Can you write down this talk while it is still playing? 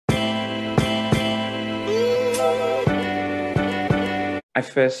I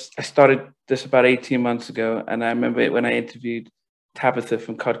started this about 18 months ago, and I remember when I interviewed Tabitha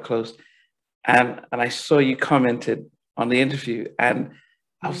from Cut Close, and I saw you commented on the interview, and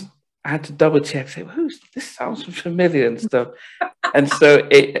I was I had to double check, say, well, who's this? Sounds familiar and stuff. And so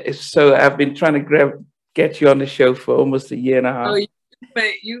so I've been trying to get you on the show for almost a year and a half. Oh,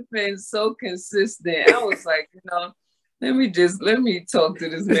 you've been so consistent. I was like, let me talk to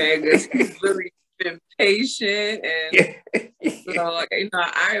this man because he's really been patient, and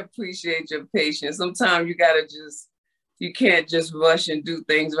I appreciate your patience. Sometimes you can't just rush and do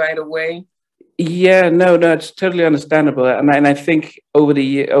things right away. Yeah, no, it's totally understandable, and I think over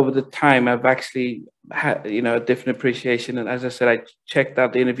the time, I've actually had a different appreciation. And as I said, I checked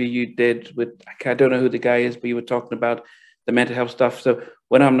out the interview you did with, I don't know who the guy is, but you were talking about the mental health stuff. So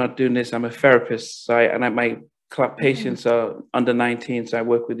when I'm not doing this, I'm a therapist. So my patients are under 19, so I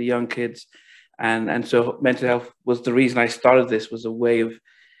work with the young kids, and so mental health was the reason I started this, was a way of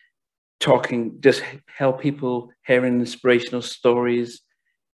talking, just help people hearing inspirational stories.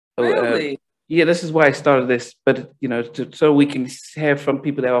 Really? Yeah, this is why I started this, but so we can hear from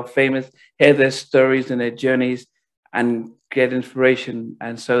people that are famous, hear their stories and their journeys, and get inspiration.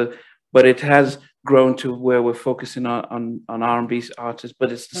 And so, but it has grown to where we're focusing on R&B artists,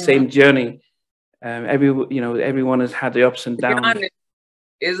 but it's the same journey. Everyone has had the ups and downs.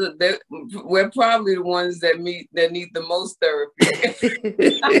 We're probably the ones that need the most therapy.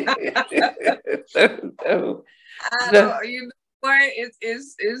 I don't,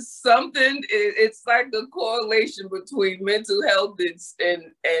 it's something. It's like a correlation between mental health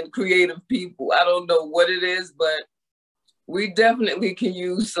and creative people. I don't know what it is, but we definitely can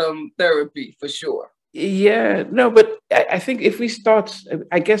use some therapy for sure. Yeah, no, but I think if we start,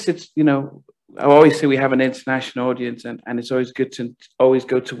 I guess it's, I always say we have an international audience, and it's always good to always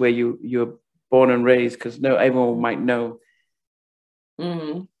go to where you're born and raised, because everyone might know.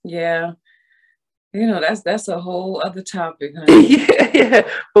 Yeah. That's a whole other topic, honey. Yeah.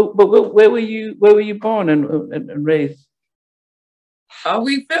 But where were you born and raised? Are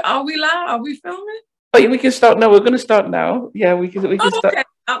we live? Are we filming? Oh, we can start. No, we're going to start now. Yeah, we can start. Okay.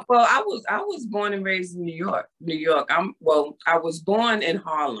 Well, I was born and raised in New York. I was born in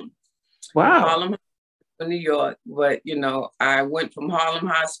Harlem. Wow. Harlem, New York, but I went from Harlem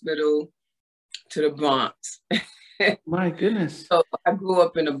Hospital to the Bronx. My goodness. So I grew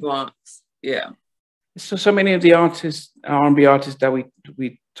up in the Bronx. Yeah. So many of the R&B artists that we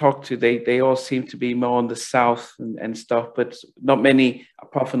talk to, they all seem to be more on the South and stuff, but not many,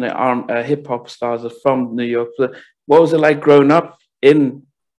 apart from the hip hop stars, are from New York. So what was it like growing up in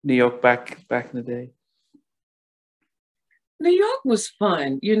New York back in the day? New York was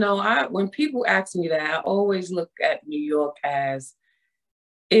fun. When people ask me that, I always look at New York as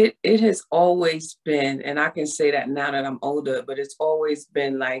it has always been, and I can say that now that I'm older, but it's always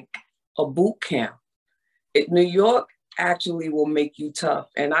been like a boot camp. New York actually will make you tough.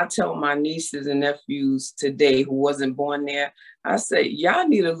 And I tell my nieces and nephews today who wasn't born there, I say, y'all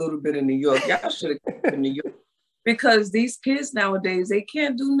need a little bit of New York. Y'all should have come to New York. Because these kids nowadays, they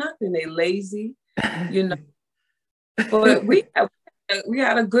can't do nothing. They lazy, But we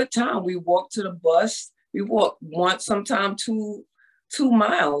had a good time. We walked to the bus. We walked sometimes 2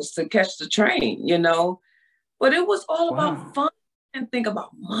 miles to catch the train, But it was all about fun. And think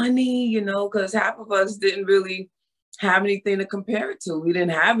about money, because half of us didn't really have anything to compare it to. We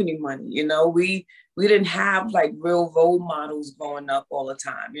didn't have any money, we didn't have like real role models growing up all the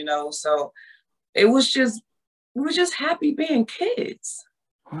time, so we were just happy being kids.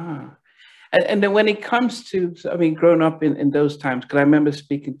 Wow. And then when it comes to, growing up in those times, because I remember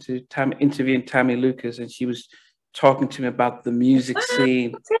interviewing Tammy Lucas, and she was talking to me about the music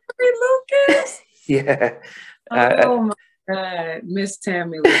scene. Tammy Lucas? Yeah. Oh my God, Miss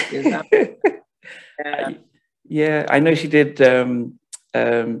Tammy Lucas. Yeah, I know she did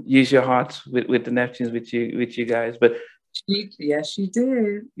Use Your Heart with the Neptunes with you guys, but she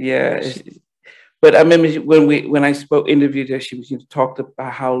did. Yeah, but I remember when I interviewed her, she talked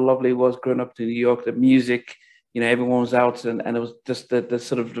about how lovely it was growing up in New York. The music, everyone was out, and it was just the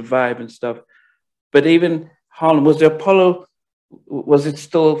sort of the vibe and stuff. But even Harlem, was the Apollo? Was it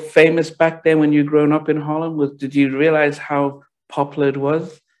still famous back then when you were growing up in Harlem? Did you realize how popular it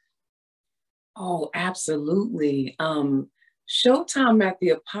was? Oh, absolutely. Showtime at the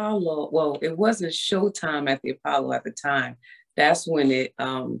Apollo. Well, it wasn't Showtime at the Apollo at the time. That's when it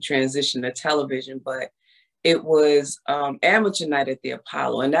transitioned to television, but it was Amateur Night at the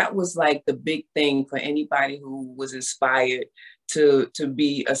Apollo. And that was like the big thing for anybody who was inspired to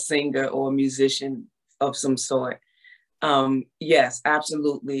be a singer or a musician of some sort. Yes,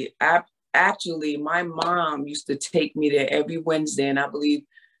 absolutely. actually, my mom used to take me there every Wednesday, and I believe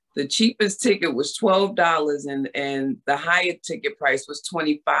the cheapest ticket was $12 and the higher ticket price was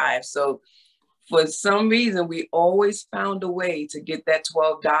 $25. So for some reason, we always found a way to get that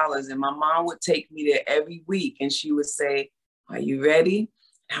 $12. And my mom would take me there every week and she would say, "Are you ready?"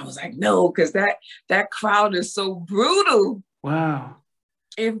 And I was like, "No," because that crowd is so brutal. Wow.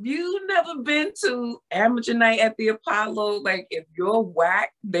 If you've never been to Amateur Night at the Apollo, like if you're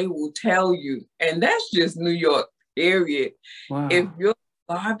whack, they will tell you. And that's just New York, period. Wow. If you're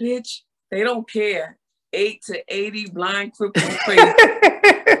garbage, they don't care. 8 to 80, blind, crippled, crazy.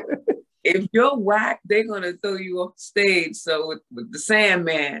 If you're whack, they're going to throw you off stage. So with the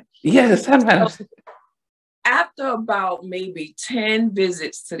Sandman. Yeah, the Sandman. So after about maybe 10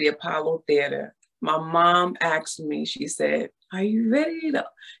 visits to the Apollo Theater, my mom asked me, she said, "Are you ready to,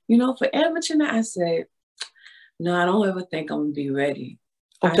 for Amateur Night?" I said, "No, I don't ever think I'm going to be ready."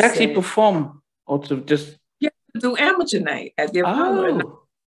 Oh, to actually perform or to just... Yeah, to do Amateur Night at the Apollo. And I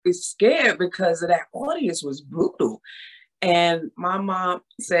was scared because of that audience was brutal. And my mom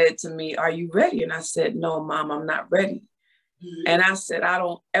said to me, "Are you ready?" And I said, "No, Mom, I'm not ready." And I said, "I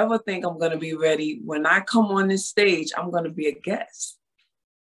don't ever think I'm going to be ready. When I come on this stage, I'm going to be a guest."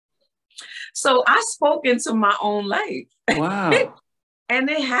 So I spoke into my own life. Wow. And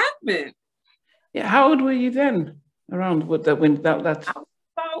it happened. Yeah. How old were you then? Around what that when that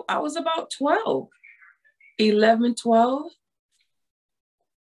I was about 12, 11, 12.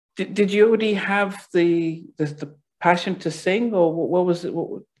 Did you already have the passion to sing, or what was it?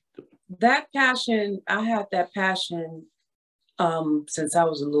 That passion, I had that passion since I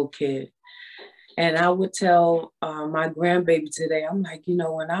was a little kid. And I would tell my grandbaby today, I'm like,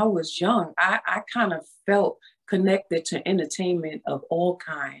 when I was young, I kind of felt connected to entertainment of all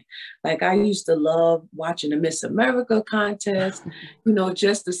kind. Like I used to love watching the Miss America contest,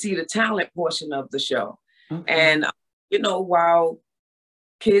 just to see the talent portion of the show. Okay. And, while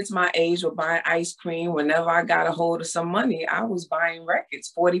kids my age were buying ice cream, whenever I got a hold of some money, I was buying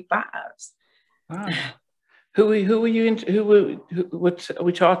records, 45s. Wow. Who were you into?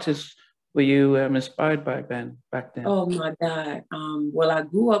 Which artists were you inspired by back then? Oh my God. Well, I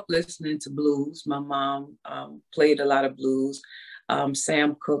grew up listening to blues. My mom played a lot of blues.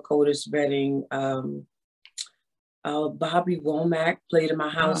 Sam Cooke, Otis Redding, Bobby Womack played in my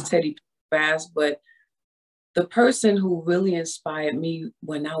house, Teddy Bass. But the person who really inspired me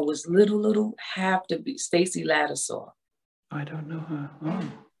when I was little have to be Stacy Lattisaw. I don't know her.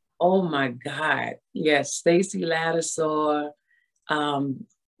 Oh my God. Yes, Stacy Lattisaw,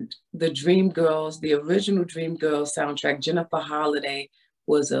 the Dreamgirls, the original Dreamgirls soundtrack. Jennifer Holliday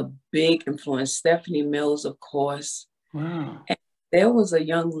was a big influence. Stephanie Mills, of course. Wow. And there was a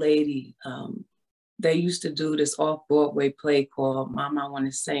young lady, they used to do this off-Broadway play called Mama I Want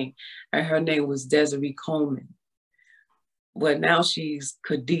to Sing, and her name was Desiree Coleman. But now she's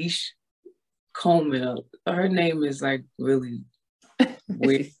Kadish Coleman. Her name is like really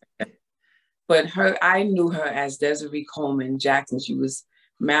weird. But I knew her as Desiree Coleman Jackson. She was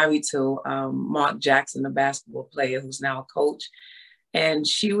married to Mark Jackson, a basketball player who's now a coach. And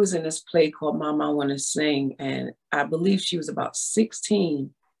she was in this play called Mama I Want to Sing. And I believe she was about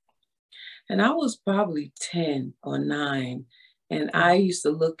 16. And I was probably 10 or 9. And I used to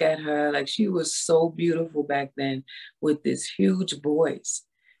look at her like she was so beautiful back then with this huge voice.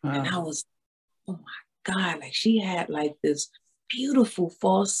 Wow. And I was, oh my God, like she had like this beautiful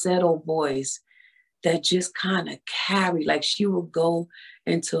falsetto voice that just kind of carried, like she would go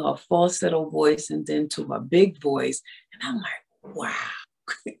into her falsetto voice and then to her big voice. And I'm like, wow.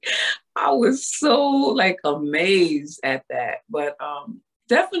 I was so like amazed at that. But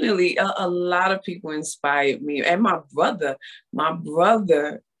definitely a lot of people inspired me. And my brother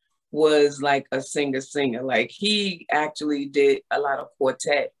was like a singer. Like he actually did a lot of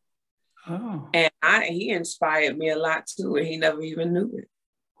quartet. Oh. And he inspired me a lot too, and he never even knew it.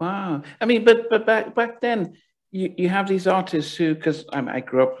 Wow. I mean, but back then, you have these artists who, because I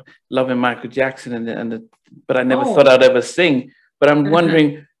grew up loving Michael Jackson, but I never thought I'd ever sing. But I'm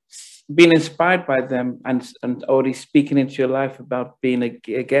wondering, being inspired by them and already speaking into your life about being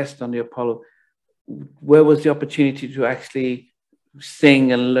a guest on the Apollo, where was the opportunity to actually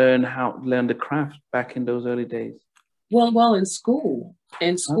sing and learn the craft back in those early days? Well, in school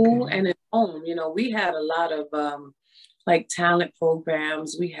okay. And at home, we had a lot of like talent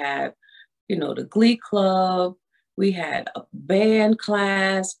programs. We had, the Glee Club. We had a band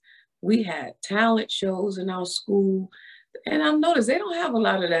class. We had talent shows in our school. And I've noticed they don't have a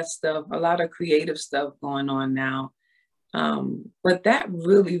lot of that stuff, a lot of creative stuff going on now. But that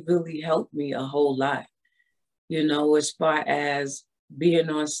really, really helped me a whole lot, as far as being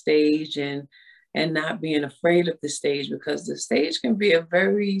on stage and not being afraid of the stage, because the stage can be a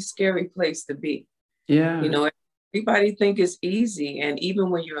very scary place to be. Yeah. You know, everybody think it's easy. And even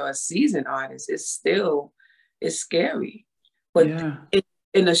when you're a seasoned artist, it's scary. But yeah.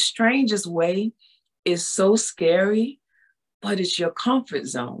 In the strangest way, it's so scary, but it's your comfort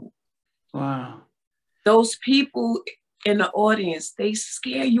zone. Wow. Those people in the audience, they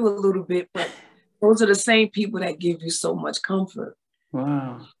scare you a little bit, but those are the same people that give you so much comfort.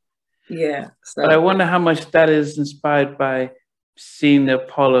 Wow. Yeah. So. But I wonder how much that is inspired by seeing the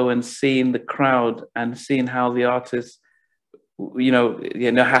Apollo and seeing the crowd and seeing how the artists,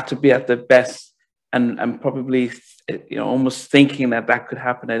 had to be at their best and probably, almost thinking that could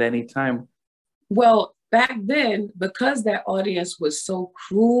happen at any time. Well, back then, because that audience was so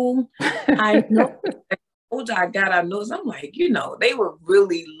cruel, I know the older I got, I noticed, I'm like, they would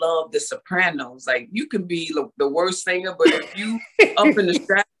really love the Sopranos. Like, you could be the worst singer, but if you up in the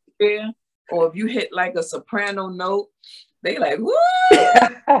stratosphere, or if you hit like a soprano note, they like, woo! Woo!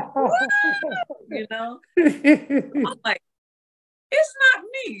 I'm like, it's not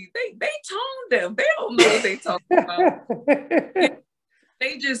me. They toned them. They don't know what they talking about.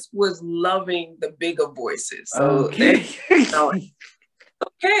 They just was loving the bigger voices. So okay.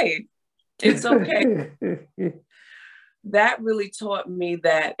 It's okay. That really taught me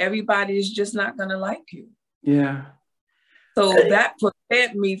that everybody is just not gonna like you. Yeah. So that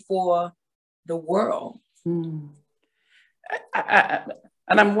prepared me for the world. And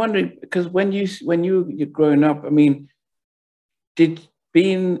I'm wondering, because when you're growing up, I mean, did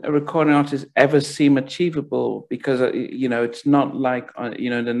being a recording artist ever seem achievable? Because it's not like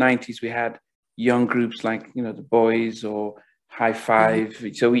in the 90s we had young groups like the Boys or High Five.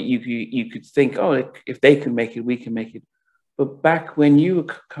 Mm-hmm. So you could think, oh, if they can make it, we can make it. But back when you were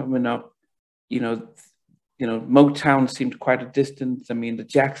coming up, Motown seemed quite a distance. I mean, the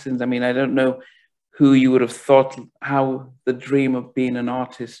Jacksons. I mean, I don't know who you would have thought how the dream of being an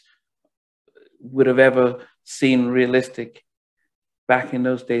artist would have ever seemed realistic back in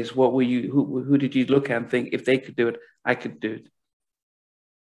those days. What were you? Who did you look at and think, if they could do it, I could do it?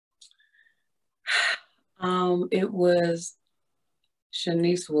 It was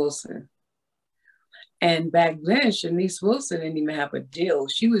Shanice Wilson. And back then, Shanice Wilson didn't even have a deal.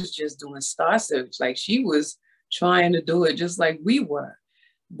 She was just doing Star Search. Like, she was trying to do it just like we were.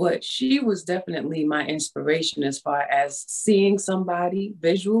 But she was definitely my inspiration as far as seeing somebody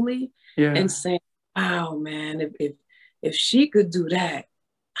visually and saying, wow, man, if she could do that,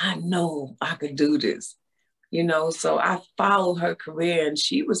 I know I could do this. So I followed her career, and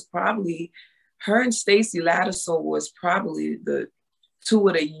she was probably, her and Stacey Lattisaw was probably the two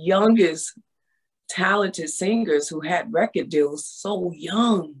of the youngest talented singers who had record deals so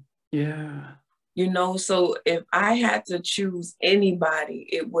young. Yeah. So if I had to choose anybody,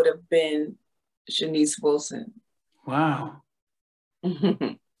 it would have been Shanice Wilson. Wow.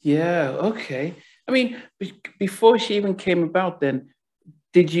 Yeah, okay. I mean, before she even came about then,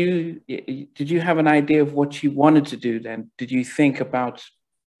 did you have an idea of what you wanted to do then? Did you think about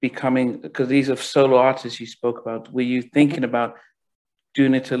becoming, because these are solo artists you spoke about, were you thinking about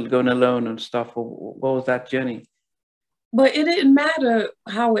doing it, going alone and stuff, or what was that journey? But it didn't matter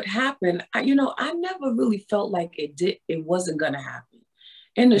how it happened. I never really felt like it wasn't going to happen.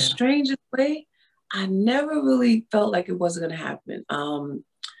 In the strangest way, I never really felt like it wasn't going to happen. Oh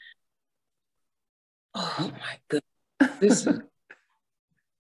my goodness. This is,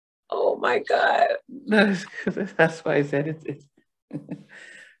 oh my God. That's why I said it.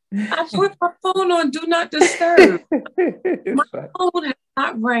 I put my phone on Do Not Disturb. My phone has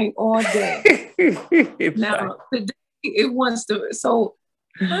not rang all day. Now, today it wants to. So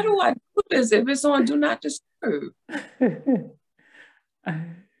how do I do this if it's on Do Not Disturb?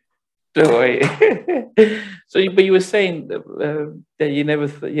 But you were saying that you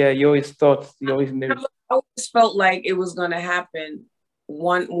never, you always thought, you always knew. I always felt like it was going to happen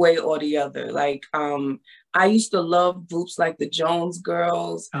one way or the other. Like, I used to love groups like the Jones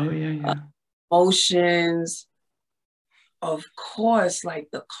Girls. Oh, yeah. Emotions. Of course, like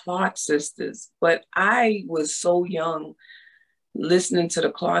the Clark Sisters. But I was so young listening to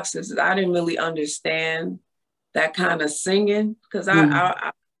the Clark Sisters. I didn't really understand that kind of singing, because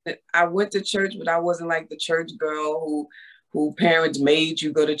I went to church, but I wasn't like the church girl who parents made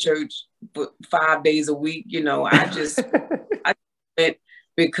you go to church 5 days a week. I just I went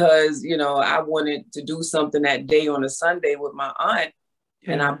because I wanted to do something that day on a Sunday with my aunt,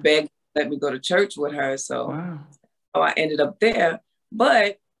 and I begged her to let me go to church with her. So wow. I ended up there.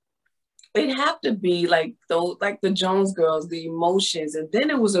 But it'd have to be like the Jones Girls, the Emotions, and then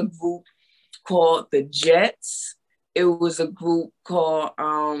it was a group called the Jets. it was a group called,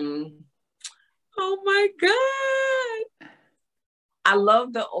 oh my God, I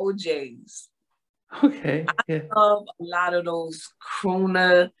love the OJs. Okay. Yeah. I love a lot of those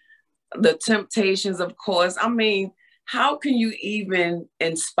crooner, the Temptations, of course. I mean, how can you even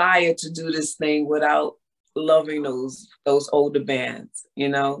inspire to do this thing without loving those older bands, you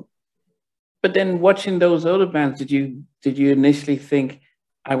know? But then watching those older bands, did you initially think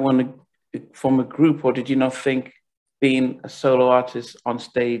I want to form a group, or did you not think being a solo artist on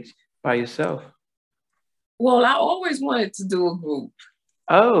stage by yourself? Well, I always wanted to do a group.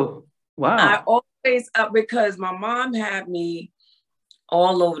 Oh, I wow. always, because my mom had me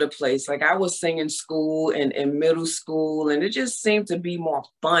all over the place. Like I was singing school and in middle school, and it just seemed to be more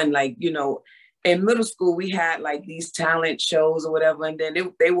fun. Like, you know, in middle school, we had like these talent shows or whatever, and then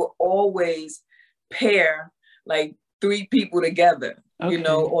they would always pair like three people together, you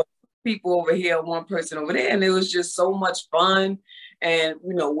know, Okay. or people over here, one person over there. And it was just so much fun. And,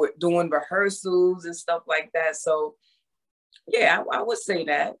 you know, we're doing rehearsals and stuff like that. So, yeah, I would say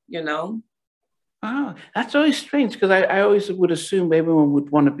that, you know. Oh, that's always strange because I always would assume everyone would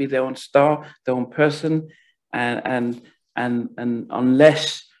want to be their own star, their own person, and and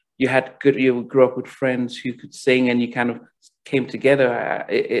unless you grew up with friends who could sing and you kind of came together,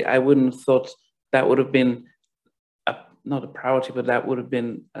 I wouldn't have thought that would have been not a priority, but that would have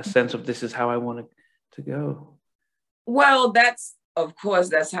been a sense of this is how I wanted to go. Well, that's of course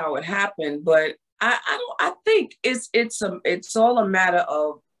that's how it happened, but I think it's all a matter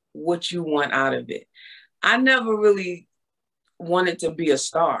of what you want out of it. I never really wanted to be a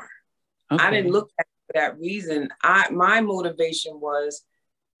star. I didn't Okay. look at it for that reason. My motivation was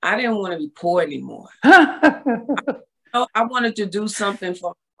I didn't want to be poor anymore. I wanted to do something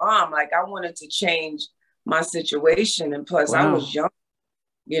for my mom. Like I wanted to change my situation. And plus I was Wow. young,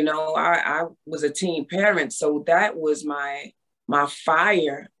 you know, I was a teen parent. So that was my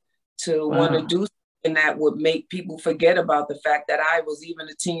fire to want to Wow. do something that would make people forget about the fact that I was even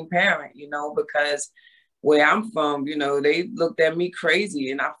a teen parent, you know, because where I'm from, you know, they looked at me crazy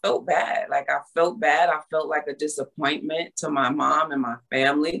and I felt bad. Like I felt bad. I felt like a disappointment to my mom and my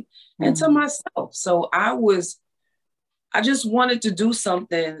family and to Mm. myself. So I just wanted to do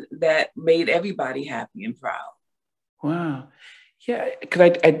something that made everybody happy and proud. Wow. Yeah,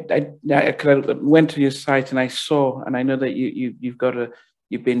 because I went to your site and I saw, and I know that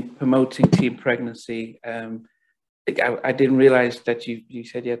you've been promoting teen pregnancy. I didn't realize that you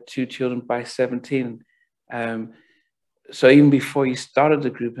said you had two children by 17. Um, so even before you started the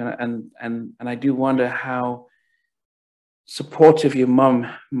group, and I do wonder how supportive your mum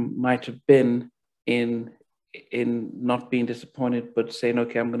might have been in not being disappointed, but saying,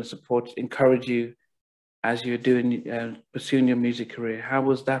 okay, I'm going to encourage you as you're doing pursuing your music career. How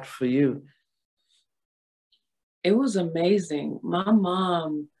was that for you? It was amazing. My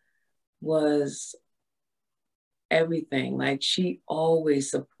mom was everything. Like she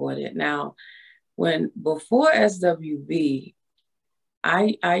always supported. Now, when before SWV,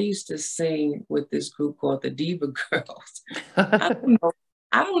 I used to sing with this group called the Diva Girls. I don't know,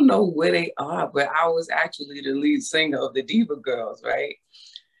 I don't know where they are, but I was actually the lead singer of the Diva Girls, right?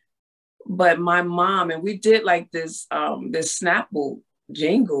 But my mom and we did like this Snapple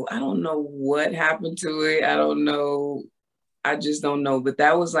jingle. I don't know what happened to it. I don't know. I just don't know. But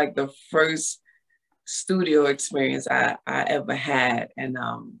that was like the first studio experience I ever had. And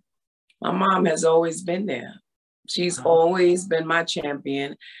my mom has always been there. She's Wow. always been my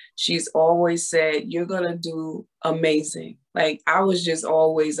champion. She's always said, you're going to do amazing. Like I was just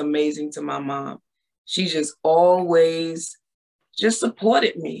always amazing to my mom. She just always just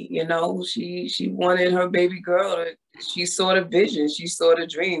supported me. You know, she wanted her baby girl. She saw the vision. She saw the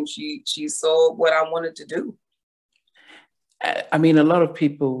dream. She saw what I wanted to do. I mean, a lot of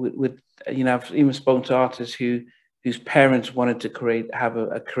people I've even spoken to artists whose parents wanted to have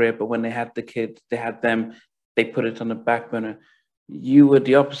a career, but when they had the kids, they had them, they put it on the back burner. You were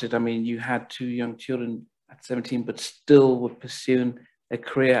the opposite. I mean, you had two young children at 17, but still were pursuing a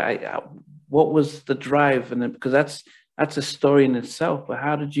career. What was the drive? And because that's a story in itself. But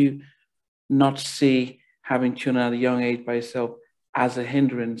how did you not see having children at a young age by yourself as a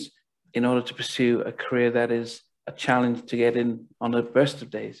hindrance in order to pursue a career that is a challenge to get in on the best of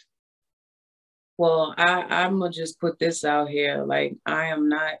days? Well, I'm gonna just put this out here. Like I am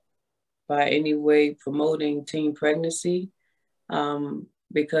not by any way promoting teen pregnancy,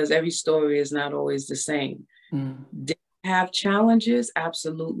 because every story is not always the same. Mm. Did I have challenges?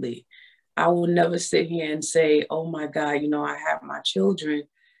 Absolutely. I will never sit here and say, oh my God, you know, I have my children,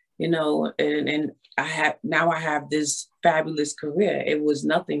 you know, and I have this fabulous career. It was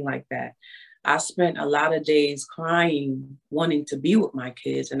nothing like that. I spent a lot of days crying, wanting to be with my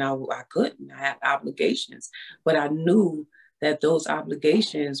kids, and I couldn't. I had obligations, but I knew that those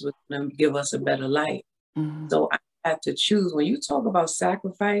obligations were going to give us a better life. Mm-hmm. So I had to choose. When you talk about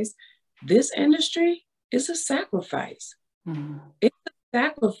sacrifice, this industry is a sacrifice. Mm-hmm. It's a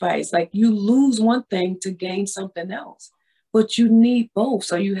sacrifice. Like, you lose one thing to gain something else, but you need both.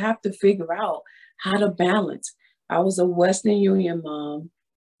 So you have to figure out how to balance. I was a Western Union mom.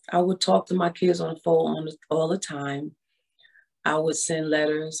 I would talk to my kids on the phone all the time. I would send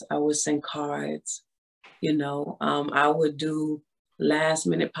letters. I would send cards. You know, I would do last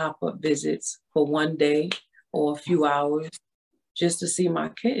minute pop-up visits for one day or a few hours just to see my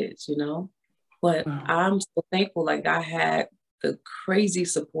kids, you know. But Wow. I'm so thankful, like, I had the crazy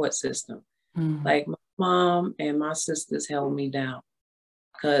support system. Mm. Like, my mom and my sisters held me down,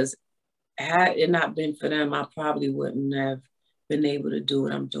 because had it not been for them, I probably wouldn't have been able to do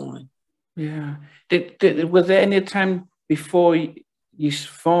what I'm doing. Yeah. Was there any time before you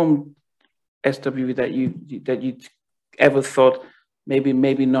formed SWV that you ever thought maybe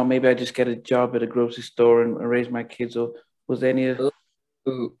not, maybe I just get a job at a grocery store and raise my kids, or was there any?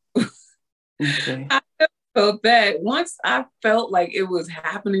 Okay. I felt that once I felt like it was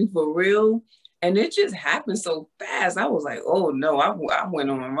happening for real, and it just happened so fast. I was like, oh no, I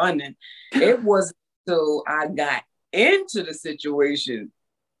went on running. It wasn't until I got into the situation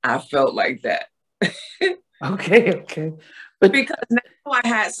I felt like that. Okay. But because now I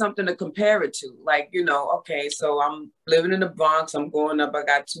had something to compare it to. Like, you know, okay, so I'm living in the Bronx. I'm growing up. I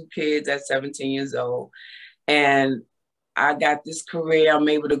got 2 kids at 17 years old. And I got this career. I'm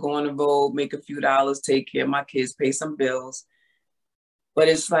able to go on the road, make a few dollars, take care of my kids, pay some bills. But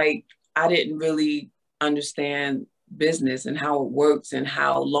it's like, I didn't really understand business and how it works and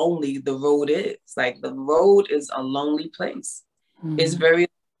how lonely the road is. Like, the road is a lonely place. It's very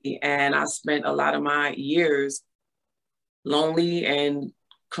lonely. And I spent a lot of my years lonely and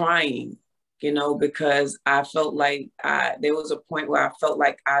crying, you know, because I felt like there was a point where I felt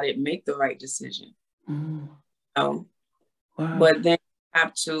like I didn't make the right decision. Wow. But then I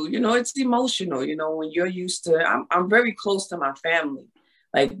have to, you know, it's emotional, you know, when you're used to, I'm very close to my family.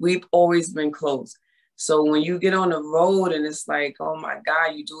 Like, we've always been close. So when you get on the road and it's like, oh my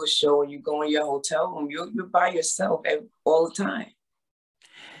God, you do a show and you go in your hotel room, you're by yourself all the time.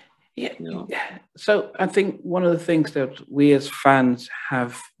 Yeah. You know? So I think one of the things that we as fans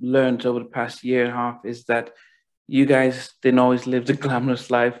have learned over the past year and a half is that you guys didn't always live the glamorous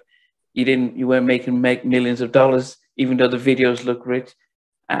life. You weren't making millions of dollars, even though the videos look rich.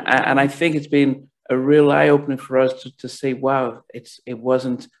 And I think it's been a real eye opener for us to say, wow, it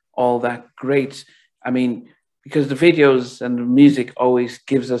wasn't all that great. I mean, because the videos and the music always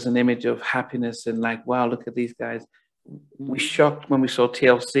gives us an image of happiness and like, wow, look at these guys. We shocked when we saw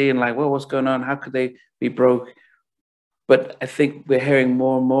TLC and like, well, what's going on? How could they be broke? But I think we're hearing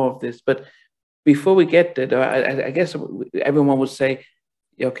more and more of this. But before we get there, I guess everyone would say,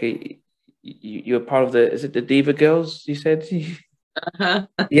 okay, you're part of is it the Diva Girls, you said?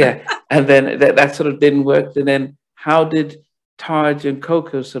 Yeah. And then that sort of didn't work. And then how did Taj and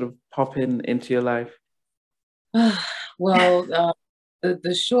Coco sort of pop into your life? Well,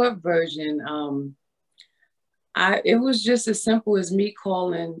 the short version, it was just as simple as me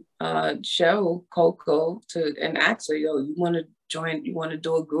calling Cheryl Coco and ask her, yo, you want to join? You want to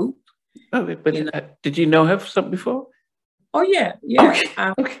do a group? Oh, but you know? Did you know her before? Oh yeah.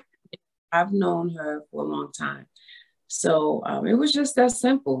 Okay. I've known her for a long time. So it was just that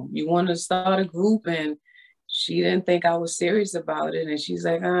simple. You want to start a group, and she didn't think I was serious about it. And she's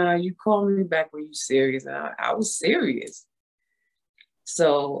like, you called me back when you serious. And I was serious.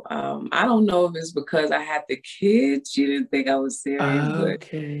 So I don't know if it's because I had the kids, she didn't think I was serious.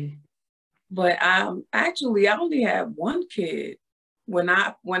 Okay. But actually, I only had one kid. When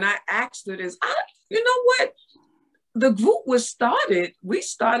I asked her this, you know what? The group was started. We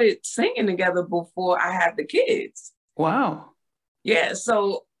started singing together before I had the kids. Wow. Yeah,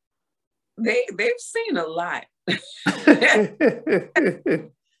 so they've seen a lot. But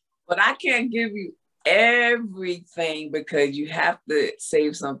I can't give you everything because you have to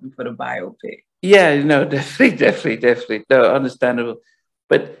save something for the biopic. Yeah, no, definitely. No, understandable.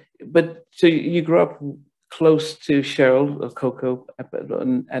 But so you grew up close to Cheryl or Coco,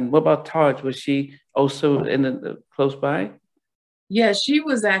 and what about Taj? Was she also close by? Yeah, she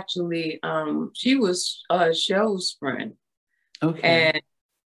was actually she was Cheryl's friend. Okay. And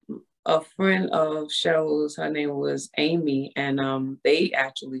a friend of Cheryl's, her name was Amy, and they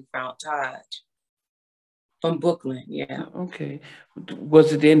actually found Taj from Brooklyn. Yeah. Okay.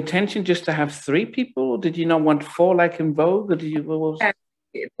 Was it the intention just to have 3 people, or did you not want 4 like in Vogue, or did you? What was...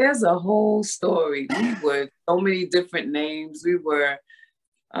 There's a whole story. We were so many different names. We were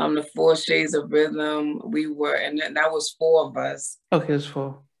the Four Shades of Rhythm. We were, and that was four of us. Okay, it's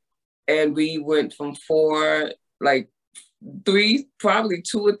four. And we went from four, like three, probably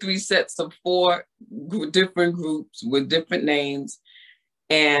two or three sets of four different groups with different names.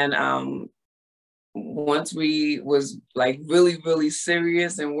 And once we was like really, really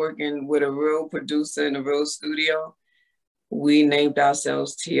serious and working with a real producer in a real studio, we named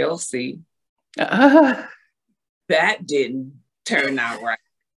ourselves TLC. That didn't turn out right.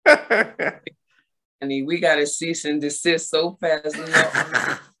 I mean, we got to cease and desist so fast.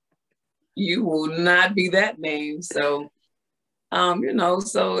 No, you will not be that name. So, you know,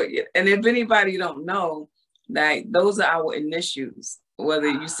 so, and if anybody don't know, that those are our initials, whether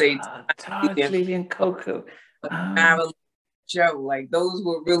you say Todd, Lillian, Coco, Joe, like those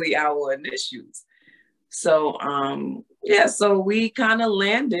were really our initials. So, yeah, so we kind of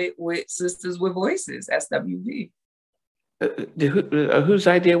landed with Sisters with Voices, SWV. Whose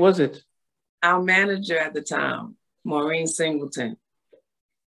idea was it? Our manager at the time, Maureen Singleton.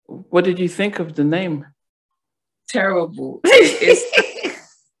 What did you think of the name? Terrible.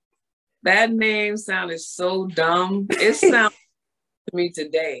 That name sounded so dumb. It sounds to me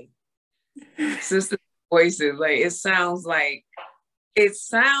today. Sisters Voices, like it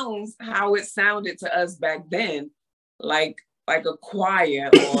sounds how it sounded to us back then, like a choir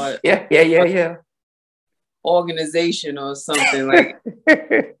or yeah organization or something like.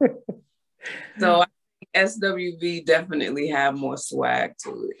 So I think SWV definitely have more swag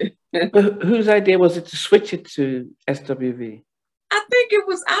to it. Whose idea was it to switch it to SWV? I think it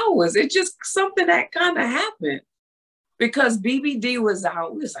was ours. It just something that kind of happened because BBD was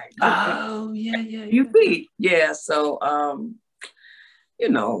out. We was like, oh yeah. UP. Yeah. So you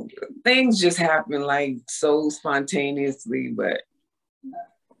know, things just happen like so spontaneously, but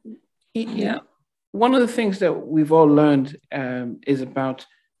yeah. One of the things that we've all learned is about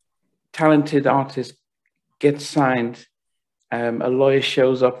talented artists get signed. A lawyer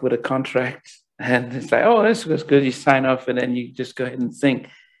shows up with a contract and it's like, oh, this was good. You sign off and then you just go ahead and sing.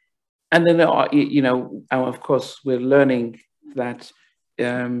 And then, you know, of course, we're learning that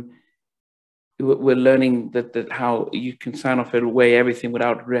that how you can sign off and weigh everything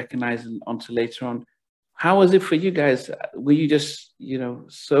without recognizing until later on. How was it for you guys? Were you just, you know,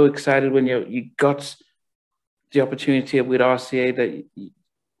 so excited when you got the opportunity with RCA that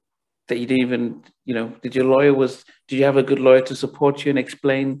you didn't even, you know, did you have a good lawyer to support you and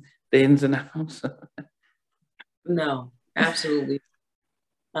explain the ins and outs? No, absolutely.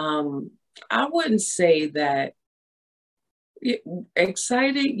 I wouldn't say that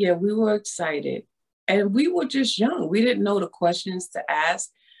excited. Yeah, we were excited and we were just young. We didn't know the questions to ask.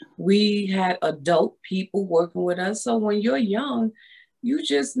 We had adult people working with us. So when you're young, you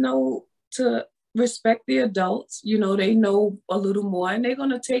just know to respect the adults. You know, they know a little more and they're going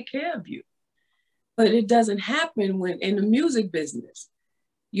to take care of you. But it doesn't happen when in the music business.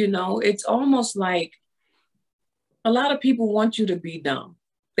 You know, it's almost like a lot of people want you to be dumb.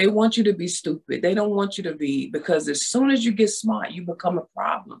 They want you to be stupid. They don't want you to be, because as soon as you get smart, you become a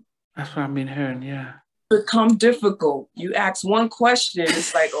problem. That's what I've been hearing, yeah. Become difficult. You ask one question,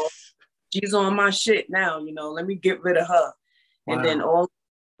 it's like, oh, she's on my shit now, you know, let me get rid of her. Wow. And then all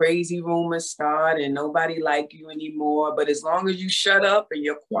crazy rumors start and nobody like you anymore. But as long as you shut up and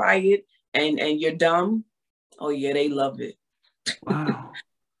you're quiet and you're dumb, oh yeah, they love it. Wow.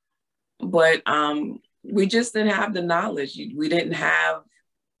 But we just didn't have the knowledge. We didn't have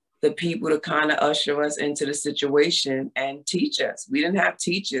the people to kind of usher us into the situation and teach us. We didn't have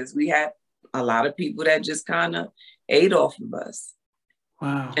teachers. We had a lot of people that just kind of ate off of us.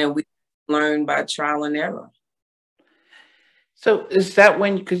 Wow. And we learned by trial and error. So is that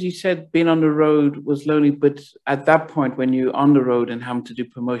when, because you said being on the road was lonely, but at that point when you're on the road and having to do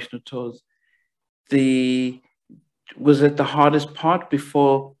promotional tours, was it the hardest part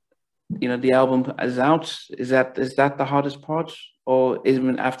before, you know, the album is out? Is that the hardest part? Or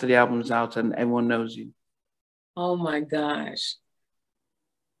even after the album's out and everyone knows you? Oh my gosh.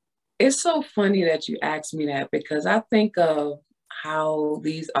 It's so funny that you asked me that, because I think of how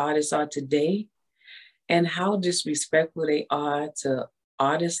these artists are today and how disrespectful they are to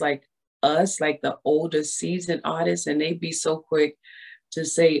artists like us, like the older seasoned artists, and they be so quick to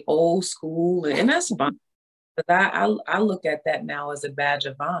say old school, and that's fine. But I look at that now as a badge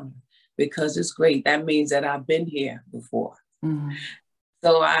of honor, because it's great. That means that I've been here before. Mm-hmm.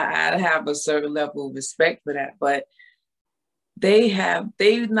 So I have a certain level of respect for that, but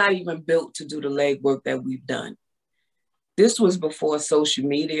they're not even built to do the legwork that we've done. this was before social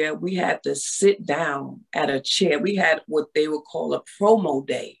media. We had to sit down at a chair. We had what they would call a promo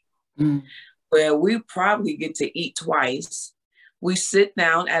day, where we probably get to eat twice. We sit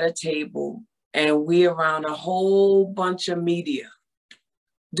down at a table and we around a whole bunch of media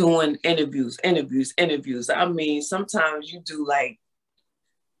doing interviews. I mean, sometimes you do like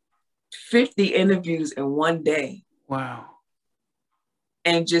 50 interviews in one day. Wow.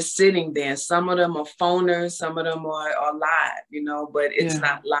 And just sitting there. Some of them are phoners, some of them are live, you know, but it's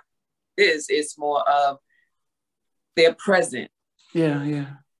not like this. It's more of they're present. Yeah, yeah.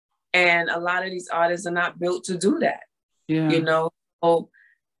 And a lot of these artists are not built to do that. Yeah. You know, so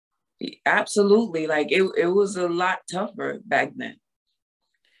absolutely. Like it was a lot tougher back then.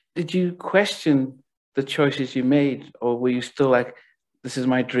 Did you question the choices you made, or were you still like, this is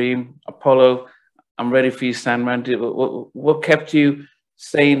my dream, Apollo, I'm ready for you, Sandman? What kept you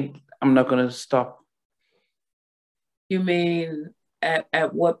saying, I'm not going to stop? You mean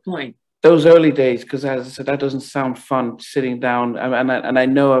at what point? Those early days, because as I said, that doesn't sound fun, sitting down. And I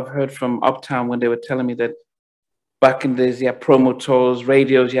know I've heard from Uptown when they were telling me that back in the days, you had promo tours,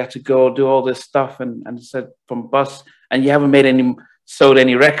 radios, you had to go do all this stuff, and said from bus, and you haven't sold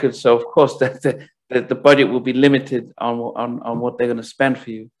any records. So of course the budget will be limited on what they're going to spend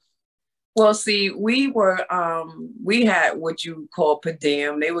for you. Well, see, we had what you call per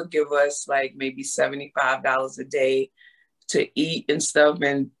diem. They would give us like maybe $75 a day to eat and stuff.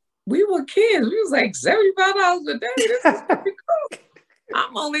 And we were kids. We was like, $75 a day? This is pretty cool.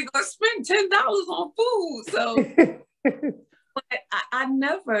 I'm only going to spend $10 on food. So but I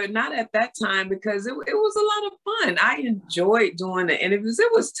never, not at that time, because it was a lot of fun. I enjoyed doing the interviews.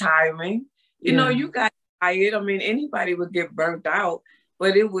 It was tiring. You know, you got tired. I mean, anybody would get burnt out.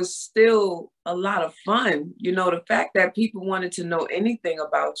 But it was still a lot of fun. You know, the fact that people wanted to know anything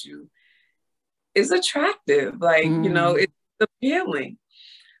about you is attractive. Like, you know, it's appealing.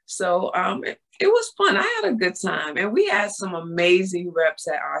 So it was fun. I had a good time. And we had some amazing reps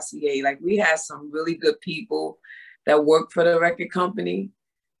at RCA. Like, we had some really good people that worked for the record company,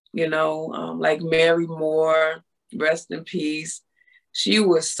 you know, like Mary Moore, rest in peace. She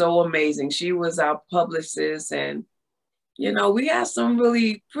was so amazing. She was our publicist, and you know, we had some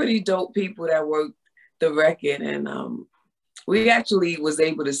really pretty dope people that worked the record, and we actually was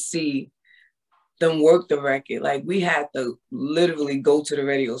able to see them work the record. Like, we had to literally go to the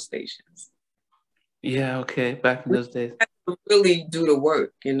radio stations. Yeah, okay, back in those days. Had to really do the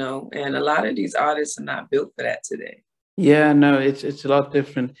work, you know, and a lot of these artists are not built for that today. Yeah, no, it's a lot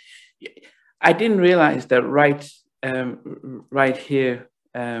different. I didn't realize that right here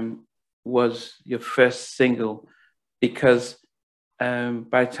was your first single, because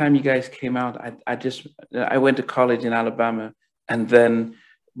by the time you guys came out, I went to college in Alabama and then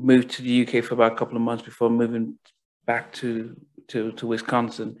moved to the UK for about a couple of months before moving back to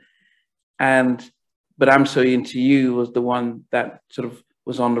Wisconsin. But I'm So Into You was the one that sort of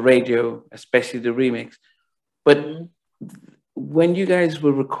was on the radio, especially the remix. But when you guys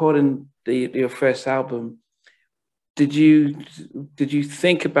were recording your first album, did you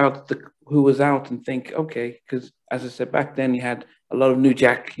think about who was out and think, okay, because as I said, back then you had a lot of New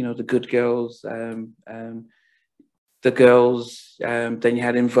Jack, you know, the Good Girls, the Girls, then you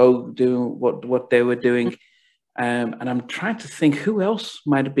had In Vogue doing what they were doing. And I'm trying to think who else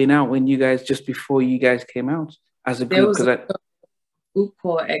might have been out when you guys, just before you guys came out as a group. There was a group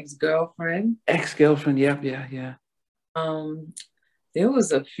called Ex-Girlfriend. Ex-Girlfriend, yeah. There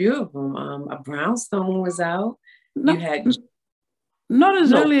was a few of them. A Brownstone was out. No, you had not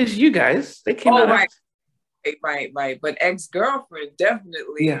as early as you guys. They came out. Right. But Ex-Girlfriend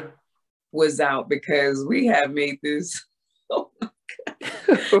definitely was out, because we had made this. Oh my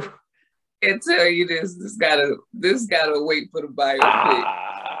God. I can't tell you this. This gotta wait for the biopic.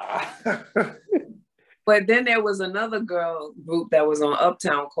 But then there was another girl group that was on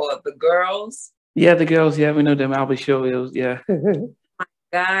Uptown called The Girls. Yeah, The Girls. Yeah, we know them. Albie Showgirls. Yeah. My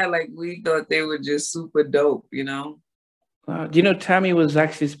God, like, we thought they were just super dope, you know. Do you know Tammy was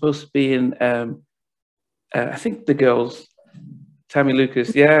actually supposed to be in? I think The Girls. Tammy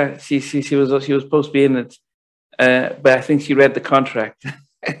Lucas. Yeah, she was supposed to be in it, but I think she read the contract.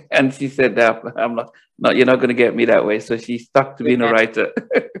 And she said, "No, I'm not. You're not going to get me that way." So she stuck to being a writer.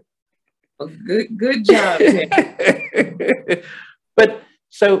 Well, good job. But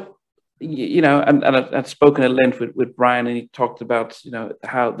so, you know, and I've spoken at length with Brian, and he talked about, you know,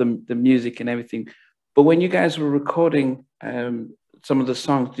 how the music and everything. But when you guys were recording some of the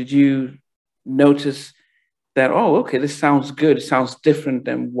songs, did you notice that, oh, okay, this sounds good. It sounds different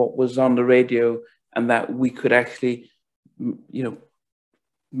than what was on the radio, and that we could actually, you know,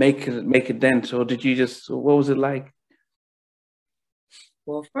 make a dent? Or did you just, what was it like?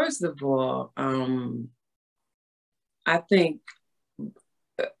 Well, first of all, I think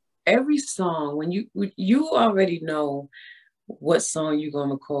every song, when you already know what song you're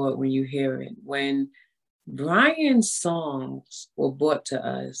gonna record when you hear it. When Brian's songs were brought to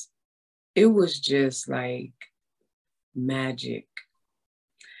us, it was just like magic.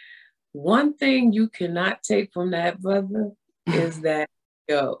 One thing you cannot take from that brother is that,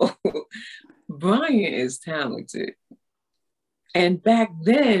 yo, Brian is talented. And back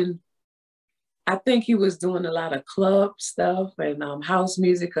then, I think he was doing a lot of club stuff and house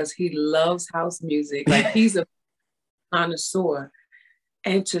music because he loves house music. Like he's a connoisseur.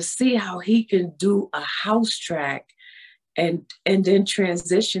 And to see how he can do a house track and then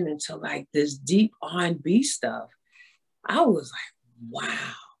transition into like this deep R&B stuff, I was like,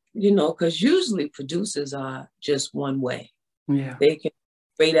 wow. You know, because usually producers are just one way. Yeah. They can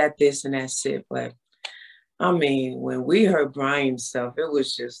wait at this and that's it. But I mean, when we heard Brian's stuff, it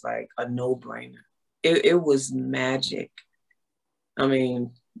was just like a no-brainer. It was magic. I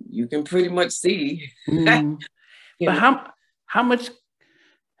mean, you can pretty much see. But how much,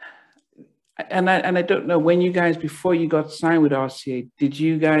 and I don't know, when you guys, before you got signed with RCA, did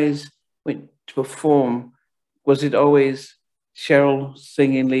you guys, when to perform, was it always Cheryl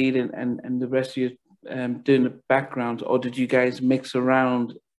singing lead and the rest of you doing the background, or did you guys mix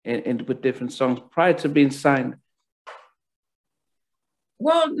around with different songs prior to being signed?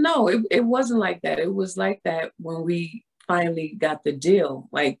 Well, no, it wasn't like that. It was like that when we finally got the deal.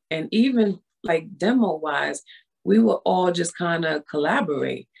 Like, and even like demo wise, we were all just kind of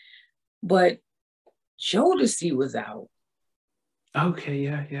collaborate. But Jodeci was out. Okay,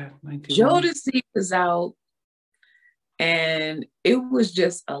 yeah. Jodeci was out. And it was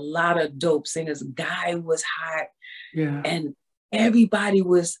just a lot of dope singers. Guy was hot. Yeah. And everybody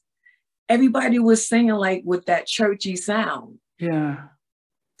was singing like with that churchy sound. Yeah.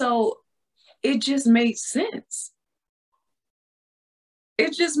 So it just made sense.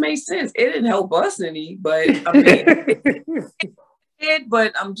 It just made sense. It didn't help us any, but I mean,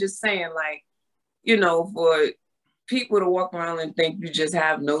 but I'm just saying, like, you know, for people to walk around and think you just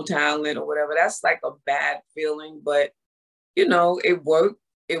have no talent or whatever, that's like a bad feeling. But you know, it worked.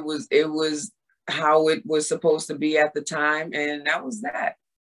 It was how it was supposed to be at the time, and that was that.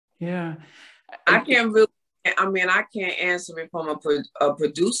 Yeah, I can't answer it from a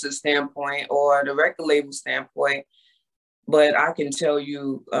producer standpoint or the record label standpoint, but I can tell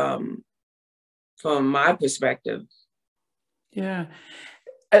you from my perspective. Yeah,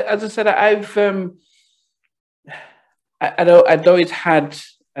 as I said, I'd always had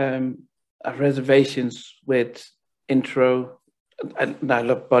reservations with intro. I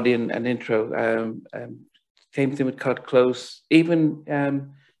love body and intro. Same thing with Cut Close. Even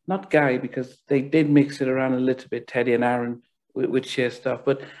not Guy, because they did mix it around a little bit. Teddy and Aaron would share stuff.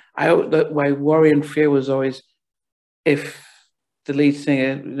 But my worry and fear was always if the lead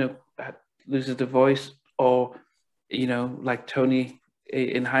singer, you know, loses the voice, or you know, like Tony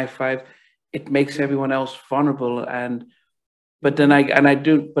in High Five, it makes everyone else vulnerable. But I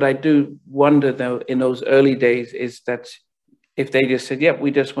do wonder though, in those early days, is that if they just said, "Yep,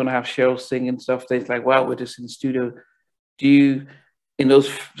 we just want to have Cheryl sing and stuff," they're like, "Wow, we're just in the studio." Do you, in the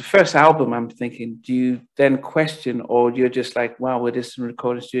first album, I'm thinking, do you then question, or you're just like, "Wow, we're just in a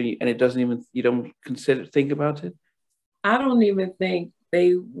recording studio," and it doesn't even, you don't think about it? I don't even think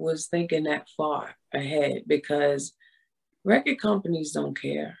they was thinking that far ahead, because record companies don't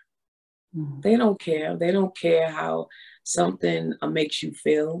care. They don't care. They don't care how something makes you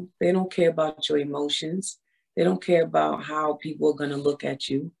feel. They don't care about your emotions. They don't care about how people are going to look at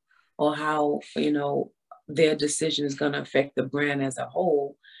you, or how, you know, their decision is going to affect the brand as a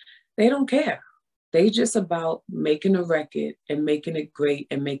whole. They don't care. They just about making a record and making it great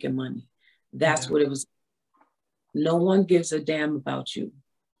and making money. That's what it was. No one gives a damn about you.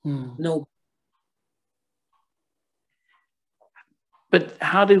 No. But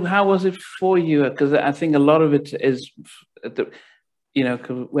how was it for you? Because I think a lot of it is, you know,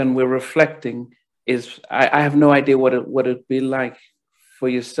 when we're reflecting, is I have no idea what it'd be like for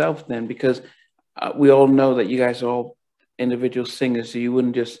yourself then, because we all know that you guys are all individual singers, so you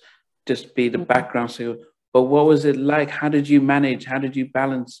wouldn't just be the background singer. But what was it like? How did you manage? How did you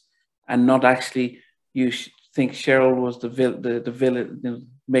balance and not actually think Cheryl was the villain, you know,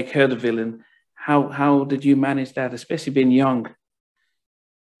 make her the villain? How did you manage that, especially being young?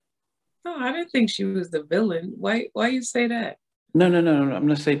 No, I didn't think she was the villain. Why you say that? No. I'm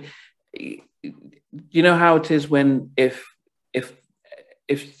not saying. You know how it is when if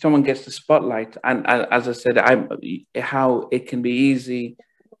someone gets the spotlight, and as I said, how it can be easy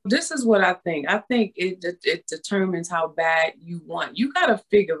This is what I think. I think it determines how bad you want. You got to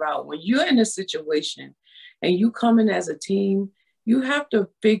figure out when you're in a situation and you come in as a team, you have to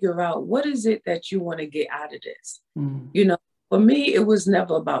figure out what is it that you want to get out of this. You know, for me, it was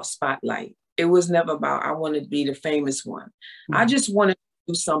never about spotlight. It was never about I want to be the famous one. I just wanted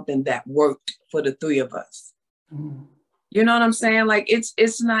to do something that worked for the three of us. You know what I'm saying? Like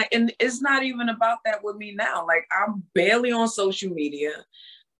it's not, and it's not even about that with me now. Like I'm barely on social media.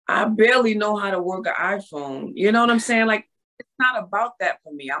 I barely know how to work an iPhone. You know what I'm saying? Like it's not about that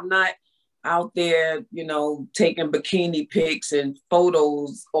for me. I'm not out there, you know, taking bikini pics and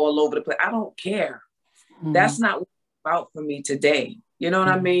photos all over the place. I don't care. That's not what it's about for me today. You know what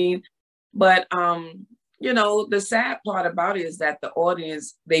I mean? But you know, the sad part about it is that the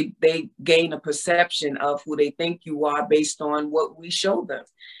audience, they gain a perception of who they think you are based on what we show them.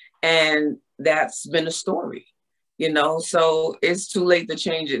 And that's been a story, you know, so it's too late to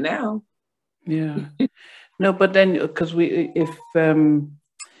change it now. Yeah. No, but then because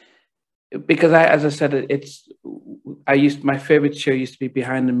because as I said, my favorite show used to be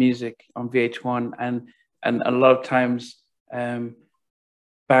Behind the Music on VH1, and a lot of times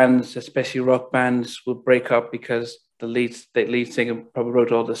bands, especially rock bands, would break up because the lead singer probably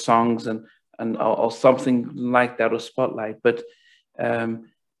wrote all the songs or something like that, or Spotlight. But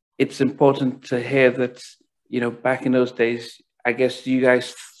it's important to hear that, you know, back in those days, I guess you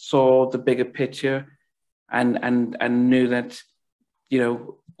guys saw the bigger picture and knew that, you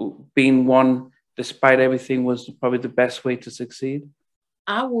know, being one despite everything was probably the best way to succeed.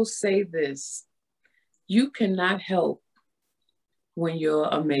 I will say this: you cannot help when you're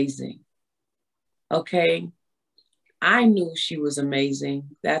amazing. Okay. I knew she was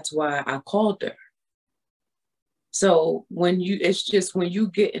amazing. That's why I called her. So it's just when you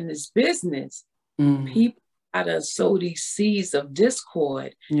get in this business, people try to sow these seeds of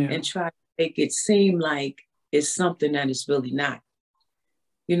discord and try to make it seem like it's something that it's really not.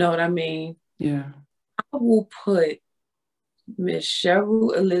 You know what I mean? Yeah. I will put Miss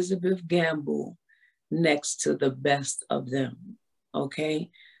Cheryl Elizabeth Gamble next to the best of them. Okay.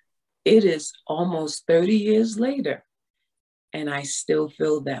 It is almost 30 years later, and I still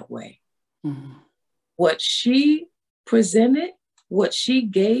feel that way. What she presented, what she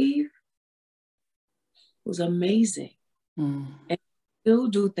gave was amazing. And still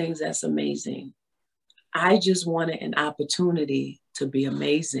do things that's amazing. I just wanted an opportunity to be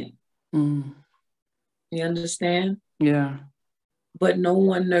amazing. You understand? Yeah. But no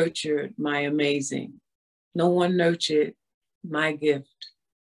one nurtured my amazing. No one nurtured my gift.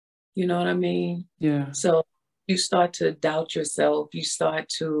 You know what I mean? Yeah. So you start to doubt yourself. You start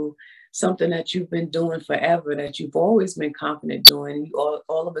to, something that you've been doing forever, that you've always been confident doing, you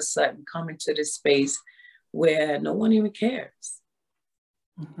all of a sudden come into this space where no one even cares.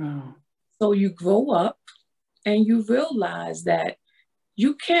 So you grow up and you realize that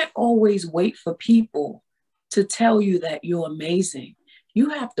you can't always wait for people to tell you that you're amazing. You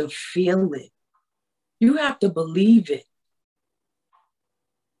have to feel it. You have to believe it.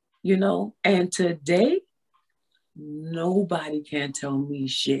 You know, and today, nobody can tell me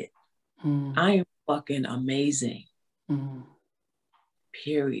shit. I am fucking amazing.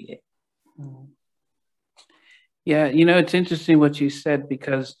 Period. Yeah, you know, it's interesting what you said,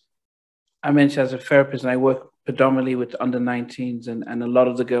 because I mentioned as a therapist, and I work predominantly with under 19s, and a lot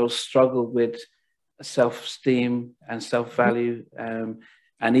of the girls struggle with self-esteem and self-value.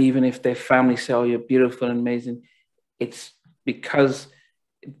 And even if their family say, oh, you're beautiful and amazing, it's because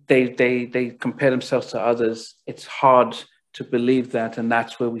they compare themselves to others. It's hard to believe that, and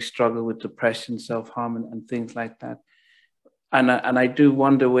that's where we struggle with depression, self-harm, and things like that. And I do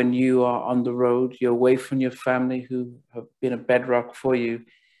wonder, when you are on the road, you're away from your family who have been a bedrock for you,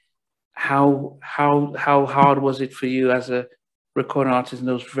 how hard was it for you as a recording artist in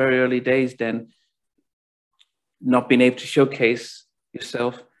those very early days, then not being able to showcase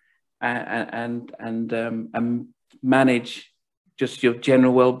yourself and manage just your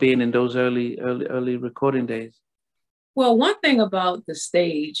general well-being in those early recording days? Well, one thing about the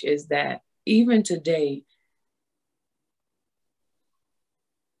stage is that even today,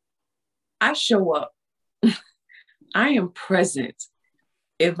 I show up. I am present.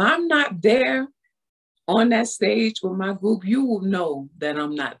 If I'm not there on that stage with my group, you will know that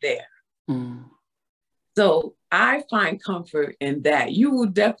I'm not there. So I find comfort in that. You will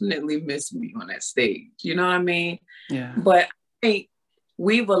definitely miss me on that stage. You know what I mean? Yeah. But I think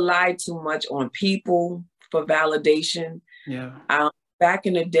we've relied too much on people for validation. Yeah. Back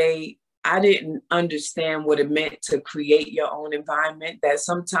in the day, I didn't understand what it meant to create your own environment. That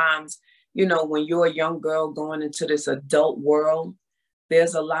sometimes, you know, when you're a young girl going into this adult world,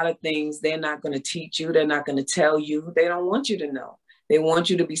 there's a lot of things they're not going to teach you. They're not going to tell you. They don't want you to know. They want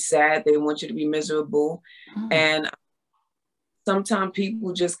you to be sad. They want you to be miserable. And sometimes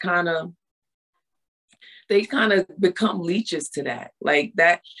people just they kind of become leeches to that. Like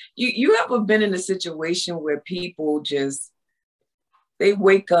that, you ever been in a situation where people just, they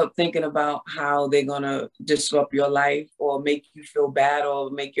wake up thinking about how they're gonna disrupt your life or make you feel bad or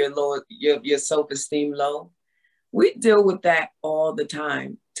make your self-esteem low? We deal with that all the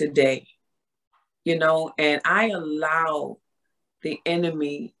time today, you know, and I allow the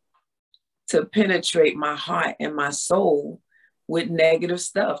enemy to penetrate my heart and my soul with negative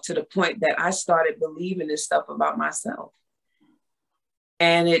stuff to the point that I started believing this stuff about myself.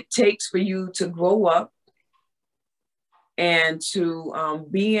 And it takes for you to grow up and to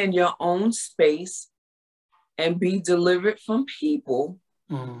be in your own space and be delivered from people,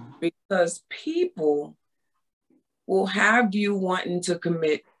 because people will have you wanting to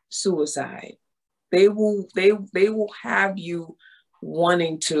commit suicide. They will have you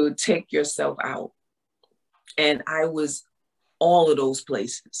wanting to take yourself out. And I was all of those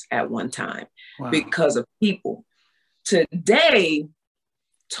places at one time. Wow. Because of people. Today,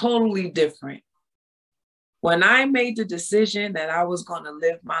 totally different. When I made the decision that I was going to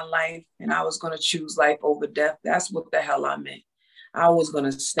live my life and I was going to choose life over death, that's what the hell I meant. I was going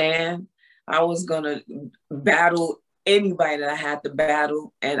to stand. I was going to battle anybody that I had to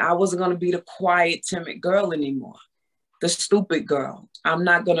battle. And I wasn't going to be the quiet, timid girl anymore. The stupid girl. I'm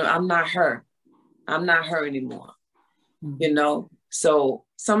not her. I'm not her anymore. You know? So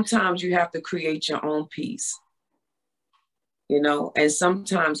sometimes you have to create your own peace. You know, and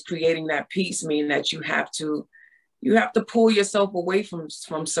sometimes creating that peace means that you have to pull yourself away from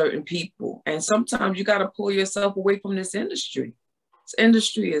certain people. And sometimes you got to pull yourself away from this industry. This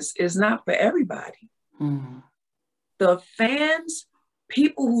industry is not for everybody. The fans,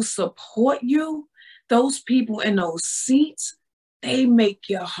 people who support you, those people in those seats, they make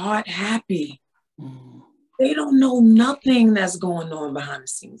your heart happy. They don't know nothing that's going on behind the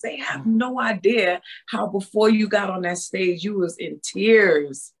scenes. They have no idea how before you got on that stage, you was in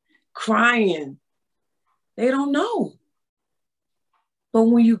tears, crying. They don't know. But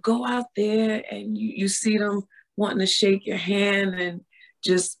when you go out there and you see them wanting to shake your hand and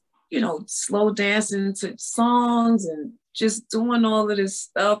just, you know, slow dancing to songs and just doing all of this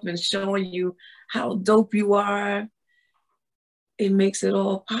stuff and showing you how dope you are, it makes it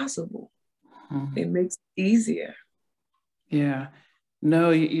all possible. It makes it easier. Yeah, no,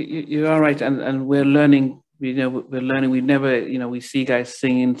 you are right, and we're learning. We're learning. We never, we see guys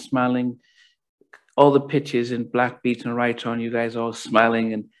singing, smiling, all the pitches in Black Beat and Right On. You guys all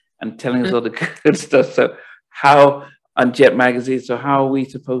smiling and telling us all the good stuff. So how on Jet Magazine? So how are we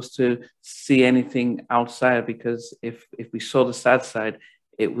supposed to see anything outside? Because if we saw the sad side,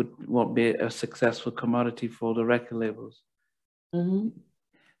 it won't be a successful commodity for the record labels.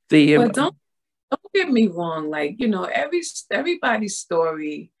 But don't get me wrong. Like, everybody's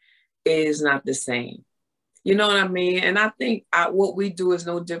story is not the same. You know what I mean? And I think what we do is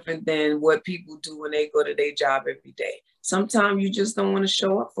no different than what people do when they go to their job every day. Sometimes you just don't want to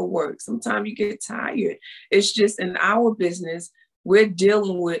show up for work. Sometimes you get tired. It's just in our business, we're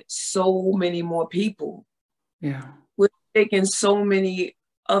dealing with so many more people. Yeah. We're taking so many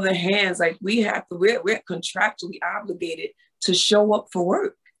other hands. Like we're contractually obligated to show up for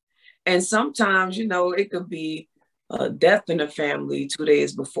work. And sometimes, it could be a death in the family 2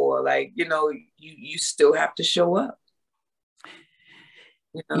 days before. Like, you still have to show up.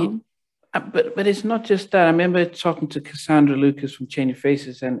 But it's not just that. I remember talking to Cassandra Lucas from Change Your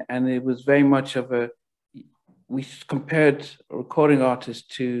Faces, and it was very much of we compared a recording artist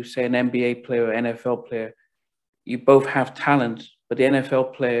to, say, an NBA player or NFL player. You both have talent, but the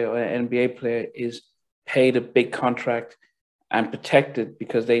NFL player or NBA player is paid a big contract and protected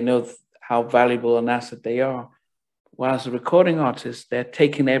because they know how valuable an asset they are. Whereas a recording artist, they're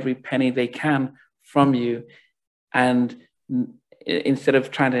taking every penny they can from you, and instead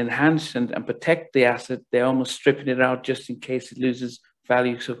of trying to enhance and protect the asset, they're almost stripping it out just in case it loses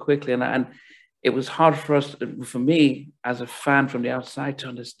value so quickly. And it was hard for me as a fan from the outside to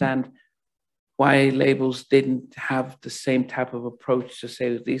understand why labels didn't have the same type of approach to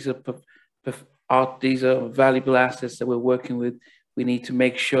say that these are valuable assets that we're working with. We need to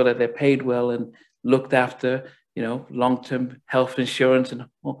make sure that they're paid well and looked after, long-term health insurance and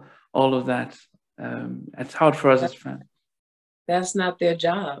all of that. It's hard for us as fans. That's not their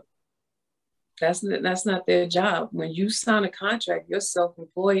job. That's not their job. When you sign a contract, you're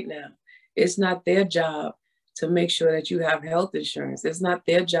self-employed now. It's not their job to make sure that you have health insurance. It's not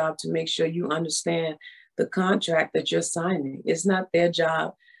their job to make sure you understand the contract that you're signing. It's not their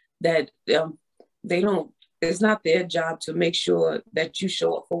job that they don't, it's not their job to make sure that you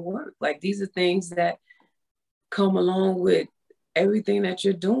show up for work. Like, these are things that come along with everything that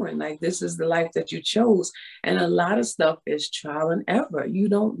you're doing. Like, this is the life that you chose. And a lot of stuff is trial and error. You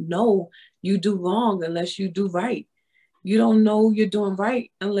don't know you do wrong unless you do right. You don't know you're doing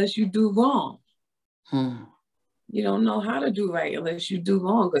right unless you do wrong. You don't know how to do right unless you do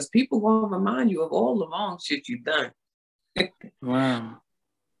wrong, because people won't remind you of all the wrong shit you've done. Wow.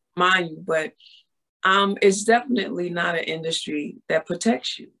 Mind you, but it's definitely not an industry that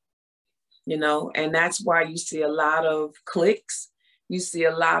protects you, you know, and that's why you see a lot of cliques. You see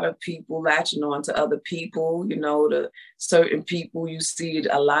a lot of people latching on to other people, you know, to certain people. You see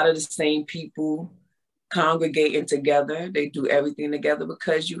a lot of the same people congregating together. They do everything together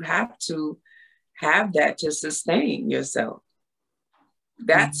because you have to have that to sustain yourself.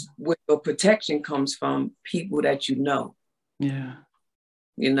 That's where your protection comes from, people that you know. Yeah.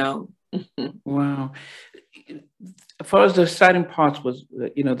 You know? Wow. As far as the exciting parts was,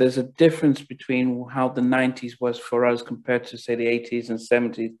 you know, there's a difference between how the 90s was for us compared to, say, the 80s and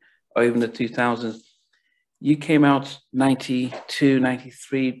 70s or even the 2000s. You came out 92,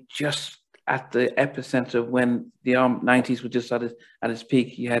 93, just at the epicenter of when the 90s were just at its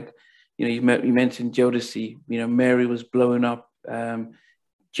peak. You had, you know, you mentioned Jodeci, you know, Mary was blowing up.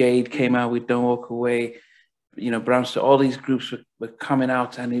 Jade came out with Don't Walk Away. You know, Brownstone, all these groups were coming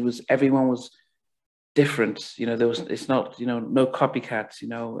out, and everyone was different. You know, it's not, you know, no copycats, you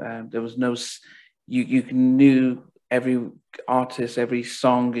know, there was no, you knew every artist, every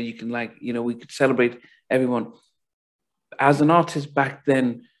song, and you can, like, you know, we could celebrate everyone. As an artist back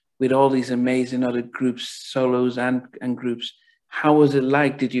then, with all these amazing other groups, solos and groups, how was it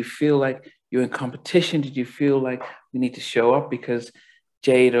like? Did you feel like you're in competition? Did you feel like we need to show up because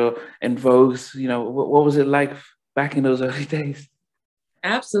Jade or En Vogue's, you know, what was it like back in those early days?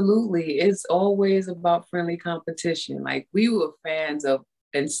 Absolutely. It's always about friendly competition. Like, we were fans of,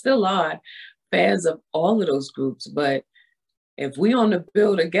 and still are, fans of all of those groups. But if we on the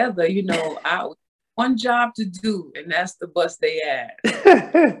bill together, you know, one job to do, and that's to bust their ass.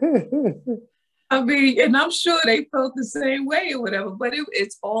 I mean, and I'm sure they felt the same way or whatever, but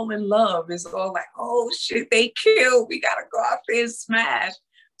it's all in love. It's all like, oh shit, they killed. We got to go out there and smash.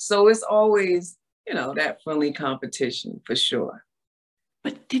 So it's always, you know, that friendly competition for sure.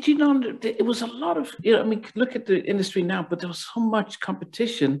 But did you know it was a lot of, you know, I mean, look at the industry now, but there was so much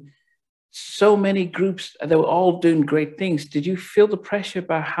competition, so many groups, they were all doing great things. Did you feel the pressure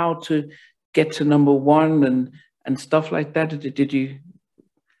about how to get to number one and stuff like that? Did you?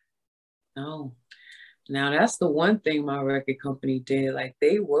 No. Now, that's the one thing my record company did. Like,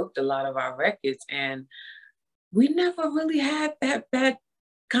 they worked a lot of our records, and we never really had that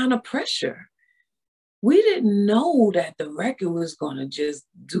kind of pressure. We didn't know that the record was going to just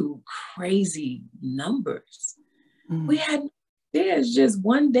do crazy numbers. We had, there's just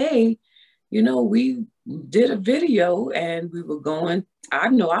one day, you know, we did a video and we were going, I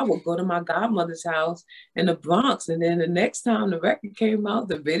know I would go to my godmother's house in the Bronx. And then the next time the record came out,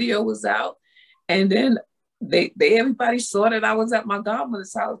 the video was out. And then everybody saw that I was at my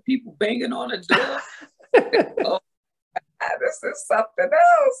godmother's house, people banging on the door. Oh, this is something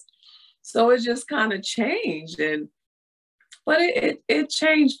else. So it just kind of changed, but it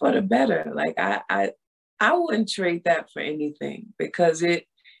changed for the better. Like, I wouldn't trade that for anything, because it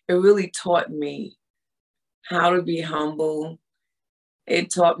really taught me how to be humble. It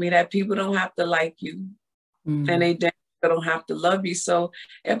taught me that people don't have to like you, and they don't have to love you. So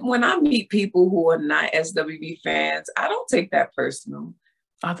when I meet people who are not SWV fans, I don't take that personal.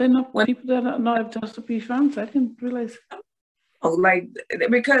 Are there not people that are not SWV fans? I didn't realize. Oh, like,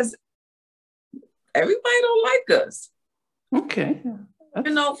 because everybody don't like us. Okay.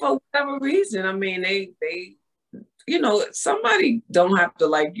 You know, for whatever reason. I mean, they you know, somebody don't have to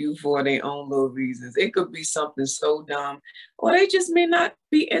like you for their own little reasons. It could be something so dumb, or they just may not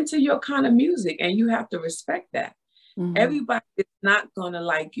be into your kind of music, and you have to respect that. Everybody is not going to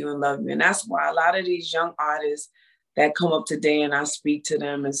like you and love you. And that's why a lot of these young artists that come up today, and I speak to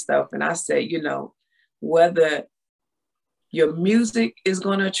them and stuff, and I say, you know, whether your music is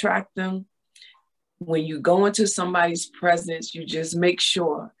going to attract them, when you go into somebody's presence, you just make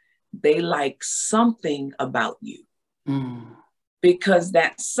sure they like something about you. Because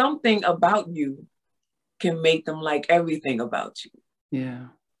that something about you can make them like everything about you. Yeah.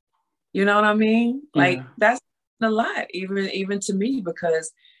 You know what I mean? Like, that's a lot, even to me,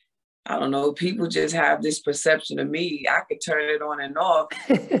 because I don't know, people just have this perception of me. I could turn it on and off,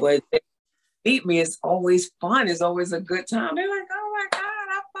 but they meet me, it's always fun. It's always a good time. They're like, oh my God,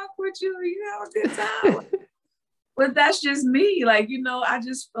 I fuck with you. You have a good time. But that's just me. Like, you know, I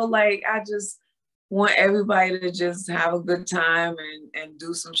just feel like I just want everybody to just have a good time and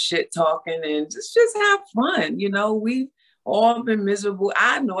do some shit talking and just have fun. You know, we've all been miserable.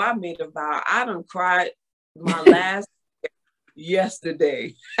 I know I made a vow. I done cried my last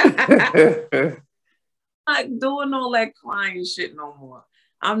yesterday. Not doing all that crying shit no more.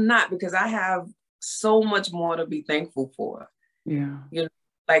 I'm not, because I have so much more to be thankful for. Yeah. You know,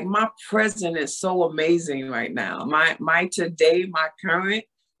 like my present is so amazing right now. My today, my current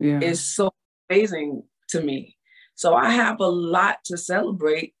is so amazing to me. So I have a lot to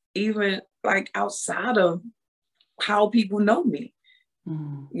celebrate, even like outside of how people know me.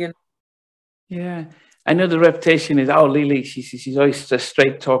 You know? Yeah. I know the reputation is, oh, Lily, she's always a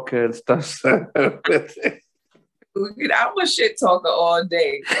straight talker and stuff. So. I'm a shit talker all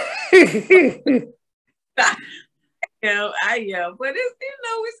day. I am, but it's, you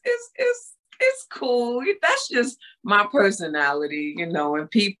know, it's cool. That's just my personality, you know.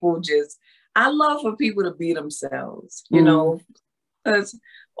 And people just, I love for people to be themselves, you know, because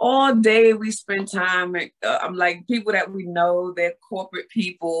all day we spend time. I'm like, people that we know, they're corporate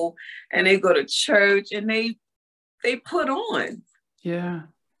people, and they go to church and they put on. Yeah.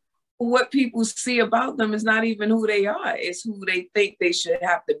 What people see about them is not even who they are. It's who they think they should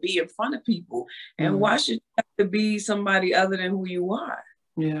have to be in front of people. And why should you have to be somebody other than who you are?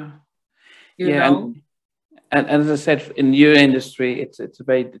 Yeah. You know? And as I said, in your industry, it's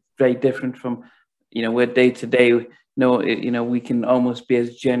very, very different from, you know, where day to day, you know, we can almost be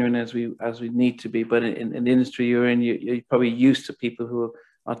as genuine as we need to be. But in the industry you're in, you're probably used to people who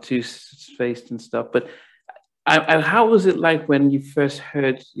are two-faced and stuff. But how was it like when you first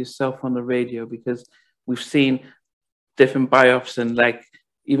heard yourself on the radio? Because we've seen different biops and like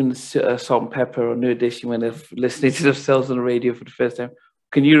even Salt and Pepper or New Edition when they're listening to themselves on the radio for the first time.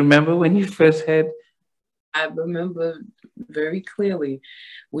 Can you remember when you first heard? I remember very clearly.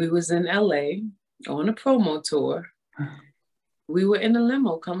 We was in LA on a promo tour. We were in a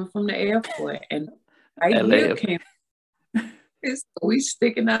limo coming from the airport, and right here came. We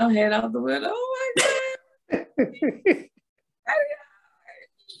sticking our head out the window. Oh my God.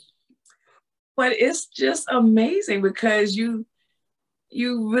 But it's just amazing because you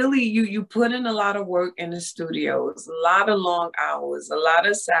really you put in a lot of work in the studios, a lot of long hours, a lot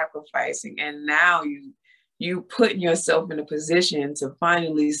of sacrificing, and now you putting yourself in a position to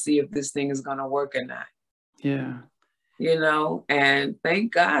finally see if this thing is gonna work or not. Yeah. You know, and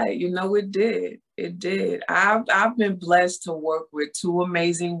thank God, you know, it did. It did. I've been blessed to work with two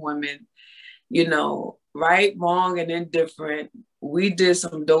amazing women, you know, right, wrong, and indifferent. We did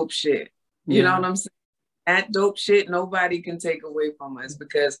some dope shit. You know what I'm saying? That dope shit, nobody can take away from us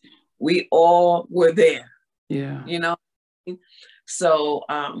because we all were there. Yeah. You know? So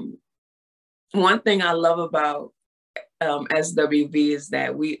one thing I love about SWV is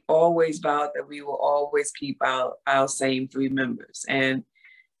that we always vowed that we will always keep our same three members. And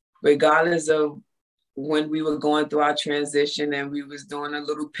regardless of when we were going through our transition and we was doing a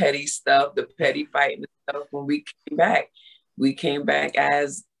little petty stuff, the petty fighting stuff, when we came back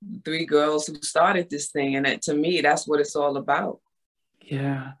as three girls who started this thing. And to me, that's what it's all about.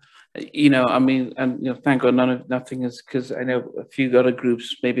 Yeah. You know, I mean, and, you know, thank God nothing is, because I know a few other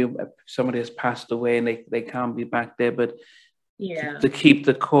groups, maybe somebody has passed away and they can't be back there, but to keep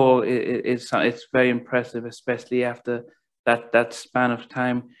the core it's very impressive, especially after that span of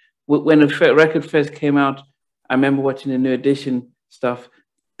time. When the record first came out, I remember watching the New Edition stuff.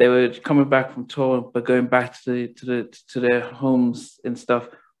 They were coming back from tour, but going back to their homes and stuff.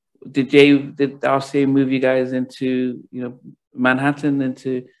 Did RCA move you guys into, you know, Manhattan,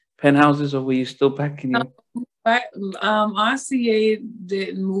 into penthouses, or were you still back in your... RCA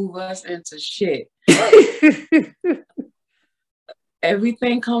didn't move us into shit.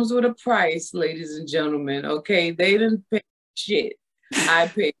 Everything comes with a price, ladies and gentlemen. Okay, they didn't pay shit. I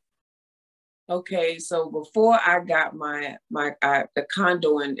paid. Okay, so before I got the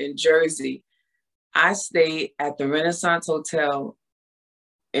condo in Jersey, I stayed at the Renaissance Hotel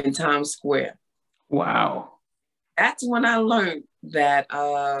in Times Square. Wow. That's when I learned that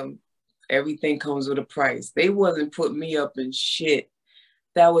everything comes with a price. They wasn't putting me up in shit.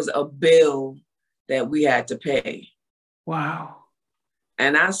 That was a bill that we had to pay. Wow.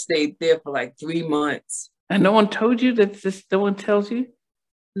 And I stayed there for like 3 months. And no one told you that this? No one tells you?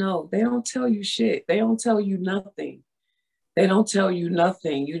 No, they don't tell you shit. They don't tell you nothing. They don't tell you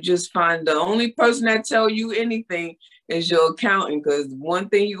nothing. You just find the only person that tell you anything is your accountant, because one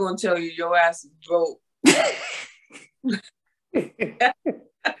thing you're going to tell you, your ass is broke.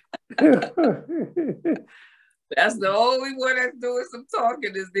 That's the only one that's doing some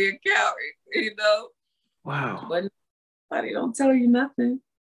talking is the accountant, you know. Wow. But nobody don't tell you nothing.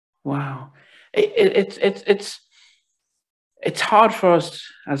 Wow. It's hard for us,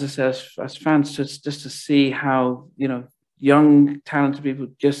 as I said, as fans, just to see how, you know, young talented people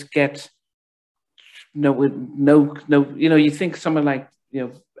just get with no, you know, you think someone like,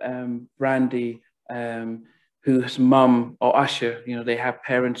 you know, Brandy, whose mum, or Usher, you know, they have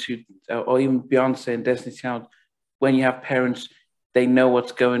parents who, or even Beyonce and Destiny Child, when you have parents, they know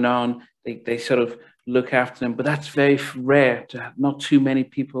what's going on, they sort of look after them, but that's very rare to have, not too many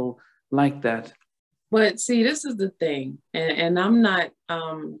people like that. But see, this is the thing, and I'm not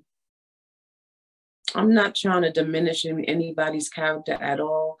trying to diminish anybody's character at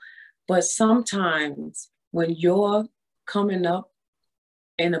all, but sometimes when you're coming up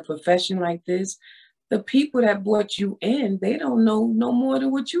in a profession like this, the people that brought you in, they don't know no more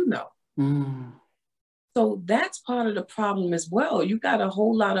than what you know. Mm. So that's part of the problem as well. You got a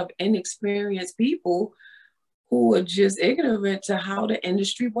whole lot of inexperienced people who are just ignorant to how the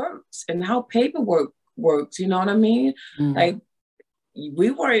industry works and how paperwork works. You know what I mean? Mm. Like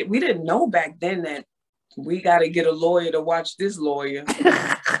we didn't know back then that we got to get a lawyer to watch this lawyer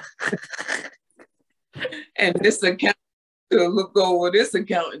and this account to look over this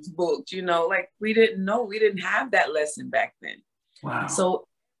accountant's books. You know, like we didn't know. We didn't have that lesson back then. Wow. So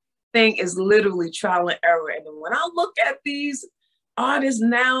thing is literally trial and error. And when I look at these artists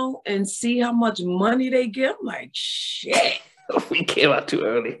now and see how much money they get, I'm like, shit. We came out too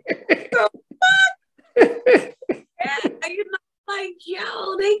early. Yeah, you know, like,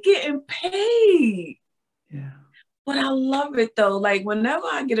 yo, they getting paid. Yeah. But I love it though. Like whenever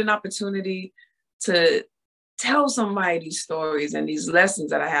I get an opportunity to tell somebody these stories and these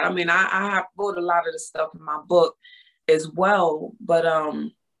lessons that I had. I mean, I wrote a lot of the stuff in my book as well, but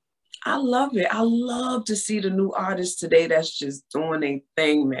I love it. I love to see the new artists today that's just doing their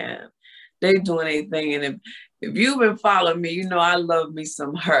thing, man. They doing their thing. And if you've been following me, you know I love me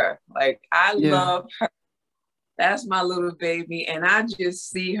some her. Like I love her. That's my little baby. And I just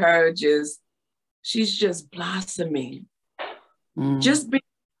see her she's just blossoming. Just being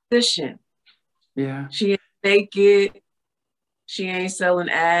a musician. Yeah. She ain't naked. She ain't selling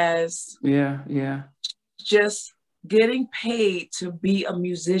ass. Yeah, yeah. Just getting paid to be a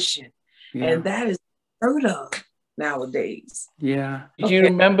musician. Yeah. And that is heard of nowadays. Yeah. Do you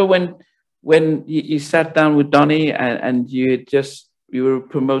remember when you sat down with Donny and you were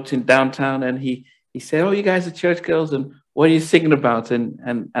promoting Downtown and he said, "Oh, you guys are church girls, and what are you singing about?" And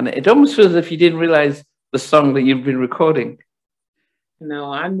it almost feels as if you didn't realize the song that you've been recording.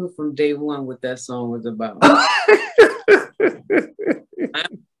 No, I knew from day one what that song was about.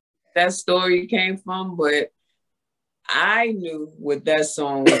 That story came from, but I knew what that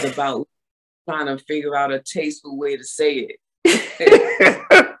song was about, trying to figure out a tasteful way to say it.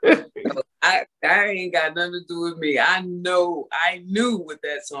 So I ain't got nothing to do with me. I knew what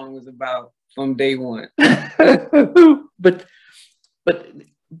that song was about from day one.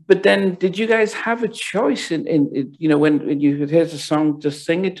 But then, did you guys have a choice in you know, when you heard the song, just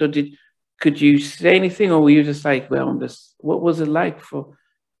sing it, or could you say anything, or were you just like, well, what was it like for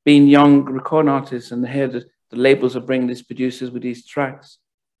being young recording artists and hear the labels are bringing these producers with these tracks?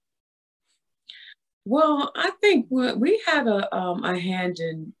 Well, I think we had a hand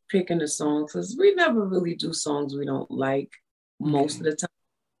in picking the songs because we never really do songs we don't like most of the time.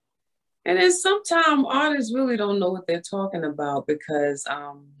 And then sometimes artists really don't know what they're talking about because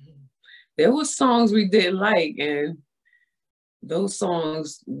there were songs we didn't like and those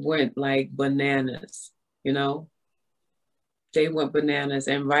songs went like bananas, you know? They went bananas,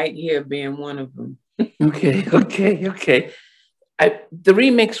 and Right Here being one of them. Okay. The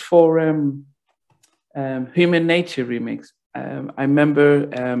remix for Human Nature remix, I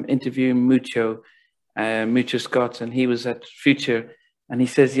remember interviewing Mucho Scott, and he was at Future, and he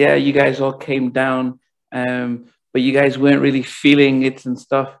says, yeah, you guys all came down, but you guys weren't really feeling it and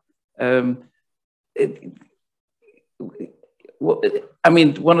stuff. I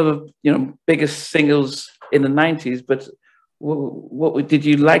mean, one of the biggest singles in the 90s, but what did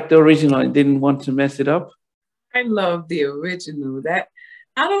you like the original and didn't want to mess it up? I love the original. That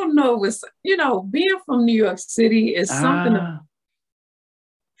I don't know, was being from New York City is something.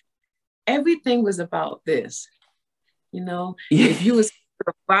 Everything was about this, If you was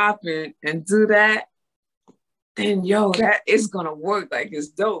bopping and do that, then that is gonna work. Like it's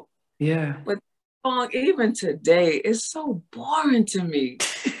dope. Yeah. But the song, even today, is so boring to me.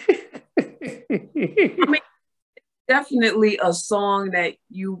 I mean, definitely a song that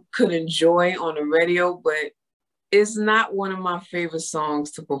you could enjoy on the radio, but it's not one of my favorite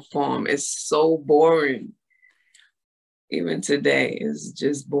songs to perform. It's so boring. Even today is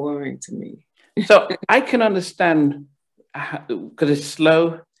just boring to me. So I can understand because it's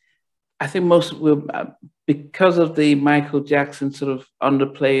slow. I think most will because of the Michael Jackson sort of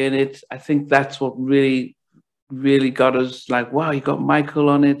underplay in it. I think that's what really got us like, wow, you got Michael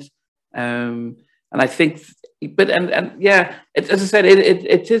on it. And I think, but and yeah, as I said,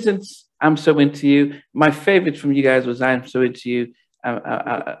 it isn't. I'm so into you. My favorite from you guys was I'm so into you.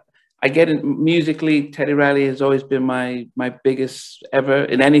 I get it musically. Teddy Riley has always been my biggest ever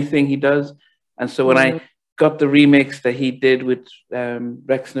in anything he does. And so when I got the remix that he did with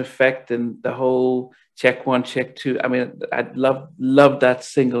Rex and Effect and the whole check one, check two. I mean, I love that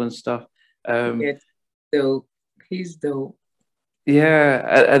single and stuff. Yeah, dope. He's dope.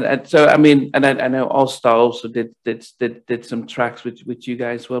 Yeah, and so I mean, and I know All Star also did some tracks with you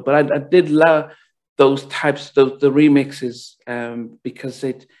guys as well. But I did love those types, the remixes, because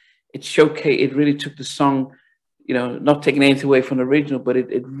it showcased, it really took the song, you know, not taking anything away from the original, but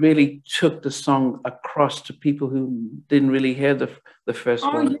it really took the song across to people who didn't really hear the first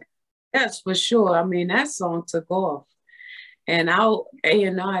one. Yeah. Yes, for sure. I mean, that song took off. And our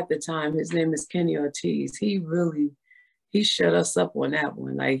A&R at the time, his name is Kenny Ortiz. He shut us up on that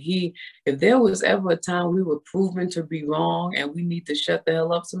one. Like if there was ever a time we were proven to be wrong and we need to shut the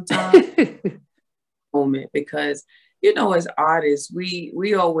hell up sometime, moment, because you know, as artists,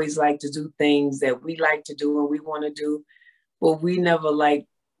 we always like to do things that we like to do and we want to do, but we never like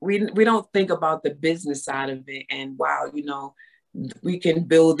we don't think about the business side of it. And wow, you know, we can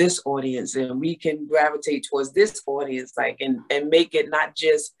build this audience and we can gravitate towards this audience, like and make it not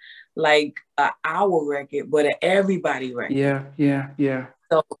just like our record, but an everybody record. Yeah.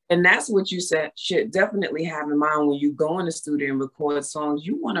 So, and that's what you said should definitely have in mind when you go in the studio and record songs.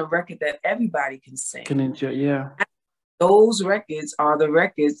 You want a record that everybody can sing. Can enjoy, yeah. Those records are the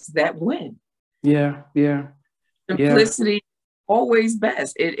records that win. Yeah. Simplicity always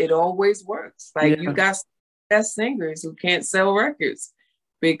best. It always works. Like you got best singers who can't sell records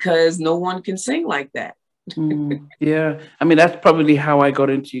because no one can sing like that. Yeah, I mean that's probably how I got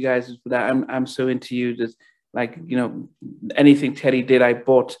into you guys. Is that I'm so into you. Just like, you know, anything Teddy did, I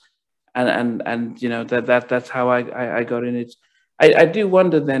bought, and you know that's how I got in it. I do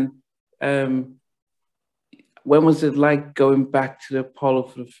wonder then, when was it like going back to the Apollo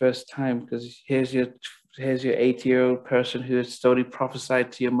for the first time? Because here's your 80-year-old person who has totally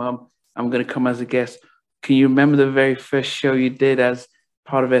prophesied to your mom, I'm going to come as a guest. Can you remember the very first show you did as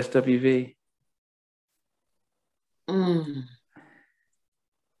part of SWV?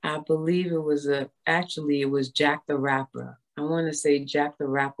 I believe it was actually it was Jack the Rapper. I want to say Jack the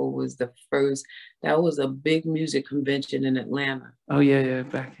Rapper was the first. That was a big music convention in Atlanta. Oh yeah,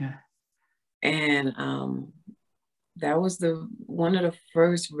 back yeah. And that was one of the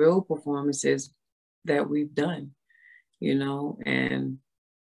first real performances that we've done, you know, and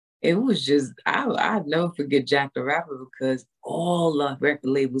it was just, I'd never forget Jack the Rapper because all the record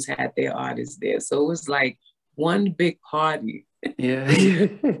labels had their artists there. So it was like one big party. Yeah.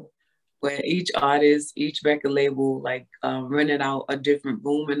 Where each artist, each record label, like rented out a different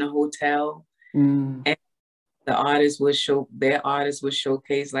room in the hotel. And the artists would their artists would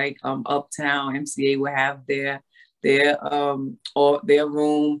showcase, like Uptown, MCA would have their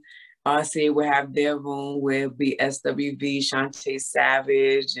room. RCA would have their room where it'd be SWV, Shantae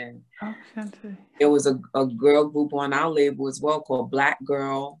Savage, and there was a girl group on our label as well called Black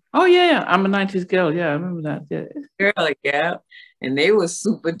Girl. Oh yeah, I'm a 90s girl. Yeah, I remember that. Yeah. Girl, yeah. And they were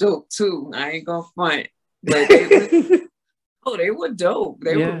super dope too. I ain't gonna front. But they were dope.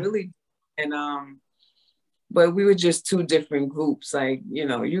 They were really, and but we were just two different groups. Like, you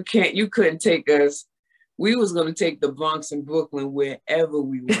know, you couldn't take us. We was gonna take the Bronx and Brooklyn wherever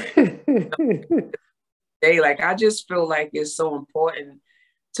we went. I just feel like it's so important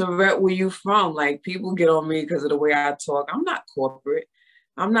to rep where you from. Like, people get on me because of the way I talk. I'm not corporate.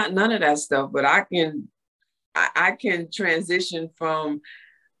 I'm not none of that stuff, but I can transition from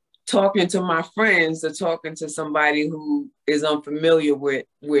talking to my friends to talking to somebody who is unfamiliar with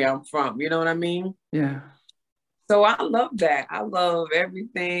where I'm from. You know what I mean? Yeah. So I love that. I love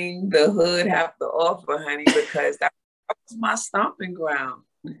everything the hood have to offer, honey, because that was my stomping ground.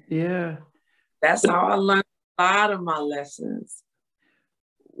 Yeah. That's how I learned a lot of my lessons.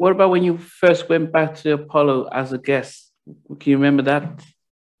 What about when you first went back to the Apollo as a guest? Can you remember that?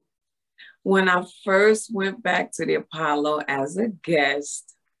 When I first went back to the Apollo as a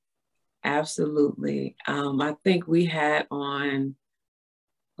guest, absolutely. I think we had on,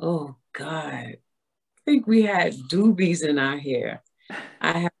 oh God, I think we had doobies in our hair.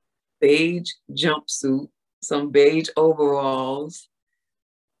 I had a beige jumpsuit, some beige overalls,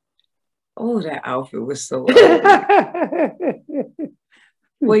 Oh, that outfit was so ugly.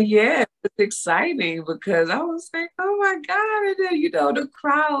 Well, yeah, it's exciting because I was like, oh my God. And then, the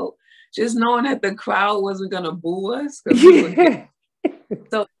crowd, just knowing that the crowd wasn't going to boo us because we were getting.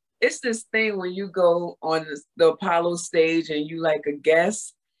 So it's this thing when you go on the Apollo stage and you like a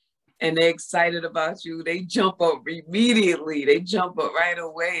guest and they're excited about you, they jump up immediately. They jump up right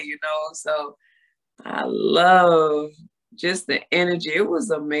away, So I love just the energy. It was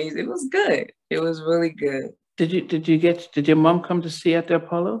amazing. It was good. It was really good. Did your mom come to see at the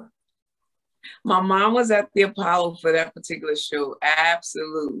Apollo? My mom was at the Apollo for that particular show.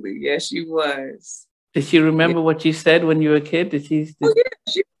 Absolutely. Yes, she was. Did she remember what you said when you were a kid? Oh, yeah,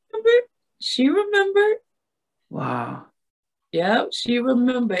 she remembered. She remembered. Wow. Yep, she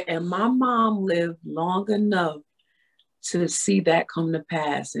remembered. And my mom lived long enough to see that come to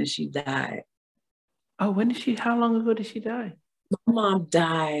pass, and she died. Oh, how long ago did she die? My mom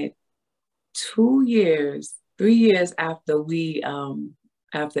died 3 years after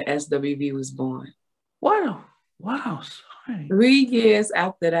after SWV was born. Wow. Sorry. 3 years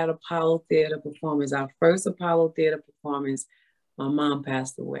after that Apollo Theater performance, our first Apollo Theater performance, my mom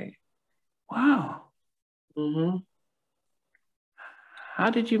passed away. Wow. Mm-hmm. How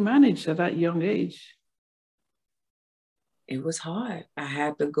did you manage at that young age? It was hard. I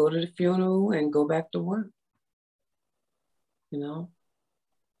had to go to the funeral and go back to work. Wow.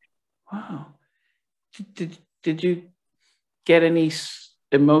 Did you get any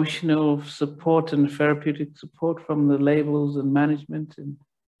emotional support and therapeutic support from the labels and management?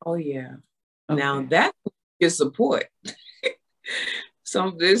 Oh yeah. Okay. Now that is support.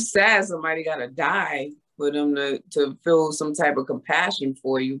 It's sad somebody got to die for them to feel some type of compassion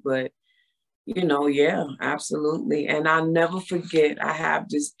for you, but yeah, absolutely. And I'll never forget, I have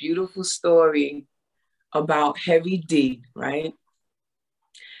this beautiful story about Heavy D, right?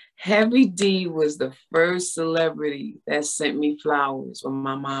 Heavy D was the first celebrity that sent me flowers when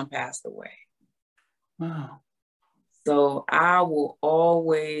my mom passed away. Wow. So I will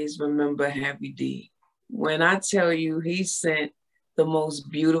always remember Heavy D. When I tell you he sent the most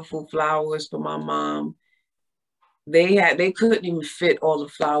beautiful flowers for my mom, they couldn't even fit all the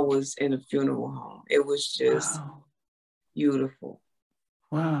flowers in a funeral home. It was just beautiful.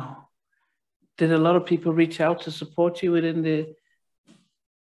 Wow. Did a lot of people reach out to support you within the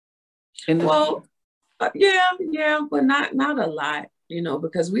industry? Well, yeah, but not a lot,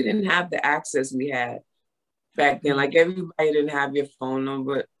 because we didn't have the access we had back then. Like everybody didn't have your phone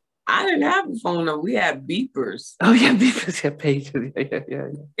number. I didn't have a phone number. We had beepers. Oh yeah, beepers. Yeah, pages.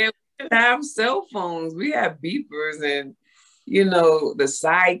 Yeah. We didn't have cell phones. We had beepers, and the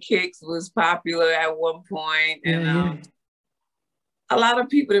sidekicks was popular at one point, and a lot of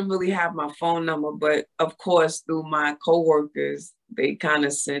people didn't really have my phone number. But of course, through my coworkers, they kind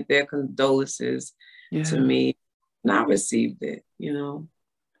of sent their condolences to me, and I received it.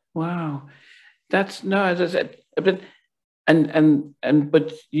 Wow, as I said, but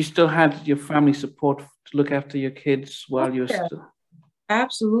but you still had your family support to look after your kids while you're still.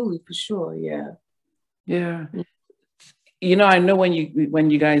 Absolutely, for sure, yeah. Yeah, I know when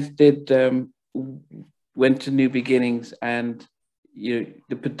you guys did went to New Beginnings and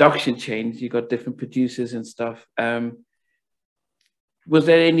the production changed. You got different producers and stuff. Was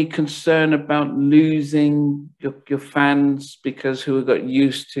there any concern about losing your fans because who got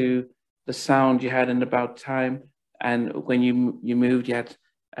used to the sound you had in About Time? And when you moved, you had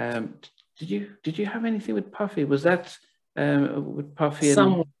did you have anything with Puffy? Was that with Puffy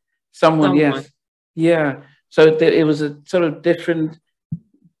and someone? Yes, yeah. So it was a sort of different,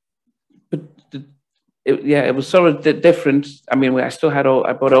 but it was sort of different. I mean, I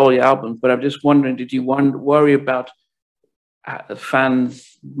bought all your albums, but I'm just wondering, did you worry about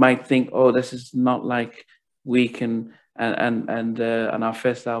fans might think, oh, this is not like Weak and our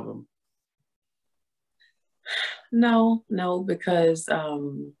first album? No, because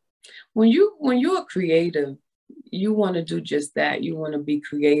when you're creative, you want to do just that. You want to be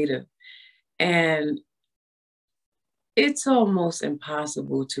creative, and it's almost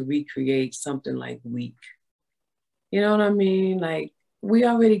impossible to recreate something like Weak. You know what I mean? Like, we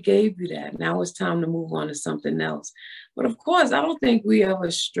already gave you that. Now it's time to move on to something else. But of course, I don't think we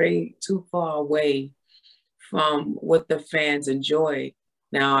ever strayed too far away from what the fans enjoyed.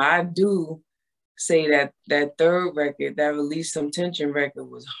 Now, I do say that third record, that Release Some Tension record,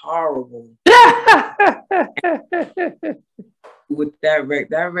 was horrible. With that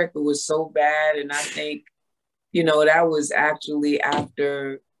record was so bad. And I think, that was actually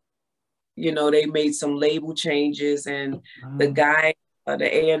after, they made some label changes, and the guy,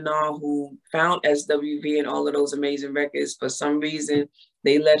 the A&R who found SWV and all of those amazing records, for some reason,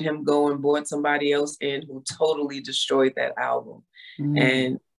 they let him go and brought somebody else in who totally destroyed that album.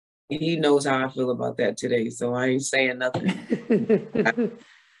 And he knows how I feel about that today, so I ain't saying nothing.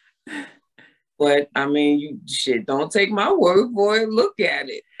 But I mean, you don't take my word for it. Look at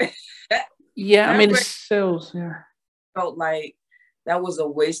it. Yeah, I mean, sales. Yeah, felt like that was a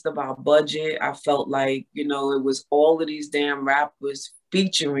waste of our budget. I felt like, you know, it was all of these damn rappers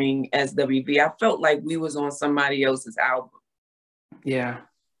featuring SWV. I felt like we was on somebody else's album. Yeah.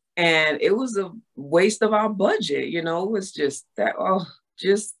 And it was a waste of our budget. You know, it was just that. Oh,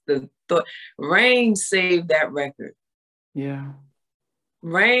 just the thought. Rain saved that record. Yeah.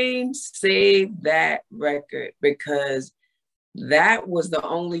 Rain saved that record because that was the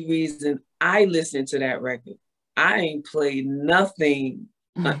only reason I listened to that record. I ain't played nothing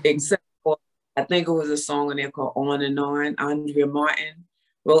except for, I think it was a song in there called On and On. Andrea Martin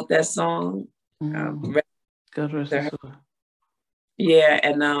wrote that song. God rest her soul. Yeah,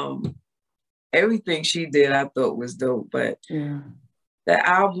 and everything she did I thought was dope, but yeah, the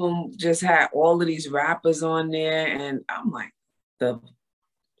album just had all of these rappers on there, and I'm like, I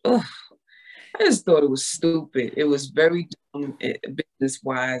just thought it was stupid. It was very dumb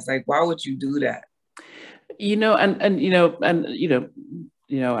business-wise. Like, why would you do that? You know, and I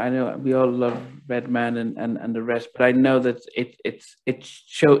know we all love Redman and the rest, but I know that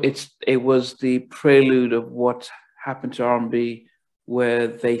it was the prelude of what happened to R&B, where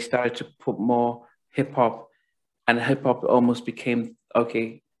they started to put more hip hop, and hip hop almost became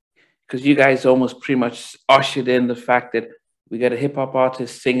okay, because you guys almost pretty much ushered in the fact that we get a hip hop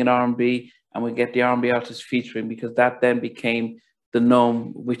artist singing R&B, and we get the R&B artist featuring, because that then became the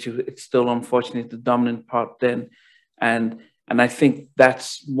norm, which it's still unfortunately the dominant part then, and I think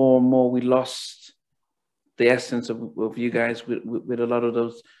that's more and more we lost the essence of you guys with a lot of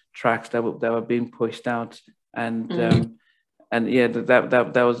those tracks that were being pushed out, and yeah,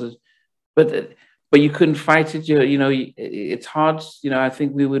 that was but you couldn't fight it. You know, it's hard. You know, I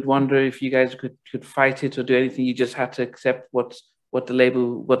think we would wonder if you guys could fight it or do anything. You just had to accept what the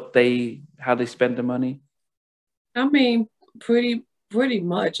label, how they spend the money. I mean, pretty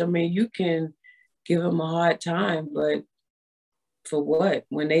much. I mean, you can give them a hard time, but for what?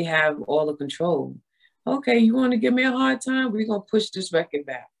 When they have all the control. Okay, you want to give me a hard time? We're gonna push this record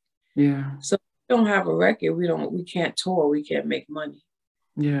back. Yeah. So we don't have a record. We can't tour. We can't make money.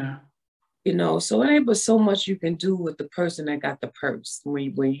 Yeah. You know, so it ain't but so much you can do with the person that got the purse.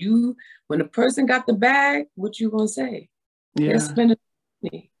 When the person got the bag, what you gonna say? Yeah. They're spending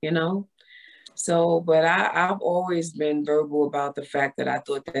money, you know. So, but I've always been verbal about the fact that I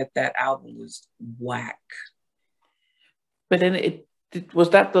thought that album was whack. But then was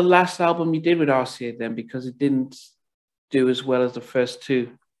that the last album you did with RCA then, because it didn't do as well as the first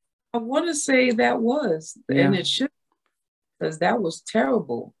two? I want to say that was, and it should, because that was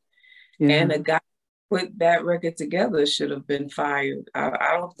terrible. Yeah. And the guy who put that record together should have been fired.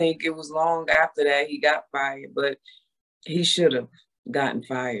 I don't think it was long after that he got fired, but he should have gotten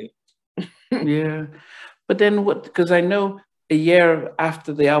fired. Yeah. But then what, because I know a year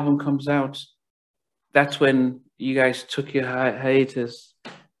after the album comes out, that's when you guys took your hiatus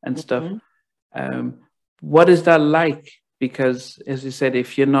and stuff. What is that like? Because as you said,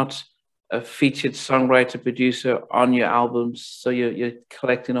 if you're not a featured songwriter producer on your albums, so you're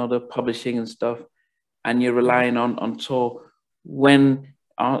collecting all the publishing and stuff, and you're relying on tour, when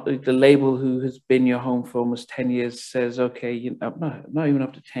the label who has been your home for almost 10 years says, okay, you know, not even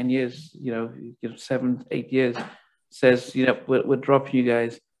up to 10 years, you know 7, 8 years, says, you know, we'll drop you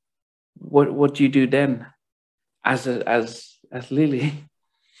guys. What do you do then as Lily?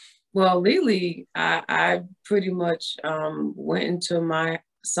 Well, Lily, I pretty much went into my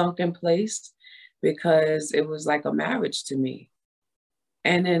sunken place, because it was like a marriage to me.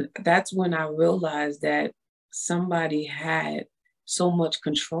 And then that's when I realized that somebody had so much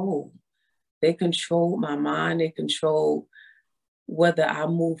control. They controlled my mind. They controlled whether I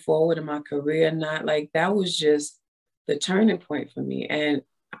move forward in my career or not. Like, that was just the turning point for me. And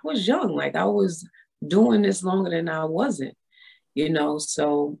I was young. Like, I was doing this longer than I wasn't, you know?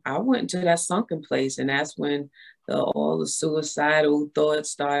 So I went into that sunken place, and that's when all the suicidal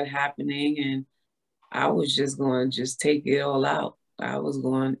thoughts started happening. And I was just going to just take it all out. I was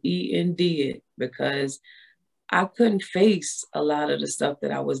going E&D it, because I couldn't face a lot of the stuff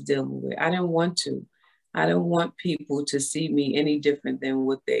that I was dealing with. I didn't want to. I didn't want people to see me any different than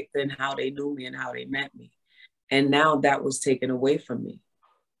how they knew me and how they met me. And now that was taken away from me.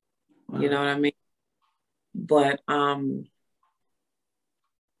 Wow. You know what I mean? But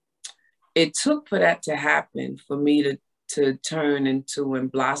it took for that to happen for me to turn into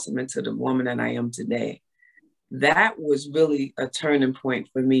and blossom into the woman that I am today. that was really a turning point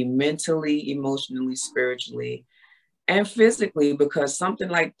for me mentally, emotionally, spiritually, and physically, because something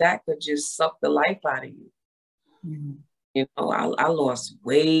like that could just suck the life out of you. Mm-hmm. You know, I lost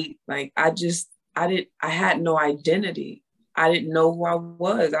weight. Like I had no identity. I didn't know who I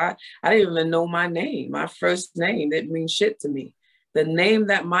was. I didn't even know my name. My first name didn't mean shit to me. The name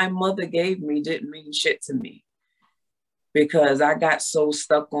that my mother gave me didn't mean shit to me, because I got so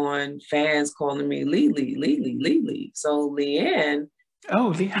stuck on fans calling me Lily, Lily, Lily. So Leanne.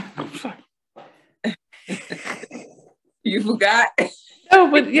 Oh, Leanne. I'm sorry. You forgot?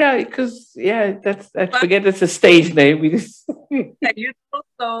 No, but yeah, because I forget it's a stage name. We just you know,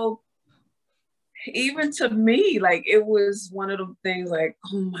 so even to me, like it was one of the things like,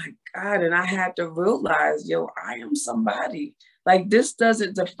 oh my God. And I had to realize, yo, I am somebody. Like this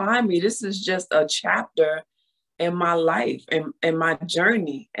doesn't define me. This is just a chapter in my life and in my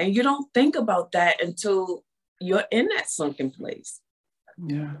journey. And you don't think about that until you're in that sunken place.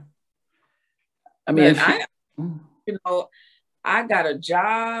 Yeah. I mean, you know, I got a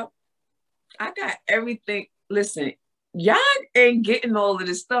job. I got everything. Listen, y'all ain't getting all of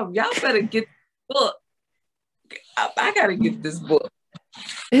this stuff. Y'all better get the book. I got to get this book.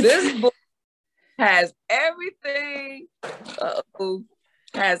 This book has everything.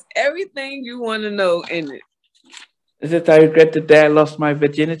 Has everything you want to know in it. Is it I regret the day I lost my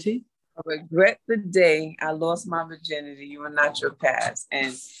virginity? I regret the day I lost my virginity. You are not your past.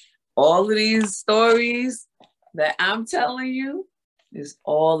 And all of these stories that I'm telling you is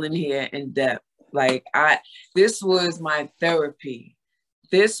all in here in depth. Like this was my therapy.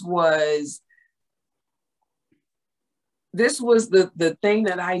 This was the thing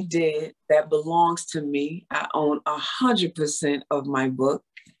that I did that belongs to me. I own 100% of my book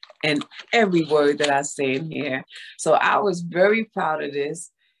and every word that I say in here. So I was very proud of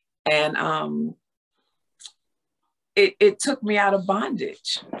this. And it took me out of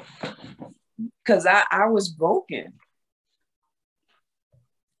bondage because I was broken.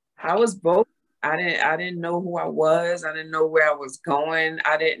 I was broken. I didn't know who I was. I didn't know where I was going.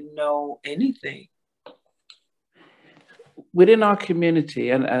 I didn't know anything. Within our community,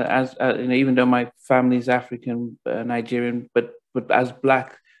 and as even though my family is African, Nigerian, but as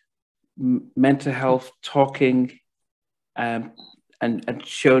Black, mental health, talking, and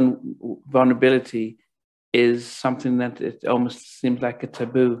showing vulnerability is something that it almost seems like a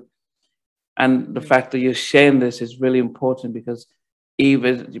taboo. And the fact that you're sharing this is really important because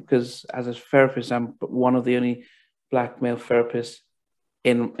as a therapist, I'm one of the only Black male therapists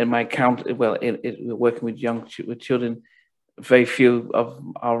in my county. Well, working with children. Very few of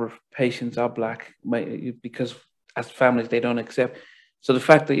our patients are Black because as families they don't accept. So the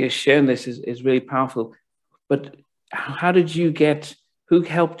fact that you're sharing this is really powerful. But how did you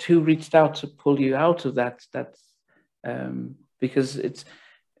who reached out to pull you out of that? Because it's,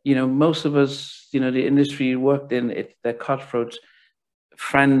 most of us, the industry you worked in, they're cutthroats.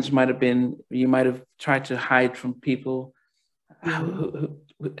 Friends you might have tried to hide from people,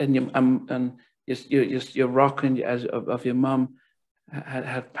 and your rock of your mom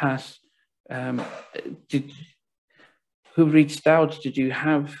had passed. Who reached out? Did you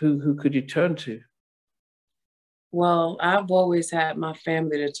have who could you turn to? Well, I've always had my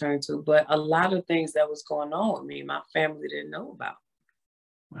family to turn to, but a lot of things that was going on with me, my family didn't know about.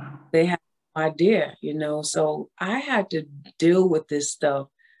 Wow. They had no idea, so I had to deal with this stuff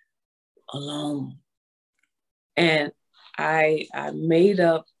alone. And I made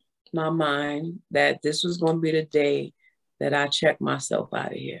up my mind that this was going to be the day that I checked myself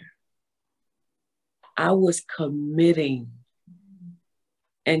out of here. I was committing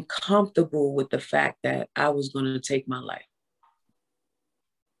and comfortable with the fact that I was going to take my life.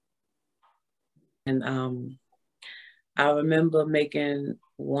 And I remember making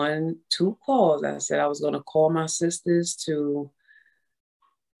 2 calls. I said I was going to call my sisters to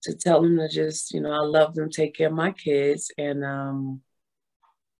tell them to just, I love them, take care of my kids. And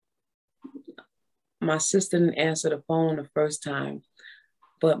my sister didn't answer the phone the first time,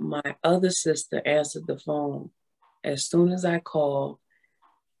 but my other sister answered the phone as soon as I called.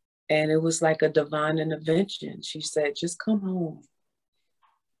 And it was like a divine intervention. She said, just come home.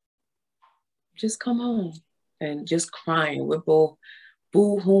 Just come home. And just crying. We're both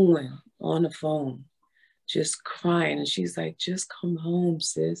boo-hooing on the phone, just crying. And she's like, just come home,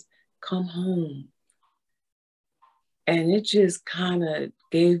 sis. Come home. And it just kind of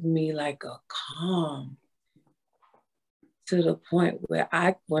gave me like a calm to the point where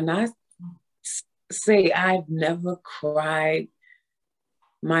when I say I've never cried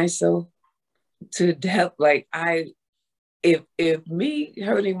myself to death, like if me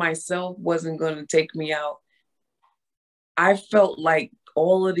hurting myself wasn't going to take me out, I felt like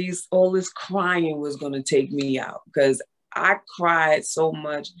all this crying was going to take me out because I cried so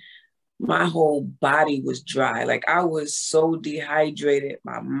much. My whole body was dry. Like I was so dehydrated.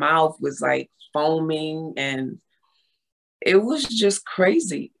 My mouth was like foaming and it was just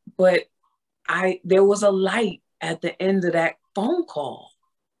crazy. But there was a light at the end of that phone call.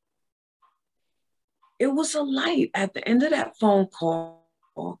 It was a light at the end of that phone call.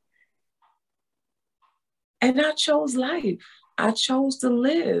 And I chose life. I chose to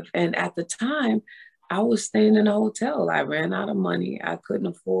live. And at the time, I was staying in a hotel. I ran out of money. I couldn't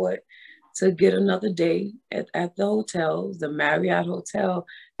afford to get another day at the hotel, the Marriott Hotel.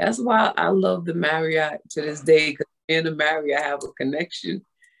 That's why I love the Marriott to this day, because me and the Marriott have a connection.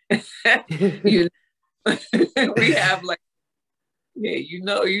 You know, we have like, yeah, you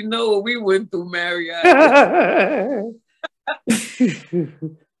know what we went through, Marriott.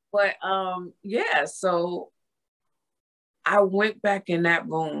 But yeah, so I went back in that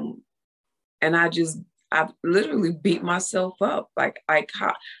room and I literally beat myself up. Like I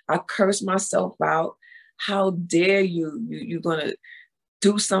cursed myself out. How dare you? You're gonna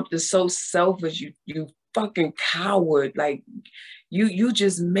do something so selfish. You fucking coward. Like you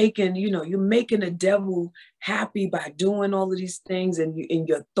just making, you're making the devil happy by doing all of these things, and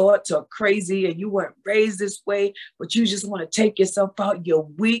your thoughts are crazy, and you weren't raised this way, but you just want to take yourself out. You're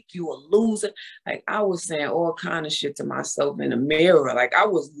weak, you a loser. Like I was saying all kind of shit to myself in the mirror. Like I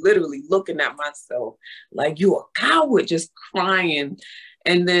was literally looking at myself like you a coward, just crying.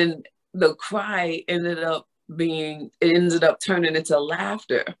 And then the cry ended up turning into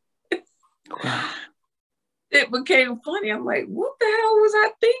laughter. Wow. It became funny. I'm like, what the hell was I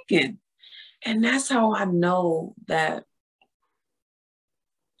thinking? And that's how I know that,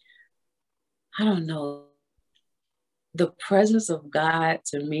 I don't know, the presence of God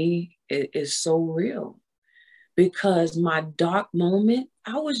to me is so real. Because my dark moment,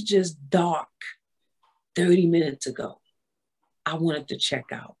 I was just dark 30 minutes ago. I wanted to check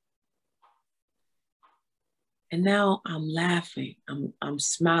out. And now I'm laughing, I'm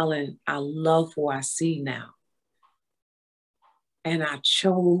smiling. I love who I see now. And I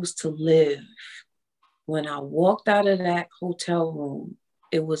chose to live. When I walked out of that hotel room,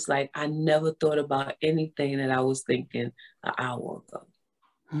 it was like I never thought about anything that I was thinking an hour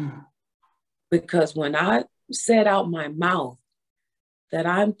ago. Because when I said out my mouth that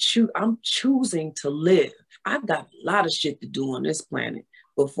I'm choosing to live, I've got a lot of shit to do on this planet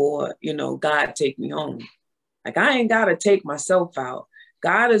before, God take me home. Like I ain't got to take myself out.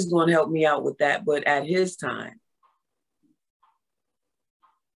 God is going to help me out with that, but at his time.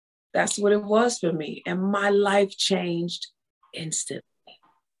 That's what it was for me. And my life changed instantly.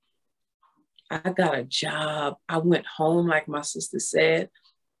 I got a job. I went home, like my sister said.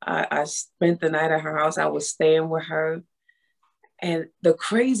 I spent the night at her house. I was staying with her. And the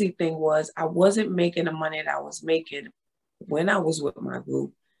crazy thing was I wasn't making the money that I was making when I was with my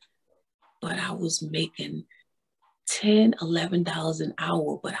group, but I was making $10, $11 an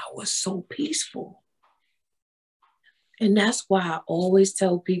hour, but I was so peaceful. And that's why I always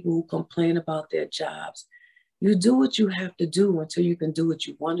tell people who complain about their jobs, you do what you have to do until you can do what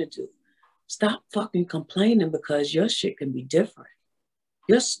you want to do. Stop fucking complaining, because your shit can be different.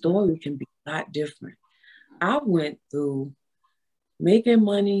 Your story can be a lot different. I went through making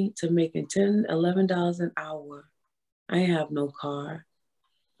money to making $10, $11 an hour. I have no car.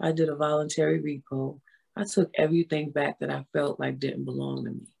 I did a voluntary repo. I took everything back that I felt like didn't belong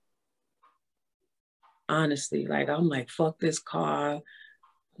to me. Honestly, like I'm like, fuck this car,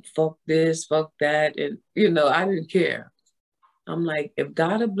 fuck this, fuck that. And, I didn't care. I'm like, if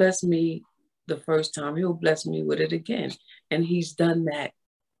God had blessed me the first time, he'll bless me with it again. And he's done that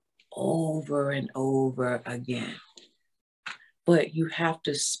over and over again. But you have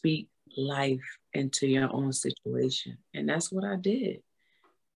to speak life into your own situation. And that's what I did.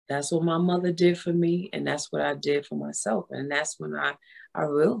 That's what my mother did for me. And that's what I did for myself. And that's when I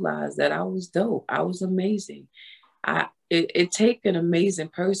realized that I was dope. I was amazing. It takes an amazing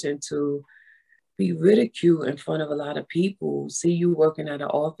person to be ridiculed in front of a lot of people, see you working at an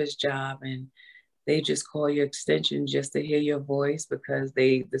office job and they just call your extension just to hear your voice because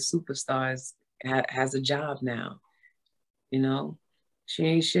the superstars has a job now. She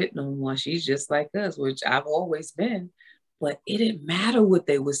ain't shit no more. She's just like us, which I've always been. But it didn't matter what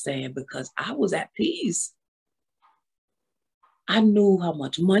they were saying because I was at peace. I knew how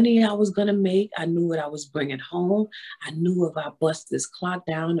much money I was going to make. I knew what I was bringing home. I knew if I bust this clock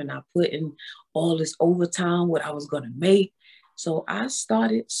down and I put in all this overtime, what I was going to make. So I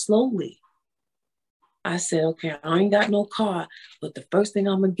started slowly. I said, okay, I ain't got no car, but the first thing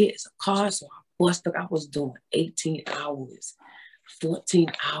I'm going to get is a car. So I I was doing 18 hours,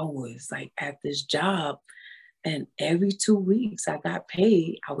 14 hours, like at this job. And every 2 weeks I got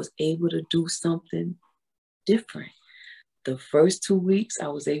paid, I was able to do something different. The first 2 weeks, I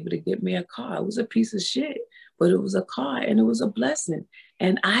was able to get me a car. It was a piece of shit, but it was a car and it was a blessing.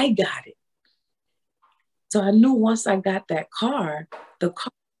 And I got it. So I knew once I got that car, the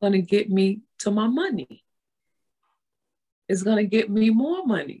car was going to get me to my money. It's going to get me more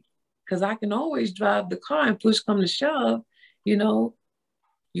money because I can always drive the car and push come to shove. You know,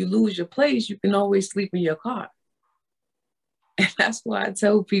 you lose your place, you can always sleep in your car. And that's why I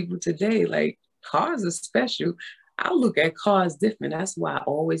tell people today, like, cars are special. I look at cars different. That's why I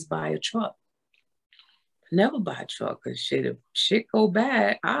always buy a truck. Never buy a truck because shit, if shit go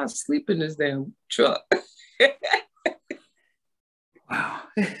bad, I'll sleep in this damn truck. Wow.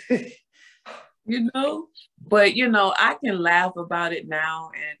 You know? But, you know, I can laugh about it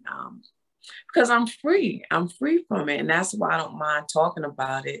now and because I'm free. I'm free from it. And that's why I don't mind talking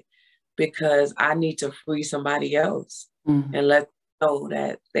about it because I need to free somebody else and let them know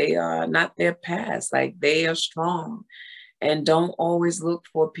that they are not their past. Like they are strong. And don't always look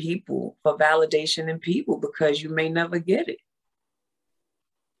for people, for validation in people, because you may never get it.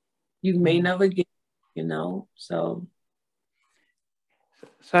 You may never get it, you know? So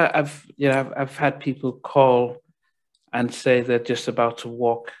I've had people call and say they're just about to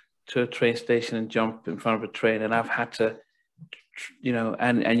walk to a train station and jump in front of a train. And I've had to, you know,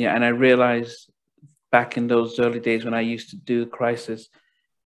 and I realized back in those early days when I used to do crisis,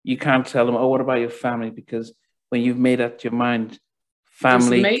 you can't tell them, oh, what about your family? Because when you've made up your mind,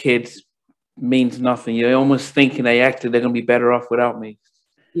 family, kids means nothing. You're almost thinking they're going to be better off without me.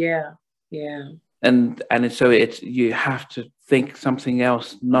 Yeah, yeah. And so it's, you have to think something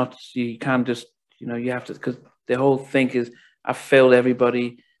else. Not, you can't just, you know, you have to, because the whole thing is, I failed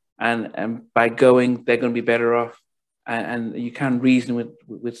everybody, and by going, they're going to be better off. And you can't reason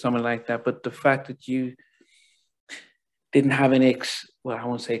with someone like that. But the fact that you didn't have any I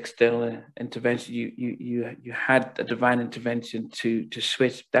won't say external intervention. You had a divine intervention to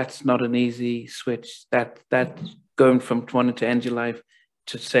switch. That's not an easy switch. That going from wanting to end your life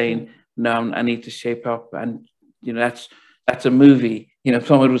to saying no, I need to shape up, and you know that's a movie. You know,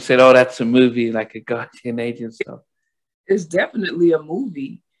 someone would say, "Oh, that's a movie," like a Guardian Angel stuff. It's definitely a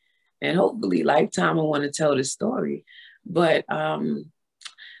movie, and hopefully, Lifetime will want to tell the story. But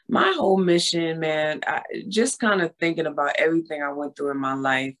my whole mission, man, just kind of thinking about everything I went through in my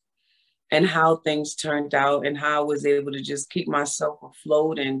life and how things turned out and how I was able to just keep myself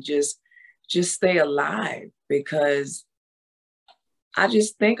afloat and just stay alive, because I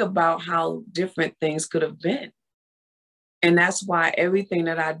just think about how different things could have been. And that's why everything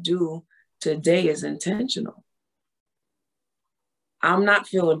that I do today is intentional. I'm not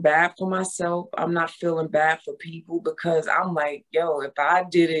feeling bad for myself. I'm not feeling bad for people, because I'm like, yo, if I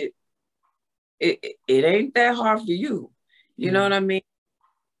did it ain't that hard for you. You know what I mean?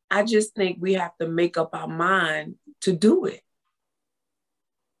 I just think we have to make up our mind to do it,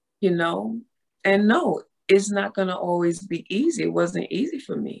 you know? And no, it's not going to always be easy. It wasn't easy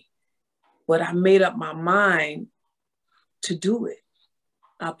for me, but I made up my mind to do it.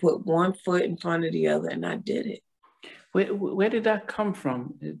 I put one foot in front of the other and I did it. Where did that come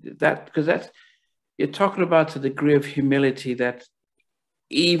from? Because you're talking about a degree of humility that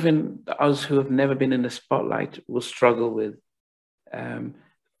even us who have never been in the spotlight will struggle with.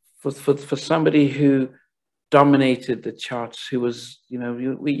 For somebody who dominated the charts, who was, you know,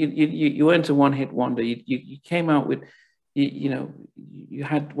 you weren't a one-hit wonder. You came out with, you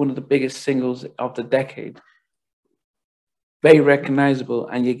had one of the biggest singles of the decade, very recognizable,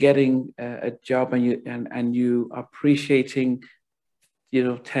 and you're getting a job, and you are appreciating, you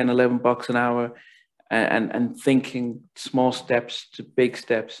know, $10-11 an hour, and thinking small steps to big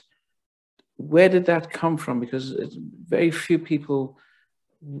steps. Where did that come from? Because it's very few people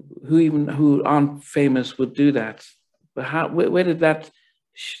who aren't famous would do that. But where did that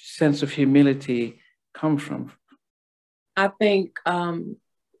sense of humility come from? I think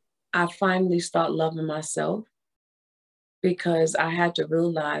I finally start loving myself, because I had to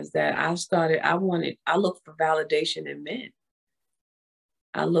realize that I looked for validation in men.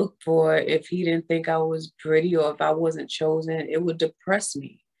 I looked for, if he didn't think I was pretty or if I wasn't chosen, it would depress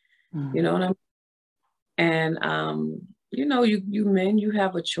me. You know what I mean? And, you know, you men, you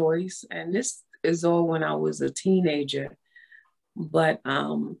have a choice. And this is all when I was a teenager. But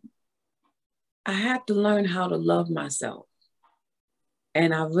I had to learn how to love myself.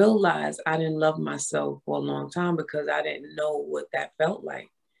 And I realized I didn't love myself for a long time because I didn't know what that felt like.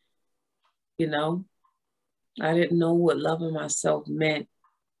 You know, I didn't know what loving myself meant.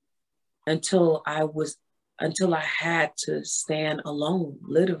 until I had to stand alone,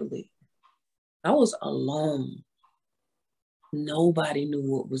 literally. I was alone. Nobody knew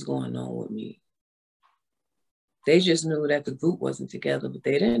what was going on with me. They just knew that the group wasn't together, but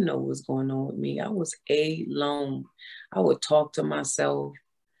they didn't know what was going on with me. I was alone. I would talk to myself.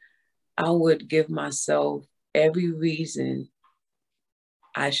 I would give myself every reason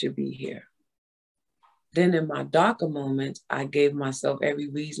I should be here. Then in my darker moments, I gave myself every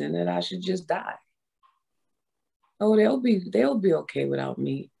reason that I should just die. Oh, they'll be okay without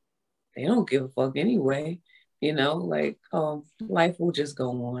me. They don't give a fuck anyway. You know, like, life will just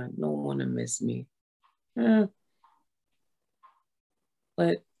go on. No one will miss me.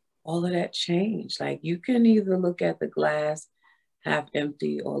 But all of that changed. Like, you can either look at the glass half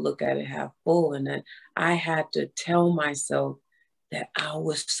empty or look at it half full. And then I had to tell myself that I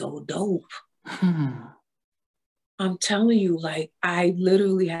was so dope. I'm telling you, like, I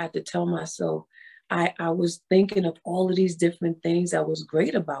literally had to tell myself, I was thinking of all of these different things that was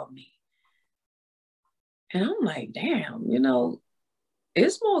great about me. And I'm like, damn, you know,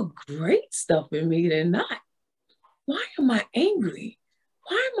 it's more great stuff in me than not. Why am I angry?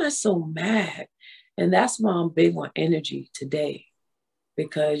 Why am I so mad? And that's why I'm big on energy today,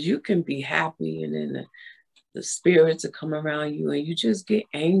 because you can be happy and then the spirits will come around you and you just get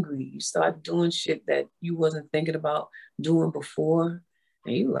angry. You start doing shit that you wasn't thinking about doing before.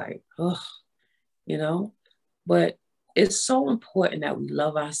 And you like, ugh, you know? But it's so important that we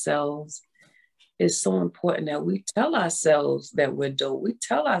love ourselves. It's so important that we tell ourselves that we're dope. We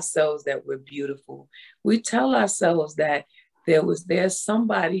tell ourselves that we're beautiful. We tell ourselves that there's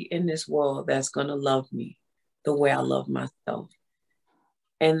somebody in this world that's gonna love me the way I love myself.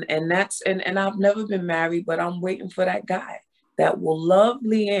 And I've never been married, but I'm waiting for that guy that will love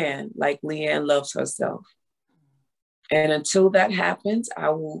Leanne like Leanne loves herself. And until that happens, I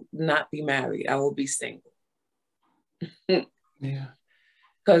will not be married. I will be single. Yeah.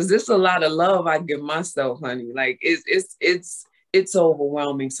 Because there's a lot of love I give myself, honey. Like it's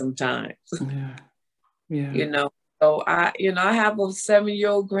overwhelming sometimes. Yeah. Yeah. You know. So I have a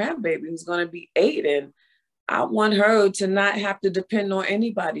 7-year-old grandbaby who's gonna be 8, and I want her to not have to depend on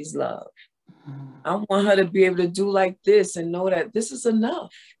anybody's love. I want her to be able to do like this and know that this is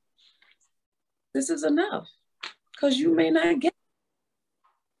enough. This is enough. Because you may not get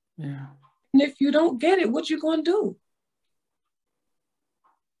it. Yeah. And if you don't get it, what you gonna do?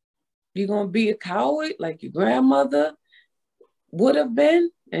 You gonna be a coward like your grandmother would have been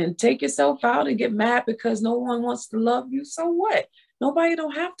and take yourself out and get mad because no one wants to love you? So what? Nobody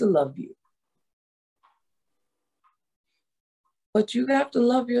don't have to love you. But you have to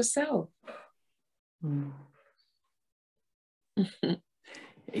love yourself. One of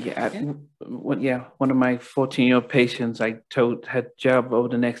my 14-year-old patients I told had job over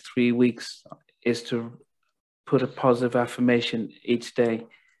the next 3 weeks is to put a positive affirmation each day,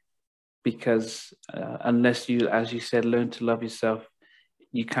 because unless you, as you said, learn to love yourself,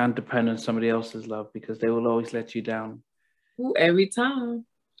 you can't depend on somebody else's love, because they will always let you down. Every time,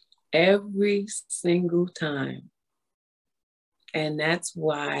 every single time. And that's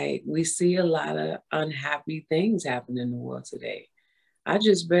why we see a lot of unhappy things happen in the world today. I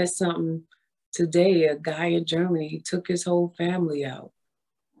just read something today. A guy in Germany took his whole family out.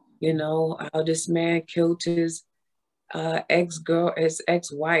 You know, how this man killed his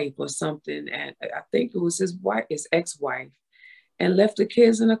ex-wife or something. And I think it was his ex-wife, and left the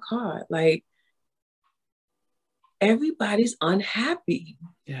kids in a car. Like, everybody's unhappy.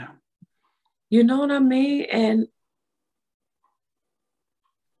 Yeah. You know what I mean? And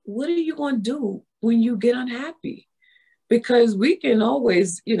what are you going to do when you get unhappy? Because we can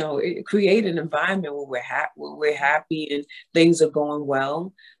always, create an environment where we're happy and things are going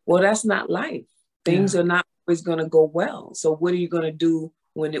well. Well, that's not life. Things are not always going to go well. So what are you going to do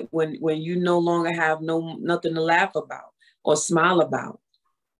when you no longer have nothing to laugh about or smile about,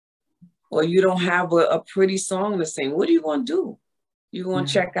 or you don't have a pretty song to sing? What are you going to do? You going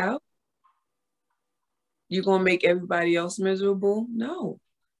to check out? You going to make everybody else miserable? No.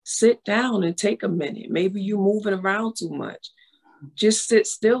 Sit down and take a minute. Maybe you're moving around too much. Just sit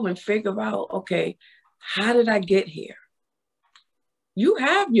still and figure out, okay, how did I get here? You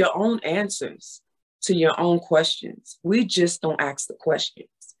have your own answers to your own questions. We just don't ask the questions.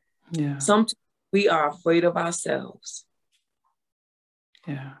 Yeah. Sometimes we are afraid of ourselves.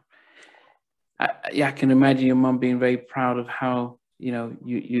 Yeah. I can imagine your mom being very proud of how, you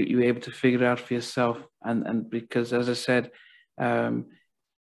were able to figure it out for yourself. And because, as I said,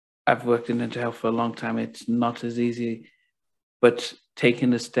 I've worked in mental health for a long time. It's not as easy, but taking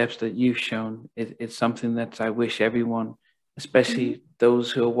the steps that you've shown, it's something that I wish everyone, especially those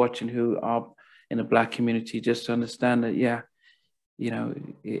who are watching who are in a Black community, just to understand that, yeah, you know,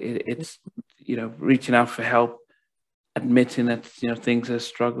 it's, you know, reaching out for help, admitting that, you know, things are a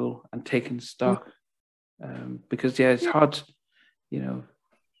struggle, and taking stock, because yeah, it's hard, you know,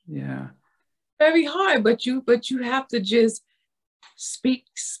 yeah, very hard, but you have to just speak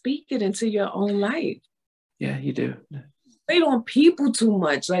it into your own life. Yeah, you do. Wait on people too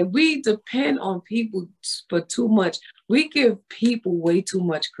much. Like, we depend on people for too much. We give people way too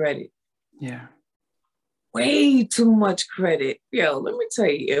much credit. Yeah. Way too much credit. Yo, let me tell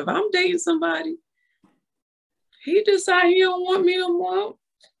you, if I'm dating somebody, he decide he don't want me no more,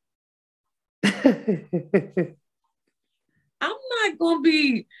 I'm not gonna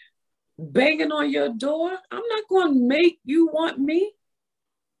be banging on your door. I'm not gonna make you want me.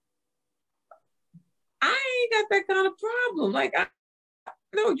 I ain't got that kind of problem. Like,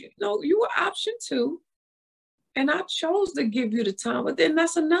 you were option two, and I chose to give you the time. But then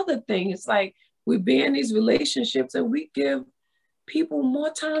that's another thing. It's like, we be in these relationships and we give people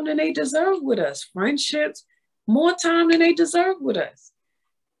more time than they deserve with us. Friendships, more time than they deserve with us.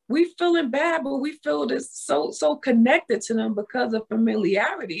 We feeling bad, but we feel this so connected to them because of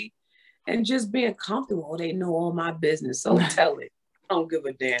familiarity and just being comfortable. Oh, they know all my business, so tell it. I don't give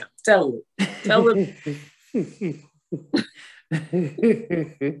a damn. Tell it. Tell it.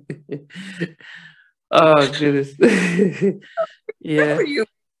 Oh goodness. Yeah. You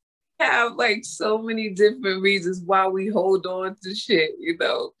have like so many different reasons why we hold on to shit, you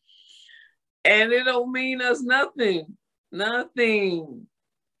know, and it don't mean us nothing. Nothing.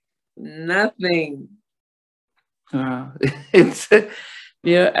 It's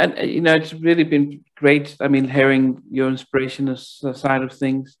yeah, and you know, it's really been great. I mean, hearing your inspirational side of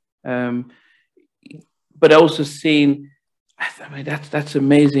things, but also seeing. I mean, that's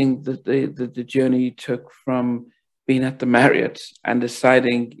amazing. The journey you took from being at the Marriott and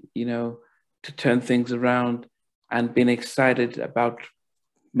deciding, you know, to turn things around, and being excited about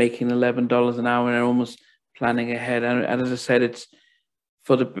making $11 an hour and almost planning ahead. And as I said, it's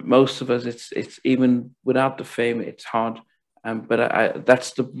for the most of us, it's even without the fame, it's hard. But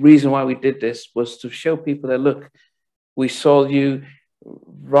that's the reason why we did this, was to show people that, look, we saw you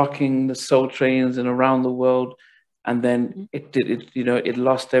rocking the Soul Trains and around the world, and then it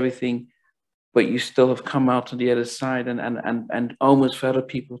lost everything, but you still have come out on the other side, and almost for other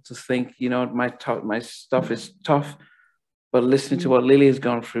people to think, you know, my stuff is tough, but listening to what Lily has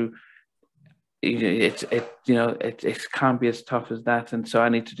gone through, it can't be as tough as that, and so I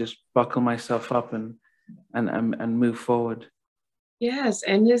need to just buckle myself up and move forward. Yes,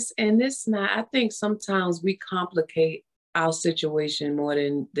 and this not. I think sometimes we complicate our situation more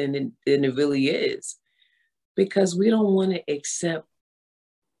than it really is, because we don't want to accept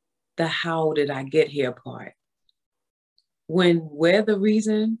the "how did I get here" part. When we're the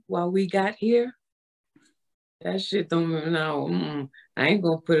reason why we got here, that shit don't know. I ain't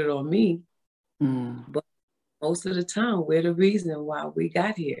gonna put it on me. But most of the time, we're the reason why we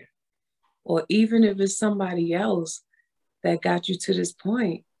got here. Or even if it's somebody else that got you to this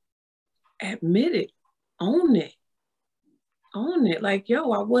point, admit it, own it. Own it. Like,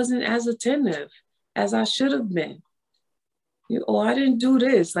 yo, I wasn't as attentive as I should have been. Or I didn't do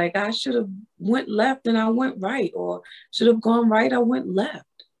this. Like, I should have went left and I went right, or should have gone right, I went left.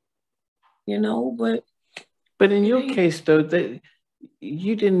 You know, but in your case though,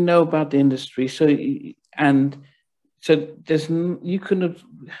 you didn't know about the industry, so you couldn't have.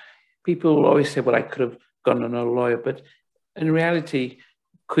 People always say, well, I could have gone on a lawyer, but in reality,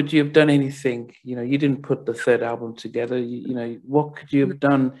 could you have done anything? You know, you didn't put the third album together. You know, what could you have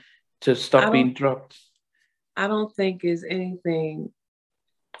done to stop being dropped? I don't think is anything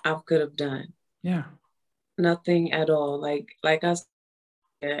I could have done. Yeah. Nothing at all. Like I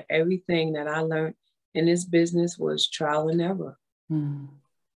said, everything that I learned in this business was trial and error. I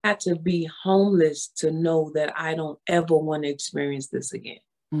had to be homeless to know that I don't ever want to experience this again.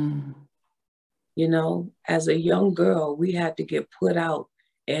 You know, as a young girl, we had to get put out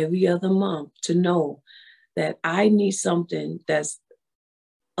every other month to know that I need something that's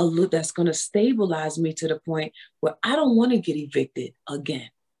going to stabilize me to the point where I don't want to get evicted again.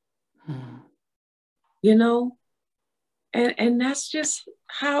 You know, and that's just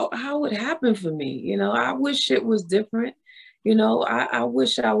how it happened for me. You know, I wish it was different. You know, I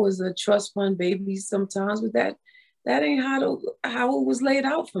wish I was a trust fund baby sometimes, but that ain't how it was laid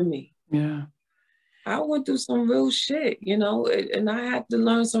out for me. Yeah. I went through some real shit, you know, and I had to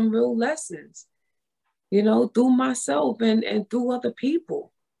learn some real lessons, you know, through myself and through other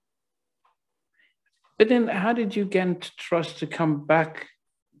people. But then how did you get trust to come back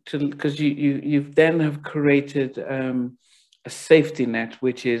to, because you then have created a safety net,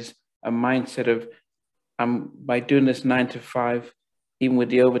 which is a mindset of by doing this 9 to 5, even with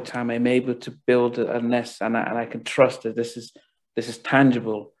the overtime, I'm able to build a nest, and I can trust that this is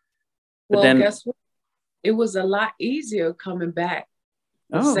tangible. But Well, then, guess what? It was a lot easier coming back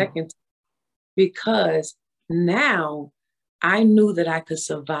the oh, second time, because now I knew that I could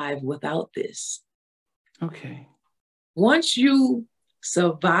survive without this. okay. Once you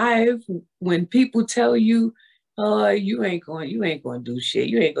survive, when people tell you, "Oh, you ain't going to do shit.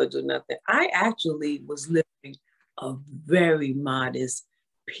 You ain't going to do nothing." I actually was living a very modest,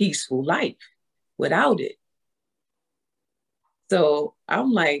 peaceful life without it. So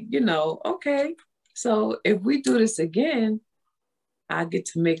I'm like, okay. So if we do this again, I get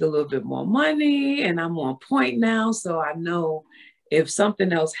to make a little bit more money, and I'm on point now. So I know if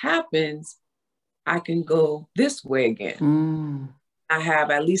something else happens, I can go this way again. Mm.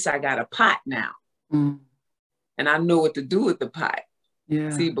 At least I got a pot now. Mm. And I know what to do with the pot. Yeah.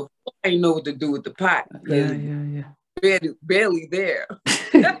 See, before I didn't know what to do with the pot, because barely there.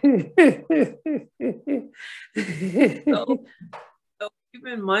 so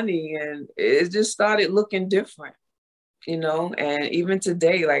even money, and it just started looking different, and even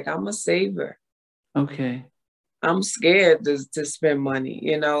today, like, I'm a saver. Okay. I'm scared to spend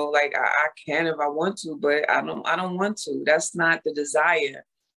money, like I can if I want to, but I don't want to. That's not the desire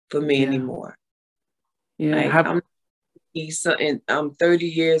for me anymore. Yeah. Like, I'm 30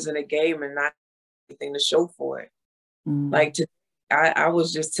 years in the game and not anything to show for it. Like, I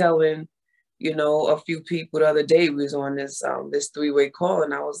was just telling, a few people the other day, we was on this 3-way call,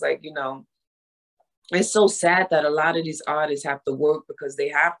 and I was like, it's so sad that a lot of these artists have to work because they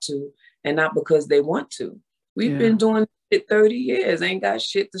have to and not because they want to. We've been doing it 30 years, ain't got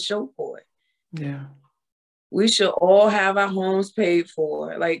shit to show for it. Yeah. We should all have our homes paid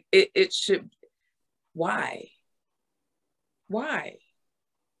for. Like, it should. Why? Why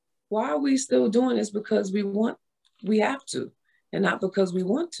are we still doing this? Because we have to, and not because we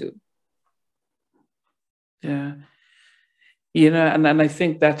want to. Yeah. And I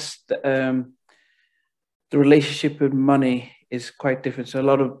think that's the relationship with money is quite different. So a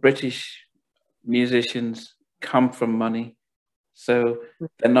lot of British musicians come from money, so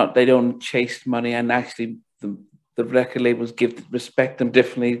they don't chase money, and actually the record labels respect them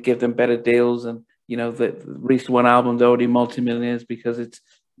differently, give them better deals, and the released one album, they're already multimillionaires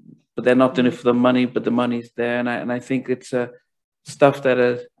but they're not doing it for the money, but the money's there, and I think it's stuff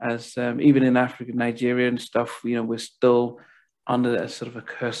that as even in Africa, Nigeria and stuff, we're still under a sort of a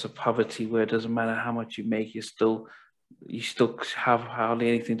curse of poverty where it doesn't matter how much you make, you still have hardly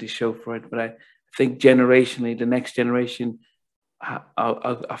anything to show for it. But I think generationally, the next generation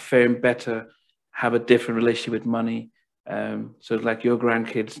are faring better, have a different relationship with money. So like your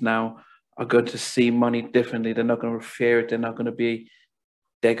grandkids now are going to see money differently. They're not going to fear it. They're not going to be.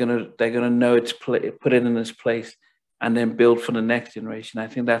 They're gonna know put it in its place, and then build for the next generation. I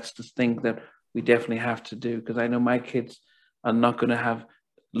think that's the thing that we definitely have to do, because I know my kids are not going to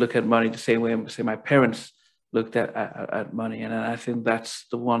look at money the same way say my parents looked at money, and I think that's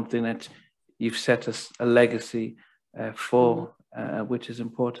the one thing that you've set us a legacy for, which is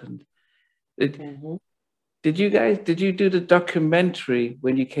important. Did you do the documentary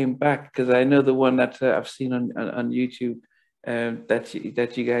when you came back? Because I know the one that I've seen on YouTube that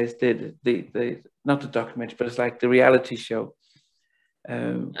you guys did, the not the documentary, but it's like the reality show.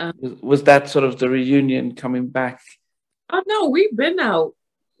 Was that sort of the reunion coming back? Oh no, we've been out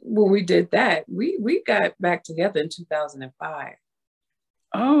when we did that. We got back together in 2005.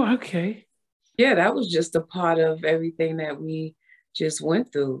 Oh, okay. Yeah, that was just a part of everything that we just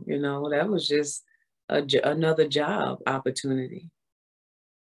went through. That was just another job opportunity.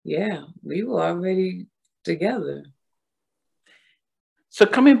 Yeah, we were already together. So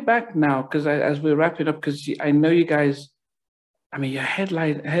coming back now, because as we're wrapping up, because I know you guys, I mean, you're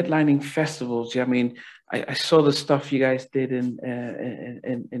headlining festivals. I mean, I saw the stuff you guys did in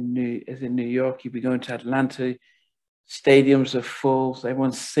New York. You'll be going to Atlanta, stadiums are full, so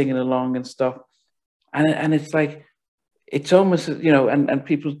everyone's singing along and stuff. And it's like, it's almost, and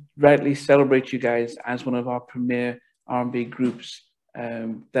people rightly celebrate you guys as one of our premier R&B groups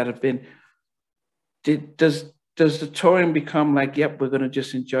that have been. Does the touring become like, yep, we're going to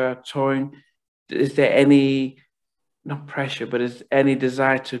just enjoy our touring? Is there any, not pressure, but is any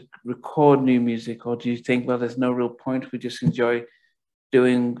desire to record new music? Or do you think, well, there's no real point, we just enjoy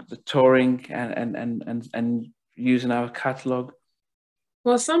doing the touring and using our catalog?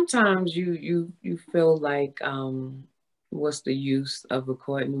 Well, sometimes you feel like, what's the use of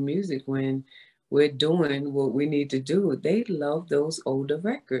recording music when we're doing what we need to do? They love those older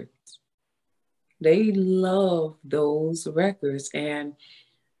records. They love those records. And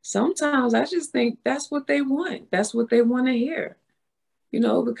sometimes I just think that's what they want. That's what they want to hear,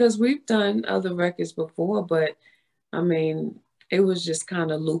 because we've done other records before, but I mean, it was just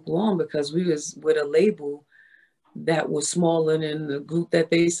kind of lukewarm because we was with a label that was smaller than the group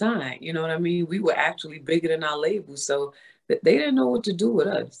that they signed. You know what I mean? We were actually bigger than our label. So they didn't know what to do with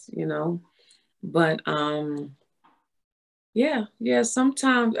us. But yeah,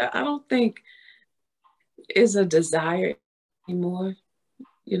 sometimes I don't think it's a desire anymore.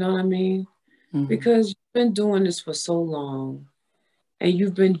 You know what I mean? Mm-hmm. Because you've been doing this for so long and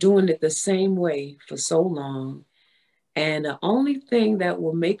you've been doing it the same way for so long. And the only thing that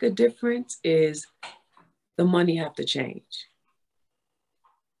will make a difference is the money have to change.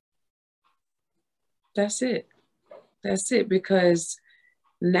 That's it. That's it. Because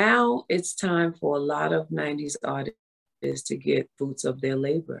now it's time for a lot of 90s artists to get fruits of their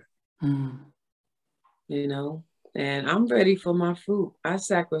labor. Mm. And I'm ready for my fruit. I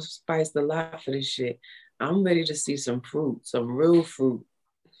sacrificed a lot for this shit. I'm ready to see some fruit, some real fruit.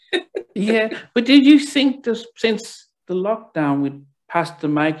 Yeah, but did you think this, since the lockdown with Pastor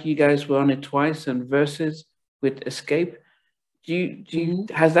Mike, you guys were on it twice, and Versus with Escape,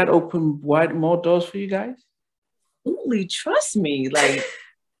 has that opened wide more doors for you guys? Absolutely, trust me. Like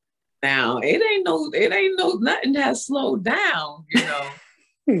now, it ain't no nothing has slowed down.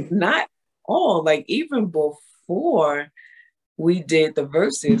 Not all. Like even before we did the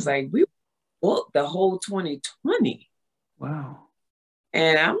Verses, like we booked the whole 2020. Wow.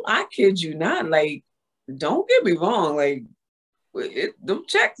 And I kid you not, like, don't get me wrong, like, them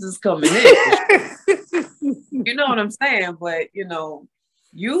checks is coming in. You know what I'm saying? But,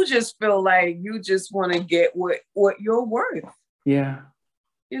 you just feel like you just want to get what you're worth. Yeah.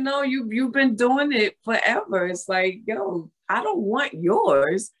 You've been doing it forever. It's like, yo, I don't want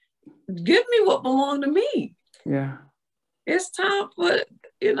yours. Give me what belonged to me. Yeah. It's time for,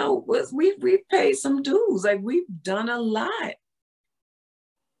 we've paid some dues. Like, we've done a lot.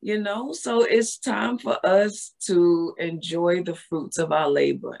 So it's time for us to enjoy the fruits of our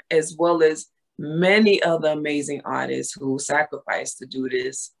labor, as well as many other amazing artists who sacrificed to do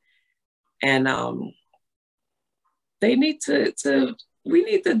this. And we need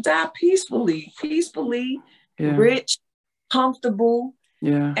to die peacefully, yeah. rich, comfortable.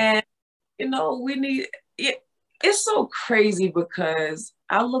 Yeah. And, we need it. It's so crazy because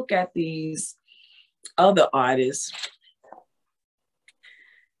I look at these other artists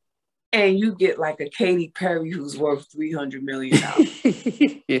and you get like a Katy Perry who's worth $300 million.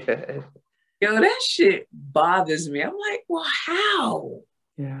 Yeah. Yo, that shit bothers me. I'm like, well, how?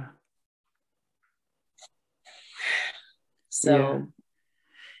 Yeah. So,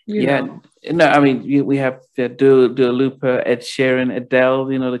 yeah. No, I mean, we have Dua Lipa, Ed Sheeran, Adele,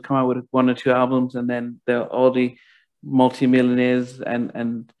 they come out with 1 or 2 albums, and then all the multimillionaires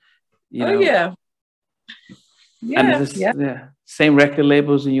and yeah. And same record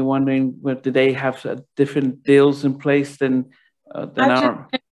labels, and you're wondering, do they have different deals in place than our?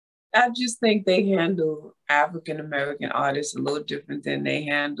 I just think they handle African American artists a little different than they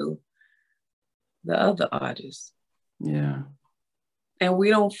handle the other artists. Yeah. And we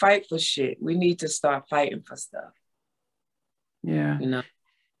don't fight for shit. We need to start fighting for stuff. Yeah.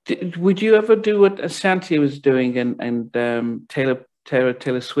 Would you ever do what Ashanti was doing and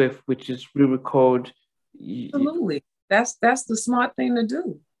Taylor Swift, which is re-record? Absolutely. That's the smart thing to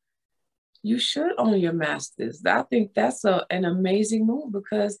do. You should own your masters. I think that's an amazing move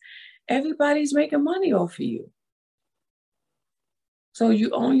because everybody's making money off of you. So you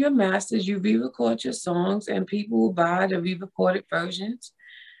own your masters, you re-record your songs, and people will buy the re-recorded versions,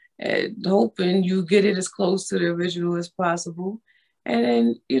 and hoping you get it as close to the original as possible.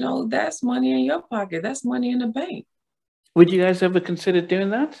 And then, that's money in your pocket. That's money in the bank. Would you guys ever consider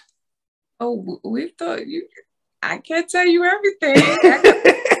doing that? Oh, we've thought I can't tell you everything.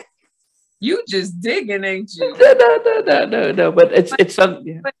 You just digging, ain't you? No. But it's something.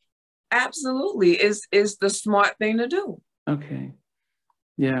 Yeah. But absolutely, it's the smart thing to do. Okay.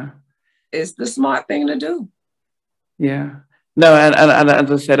 Yeah. It's the smart thing to do. Yeah. No, and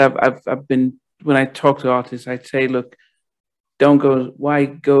as I said, I've been, when I talk to artists, I'd say, look, why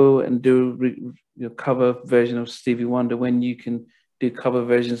go and do your cover version of Stevie Wonder when you can do cover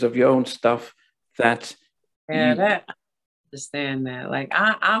versions of your own stuff that. Yeah, I understand that. Like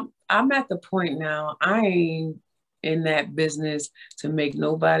I'm at the point now, I ain't in that business to make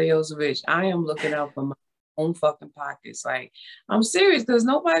nobody else rich. I am looking out for my own fucking pockets. Like, I'm serious, because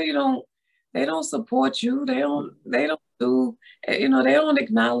they don't support you. They don't do, they don't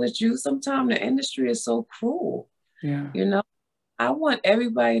acknowledge you. Sometimes the industry is so cruel. Yeah. I want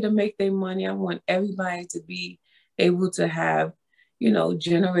everybody to make their money. I want everybody to be able to have,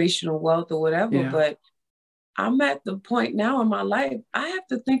 generational wealth or whatever. Yeah. But I'm at the point now in my life, I have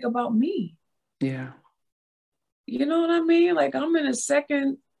to think about me. Yeah. You know what I mean? Like I'm in a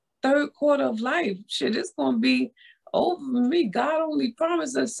second, third quarter of life. Shit, it's gonna be over me. God only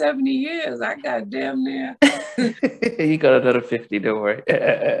promised us 70 years. I got damn near. You got another 50, don't worry.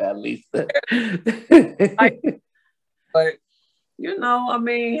 At least. But I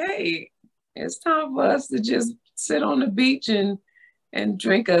mean, hey, it's time for us to just sit on the beach and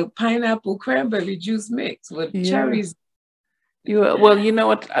drink a pineapple cranberry juice mix with Yeah. cherries. Well, you know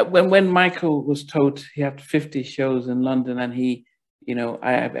what? When Michael was told he had 50 shows in London, and he,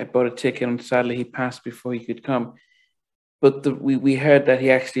 I bought a ticket, and sadly he passed before he could come. But we heard that he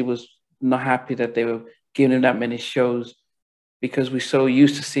actually was not happy that they were giving him that many shows, because we're so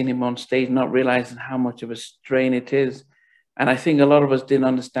used to seeing him on stage, not realizing how much of a strain it is. And I think a lot of us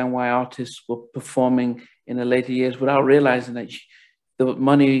didn't understand why artists were performing in the later years without realizing that the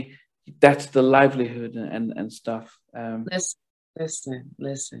money, that's the livelihood and stuff.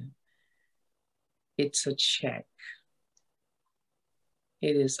 Listen. It's a check.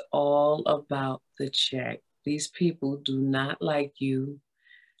 It is all about the check. These people do not like you.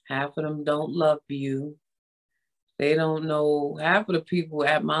 Half of them don't love you. They don't know. Half of the people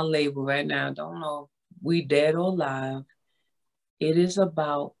at my label right now don't know if we dead or alive. It is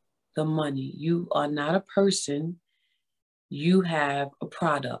about the money. You are not a person. You have a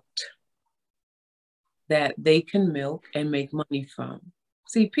product that they can milk and make money from.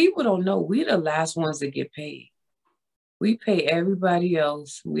 See, people don't know we the last ones that get paid. We pay everybody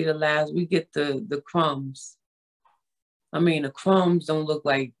else. We the last, we get the crumbs. I mean, the crumbs don't look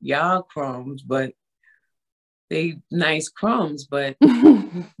like y'all crumbs, but they nice crumbs, but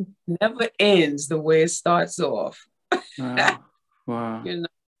never ends the way it starts off. Wow. Wow.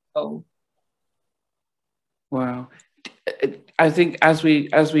 So. Wow. I think as we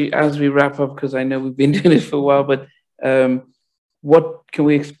wrap up, because I know we've been doing this for a while, but what can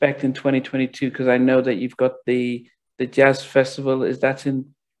we expect in 2022? Because I know that you've got the jazz festival. Is that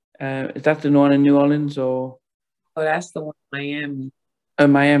the one in New Orleans, or? Oh, that's the one in Miami.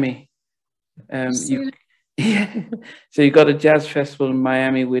 Miami. Yeah. So you got a jazz festival in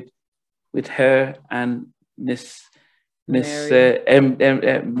Miami with her and Miss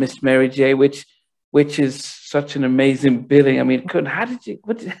Mary J, which is such an amazing billing. I mean, how did you?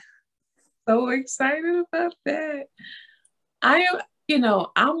 So excited about that. I'm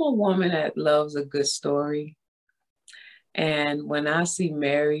a woman that loves a good story. And when I see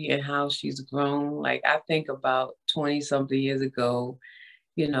Mary and how she's grown, like I think about 20 something years ago,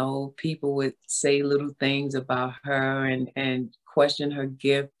 people would say little things about her and question her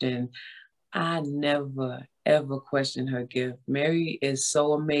gift. And I never, ever questioned her gift. Mary is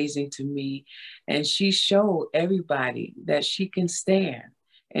so amazing to me. And she showed everybody that she can stand,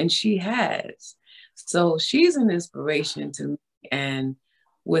 and she has. So she's an inspiration to me. And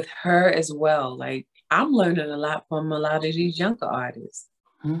with her as well, like I'm learning a lot from a lot of these younger artists,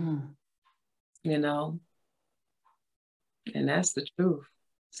 and that's the truth.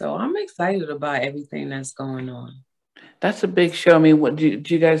 So I'm excited about everything that's going on. That's a big show. I mean, what do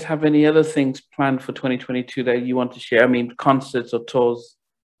you guys have any other things planned for 2022 that you want to share? I mean, concerts or tours?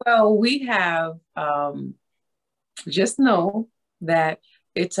 Well, we have, just know that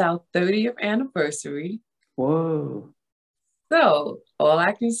it's our 30th anniversary. Whoa. So all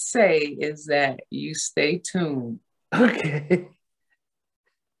I can say is that you stay tuned. Okay.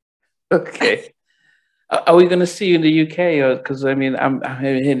 Okay. Are we going to see you in the UK? Or because I mean, I'm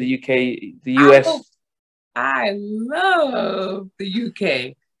here in the UK, the US. I love the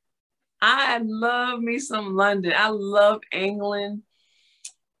UK. I love me some London. I love England.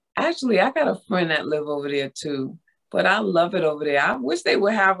 Actually, I got a friend that live over there too, but I love it over there. I wish they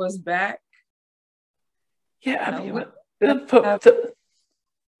would have us back. Yeah, I mean,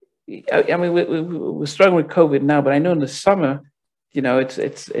 we're struggling with COVID now, but I know in the summer, it's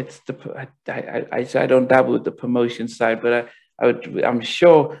I don't dabble with the promotion side, but I'm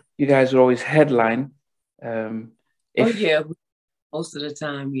sure you guys will always headline. Yeah, most of the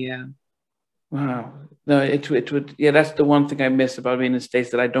time, yeah. Wow. No, it would, yeah, that's the one thing I miss about being in the States,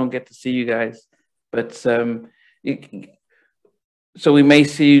 that I don't get to see you guys. But so we may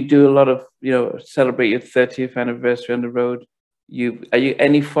see you do a lot of, celebrate your 30th anniversary on the road. Are you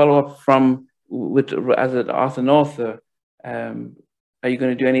any follow-up as an author? Are you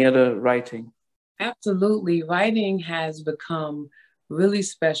going to do any other writing? Absolutely. Writing has become really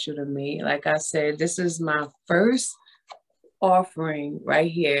special to me. Like I said, this is my first offering right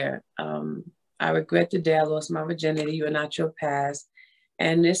here. I regret the day I lost my virginity. You are not your past.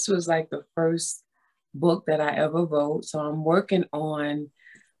 And this was like the first book that I ever wrote. So I'm working on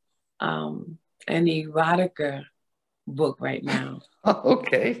an erotica book right now.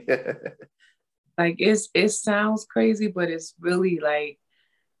 Okay. Like it sounds crazy, but it's really like,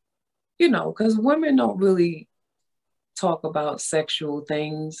 you know, because women don't really talk about sexual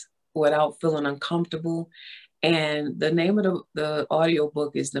things without feeling uncomfortable. And the name of the audio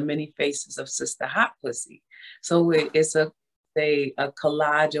book is The Many Faces of Sister Hot Pussy. So it's a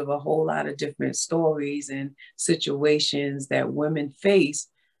collage of a whole lot of different stories and situations that women face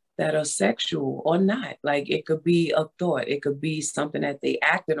that are sexual or not. Like it could be a thought, it could be something that they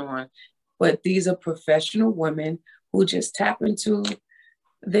acted on, but these are professional women who just tap into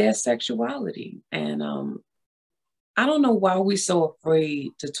their sexuality. And I don't know why we're so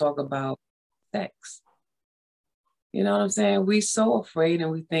afraid to talk about sex. You know what I'm saying? We're so afraid and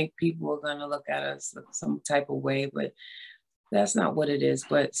we think people are going to look at us some type of way, but that's not what it is.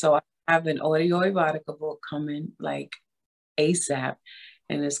 But so I have an audio erotica book coming like ASAP,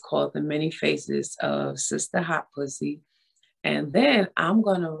 and it's called The Many Faces of Sister Hot Pussy. And then I'm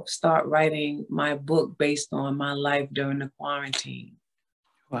going to start writing my book based on my life during the quarantine.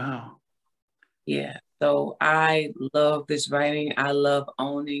 Wow. Yeah. So I love this writing. I love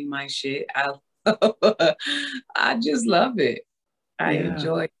owning my shit. I just love it. I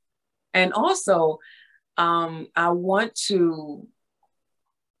enjoy it. And also, I want to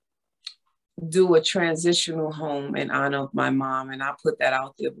do a transitional home in honor of my mom, and I put that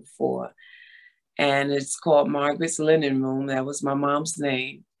out there before. And it's called Margaret's Linen Room. That was my mom's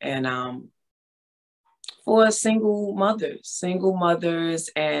name. And for single mothers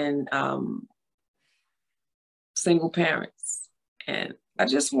and single parents. And I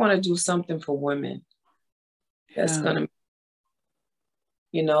just want to do something for women that's going to,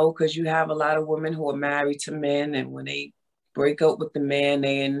 you know, because you have a lot of women who are married to men, and when they break up with the man,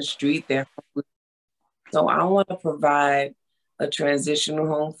 they're in the street. So I want to provide a transitional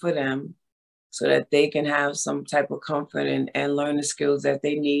home for them so that they can have some type of comfort and learn the skills that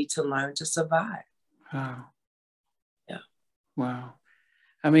they need to learn to survive. Wow. Yeah. Wow.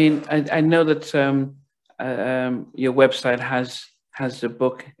 I mean, I know that your website has the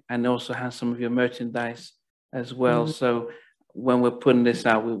book and also has some of your merchandise as well. Mm-hmm. So when we're putting this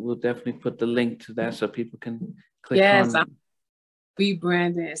out, we'll definitely put the link to that so people can click on. I'm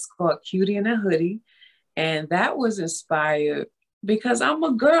rebranding. It's called Cutie in a Hoodie. And that was inspired because I'm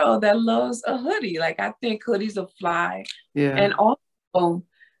a girl that loves a hoodie. Like I think hoodies are fly. Yeah. And also,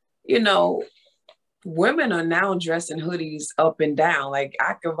 you know, women are now dressing hoodies up and down. Like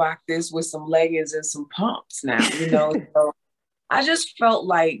I could rock this with some leggings and some pumps now, you know. So I just felt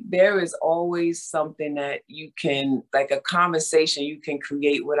like there is always something that you can, like a conversation you can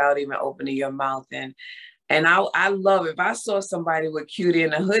create without even opening your mouth. And I love it. If I saw somebody with Cutie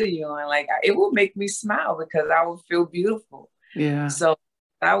and a hoodie on, like it would make me smile because I would feel beautiful. Yeah. So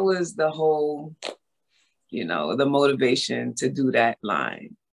that was the whole, you know, the motivation to do that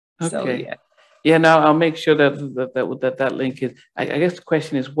line. Okay. So yeah. Yeah, now I'll make sure that link is. I guess the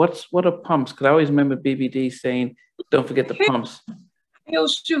question is, what are pumps? Because I always remember BBD saying, "Don't forget the pumps." Heel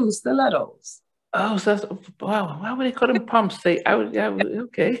shoes, stilettos. Oh, so that's, wow! Why would they call them pumps?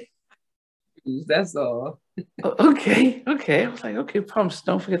 Okay. That's all. Okay. I was like, okay, pumps.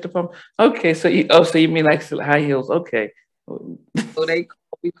 Don't forget the pump. Okay, so you mean like high heels? Okay. So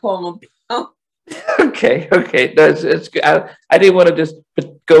we call them pumps. Okay. No, it's good. I didn't want to just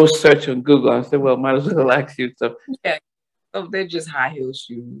go search on Google and say, well, might as well ask you. So yeah, so they're just high heel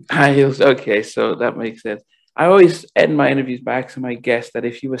shoes. High heels. Okay, so that makes sense. I always end my interviews by asking my guests that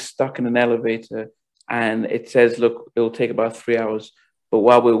if you were stuck in an elevator and it says, look, it will take about 3 hours, but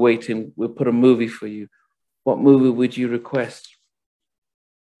while we're waiting, we'll put a movie for you. What movie would you request?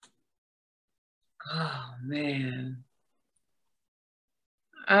 Oh man.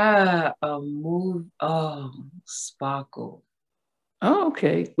 A movie. Oh, Sparkle. Oh,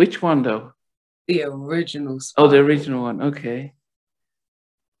 okay. Which one though? The original Sparkle. Oh, the original one. Okay.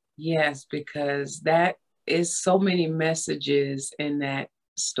 Yes, because that is so many messages in that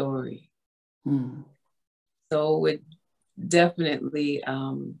story. So it definitely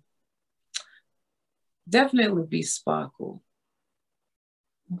be Sparkle.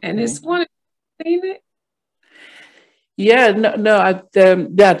 Okay. And it's one. Seen it? Yeah, no, I've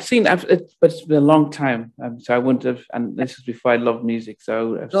seen it, but it's been a long time. So I wouldn't have, and this is before I loved music,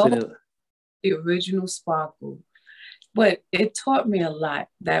 so I've seen it. The original Sparkle, but it taught me a lot.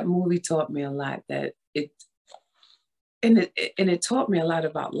 That movie taught me a lot. It taught me a lot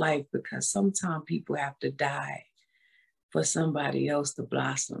about life because sometimes people have to die for somebody else to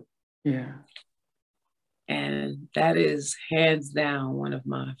blossom. Yeah. And that is hands down one of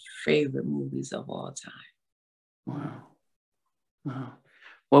my favorite movies of all time. Wow. Wow.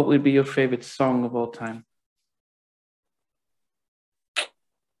 What would be your favorite song of all time?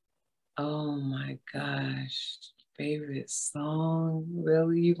 Oh my gosh. Favorite song?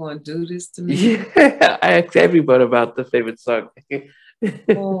 Really? You gonna do this to me? Yeah, I asked everybody about the favorite song.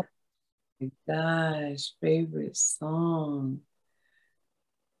 Oh my gosh, favorite song.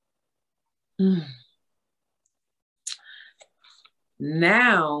 Mm.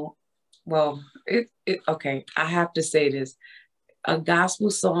 Now, well, okay, I have to say this. A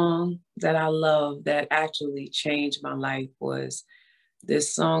gospel song that I love that actually changed my life was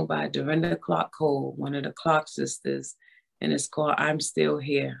this song by Dorinda Clark Cole, one of the Clark sisters, and it's called I'm Still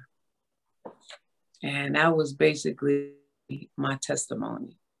Here. And that was basically my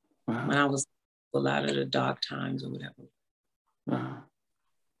testimony. Wow. When I was a lot of the dark times or whatever. Wow.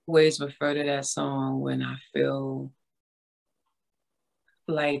 Always refer to that song when I feel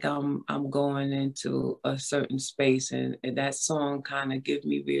like I'm going into a certain space, and that song kind of gives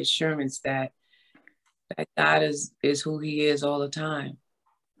me reassurance that God is who He is all the time.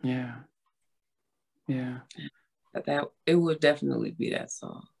 Yeah. Yeah. That it would definitely be that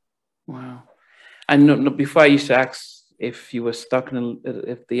song. Wow. And no, before I used to ask if you were stuck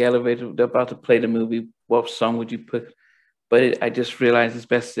if the elevator they're about to play the movie, what song would you put? But I just realized it's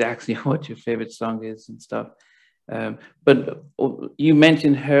best to ask you what your favorite song is and stuff. But you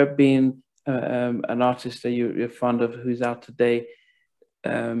mentioned her being an artist that you're fond of, who's out today.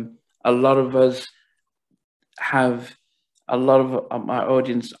 A lot of us have, a lot of my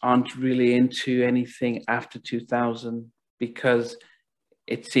audience aren't really into anything after 2000 because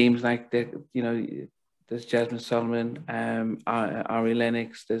it seems like there's Jasmine Solomon, Ari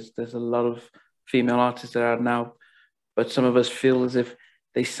Lennox. There's a lot of female artists that are now, but some of us feel as if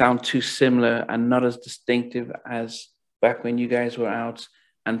they sound too similar and not as distinctive as back when you guys were out.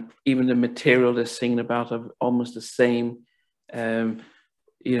 And even the material they're singing about are almost the same.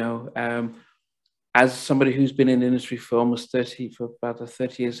 As somebody who's been in the industry for about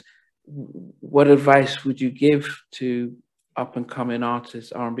 30 years, what advice would you give to up and coming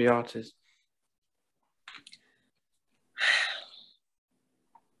artists, R&B artists?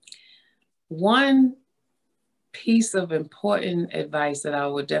 One piece of important advice that I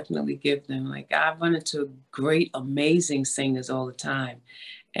would definitely give them, like I've run into great, amazing singers all the time.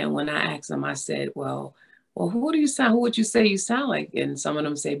 And when I asked them, I said, well, who do you sound, who would you say you sound like? And some of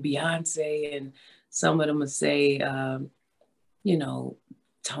them say Beyonce, and some of them would say,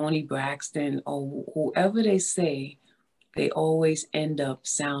 Toni Braxton, or whoever they say, they always end up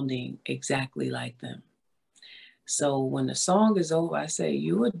sounding exactly like them. So when the song is over, I say,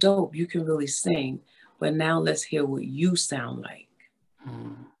 you are dope, you can really sing, but now let's hear what you sound like.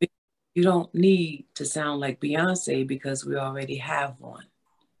 You don't need to sound like Beyonce because we already have one.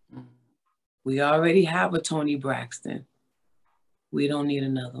 We already have a Toni Braxton. We don't need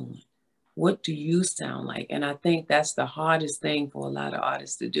another one. What do you sound like? And I think that's the hardest thing for a lot of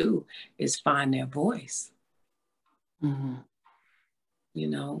artists to do, is find their voice.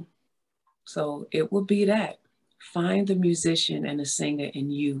 So it would be that. Find the musician and the singer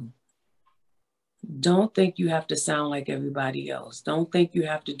in you. Don't think you have to sound like everybody else. Don't think you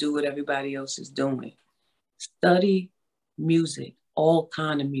have to do what everybody else is doing. Study music, all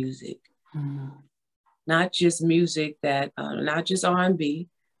kind of music. Not just music that, not just R&B.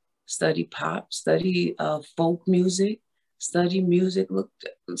 Study pop, study folk music, study music,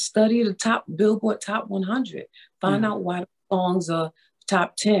 study the top Billboard Top 100. Find out why songs are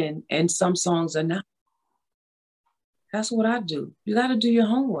top 10 and some songs are not. That's what I do. You got to do your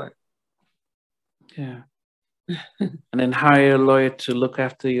homework. Yeah. And then hire a lawyer to look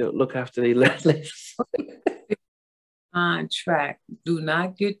after the list. Contract. Do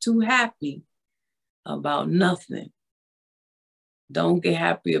not get too happy about nothing. Don't get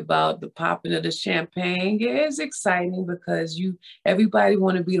happy about the popping of the champagne. Yeah, it's exciting because everybody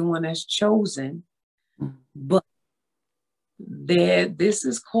want to be the one that's chosen. But this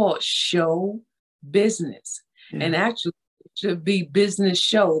is called show business. And actually it should be business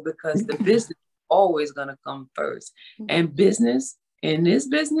show, because the business is always going to come first. And business in this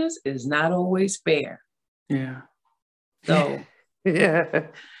business is not always fair. Yeah. So yeah.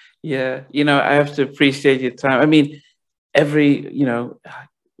 I have to appreciate your time. I mean,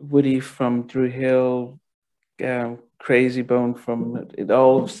 Woody from Dru Hill, Crazy Bone it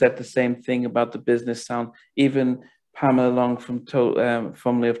all said the same thing about the business sound. Even Pamela Long from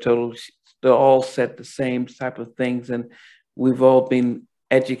formerly of Total, they all said the same type of things, and we've all been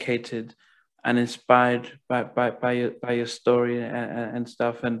educated and inspired by your story and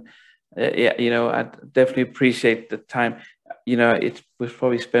stuff. And Yeah, I definitely appreciate the time. We've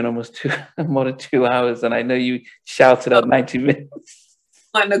probably spent almost more than 2 hours, and I know you shouted out 90 minutes.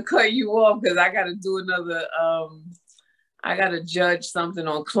 I'm going to cut you off because I got to do another. I got to judge something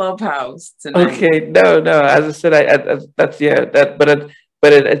on Clubhouse tonight. Okay, no. As I said, that's yeah.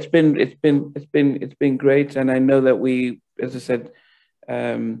 It's been great, and I know that we, as I said,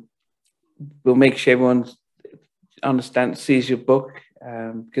 um, we'll make sure everyone sees your book,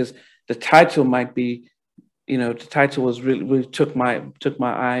 because the title might be, the title was really took my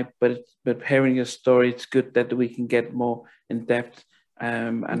eye, but hearing your story, it's good that we can get more in depth,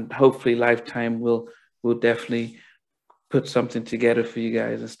 and hopefully Lifetime will definitely put something together for you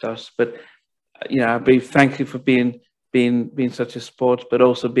guys and stuff. But I thank you for being such a sport, but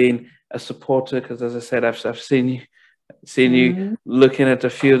also being a supporter, because as I said, I've seen you looking at a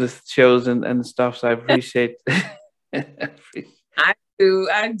few of the shows and stuff, so I appreciate. I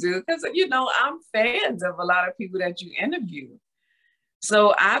do, because I'm fans of a lot of people that you interview,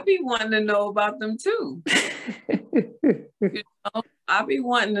 so I be wanting to know about them too. I be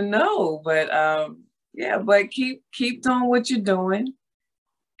wanting to know, but yeah, but keep doing what you're doing,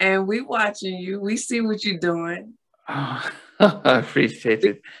 and we watching you. We see what you're doing. Oh, I appreciate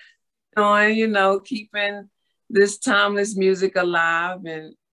it. Keeping this timeless music alive,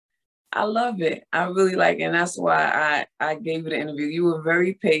 and I love it. I really like it, and that's why I gave it an interview. You were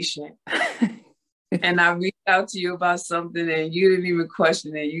very patient. And I reached out to you about something and you didn't even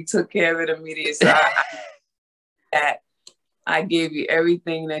question it. You took care of it immediately. So I gave you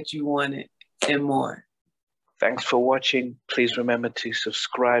everything that you wanted and more. Thanks for watching. Please remember to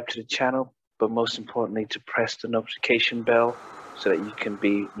subscribe to the channel, but most importantly, to press the notification bell so that you can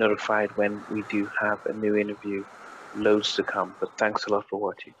be notified when we do have a new interview. Loads to come, but thanks a lot for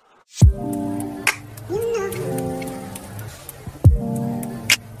watching.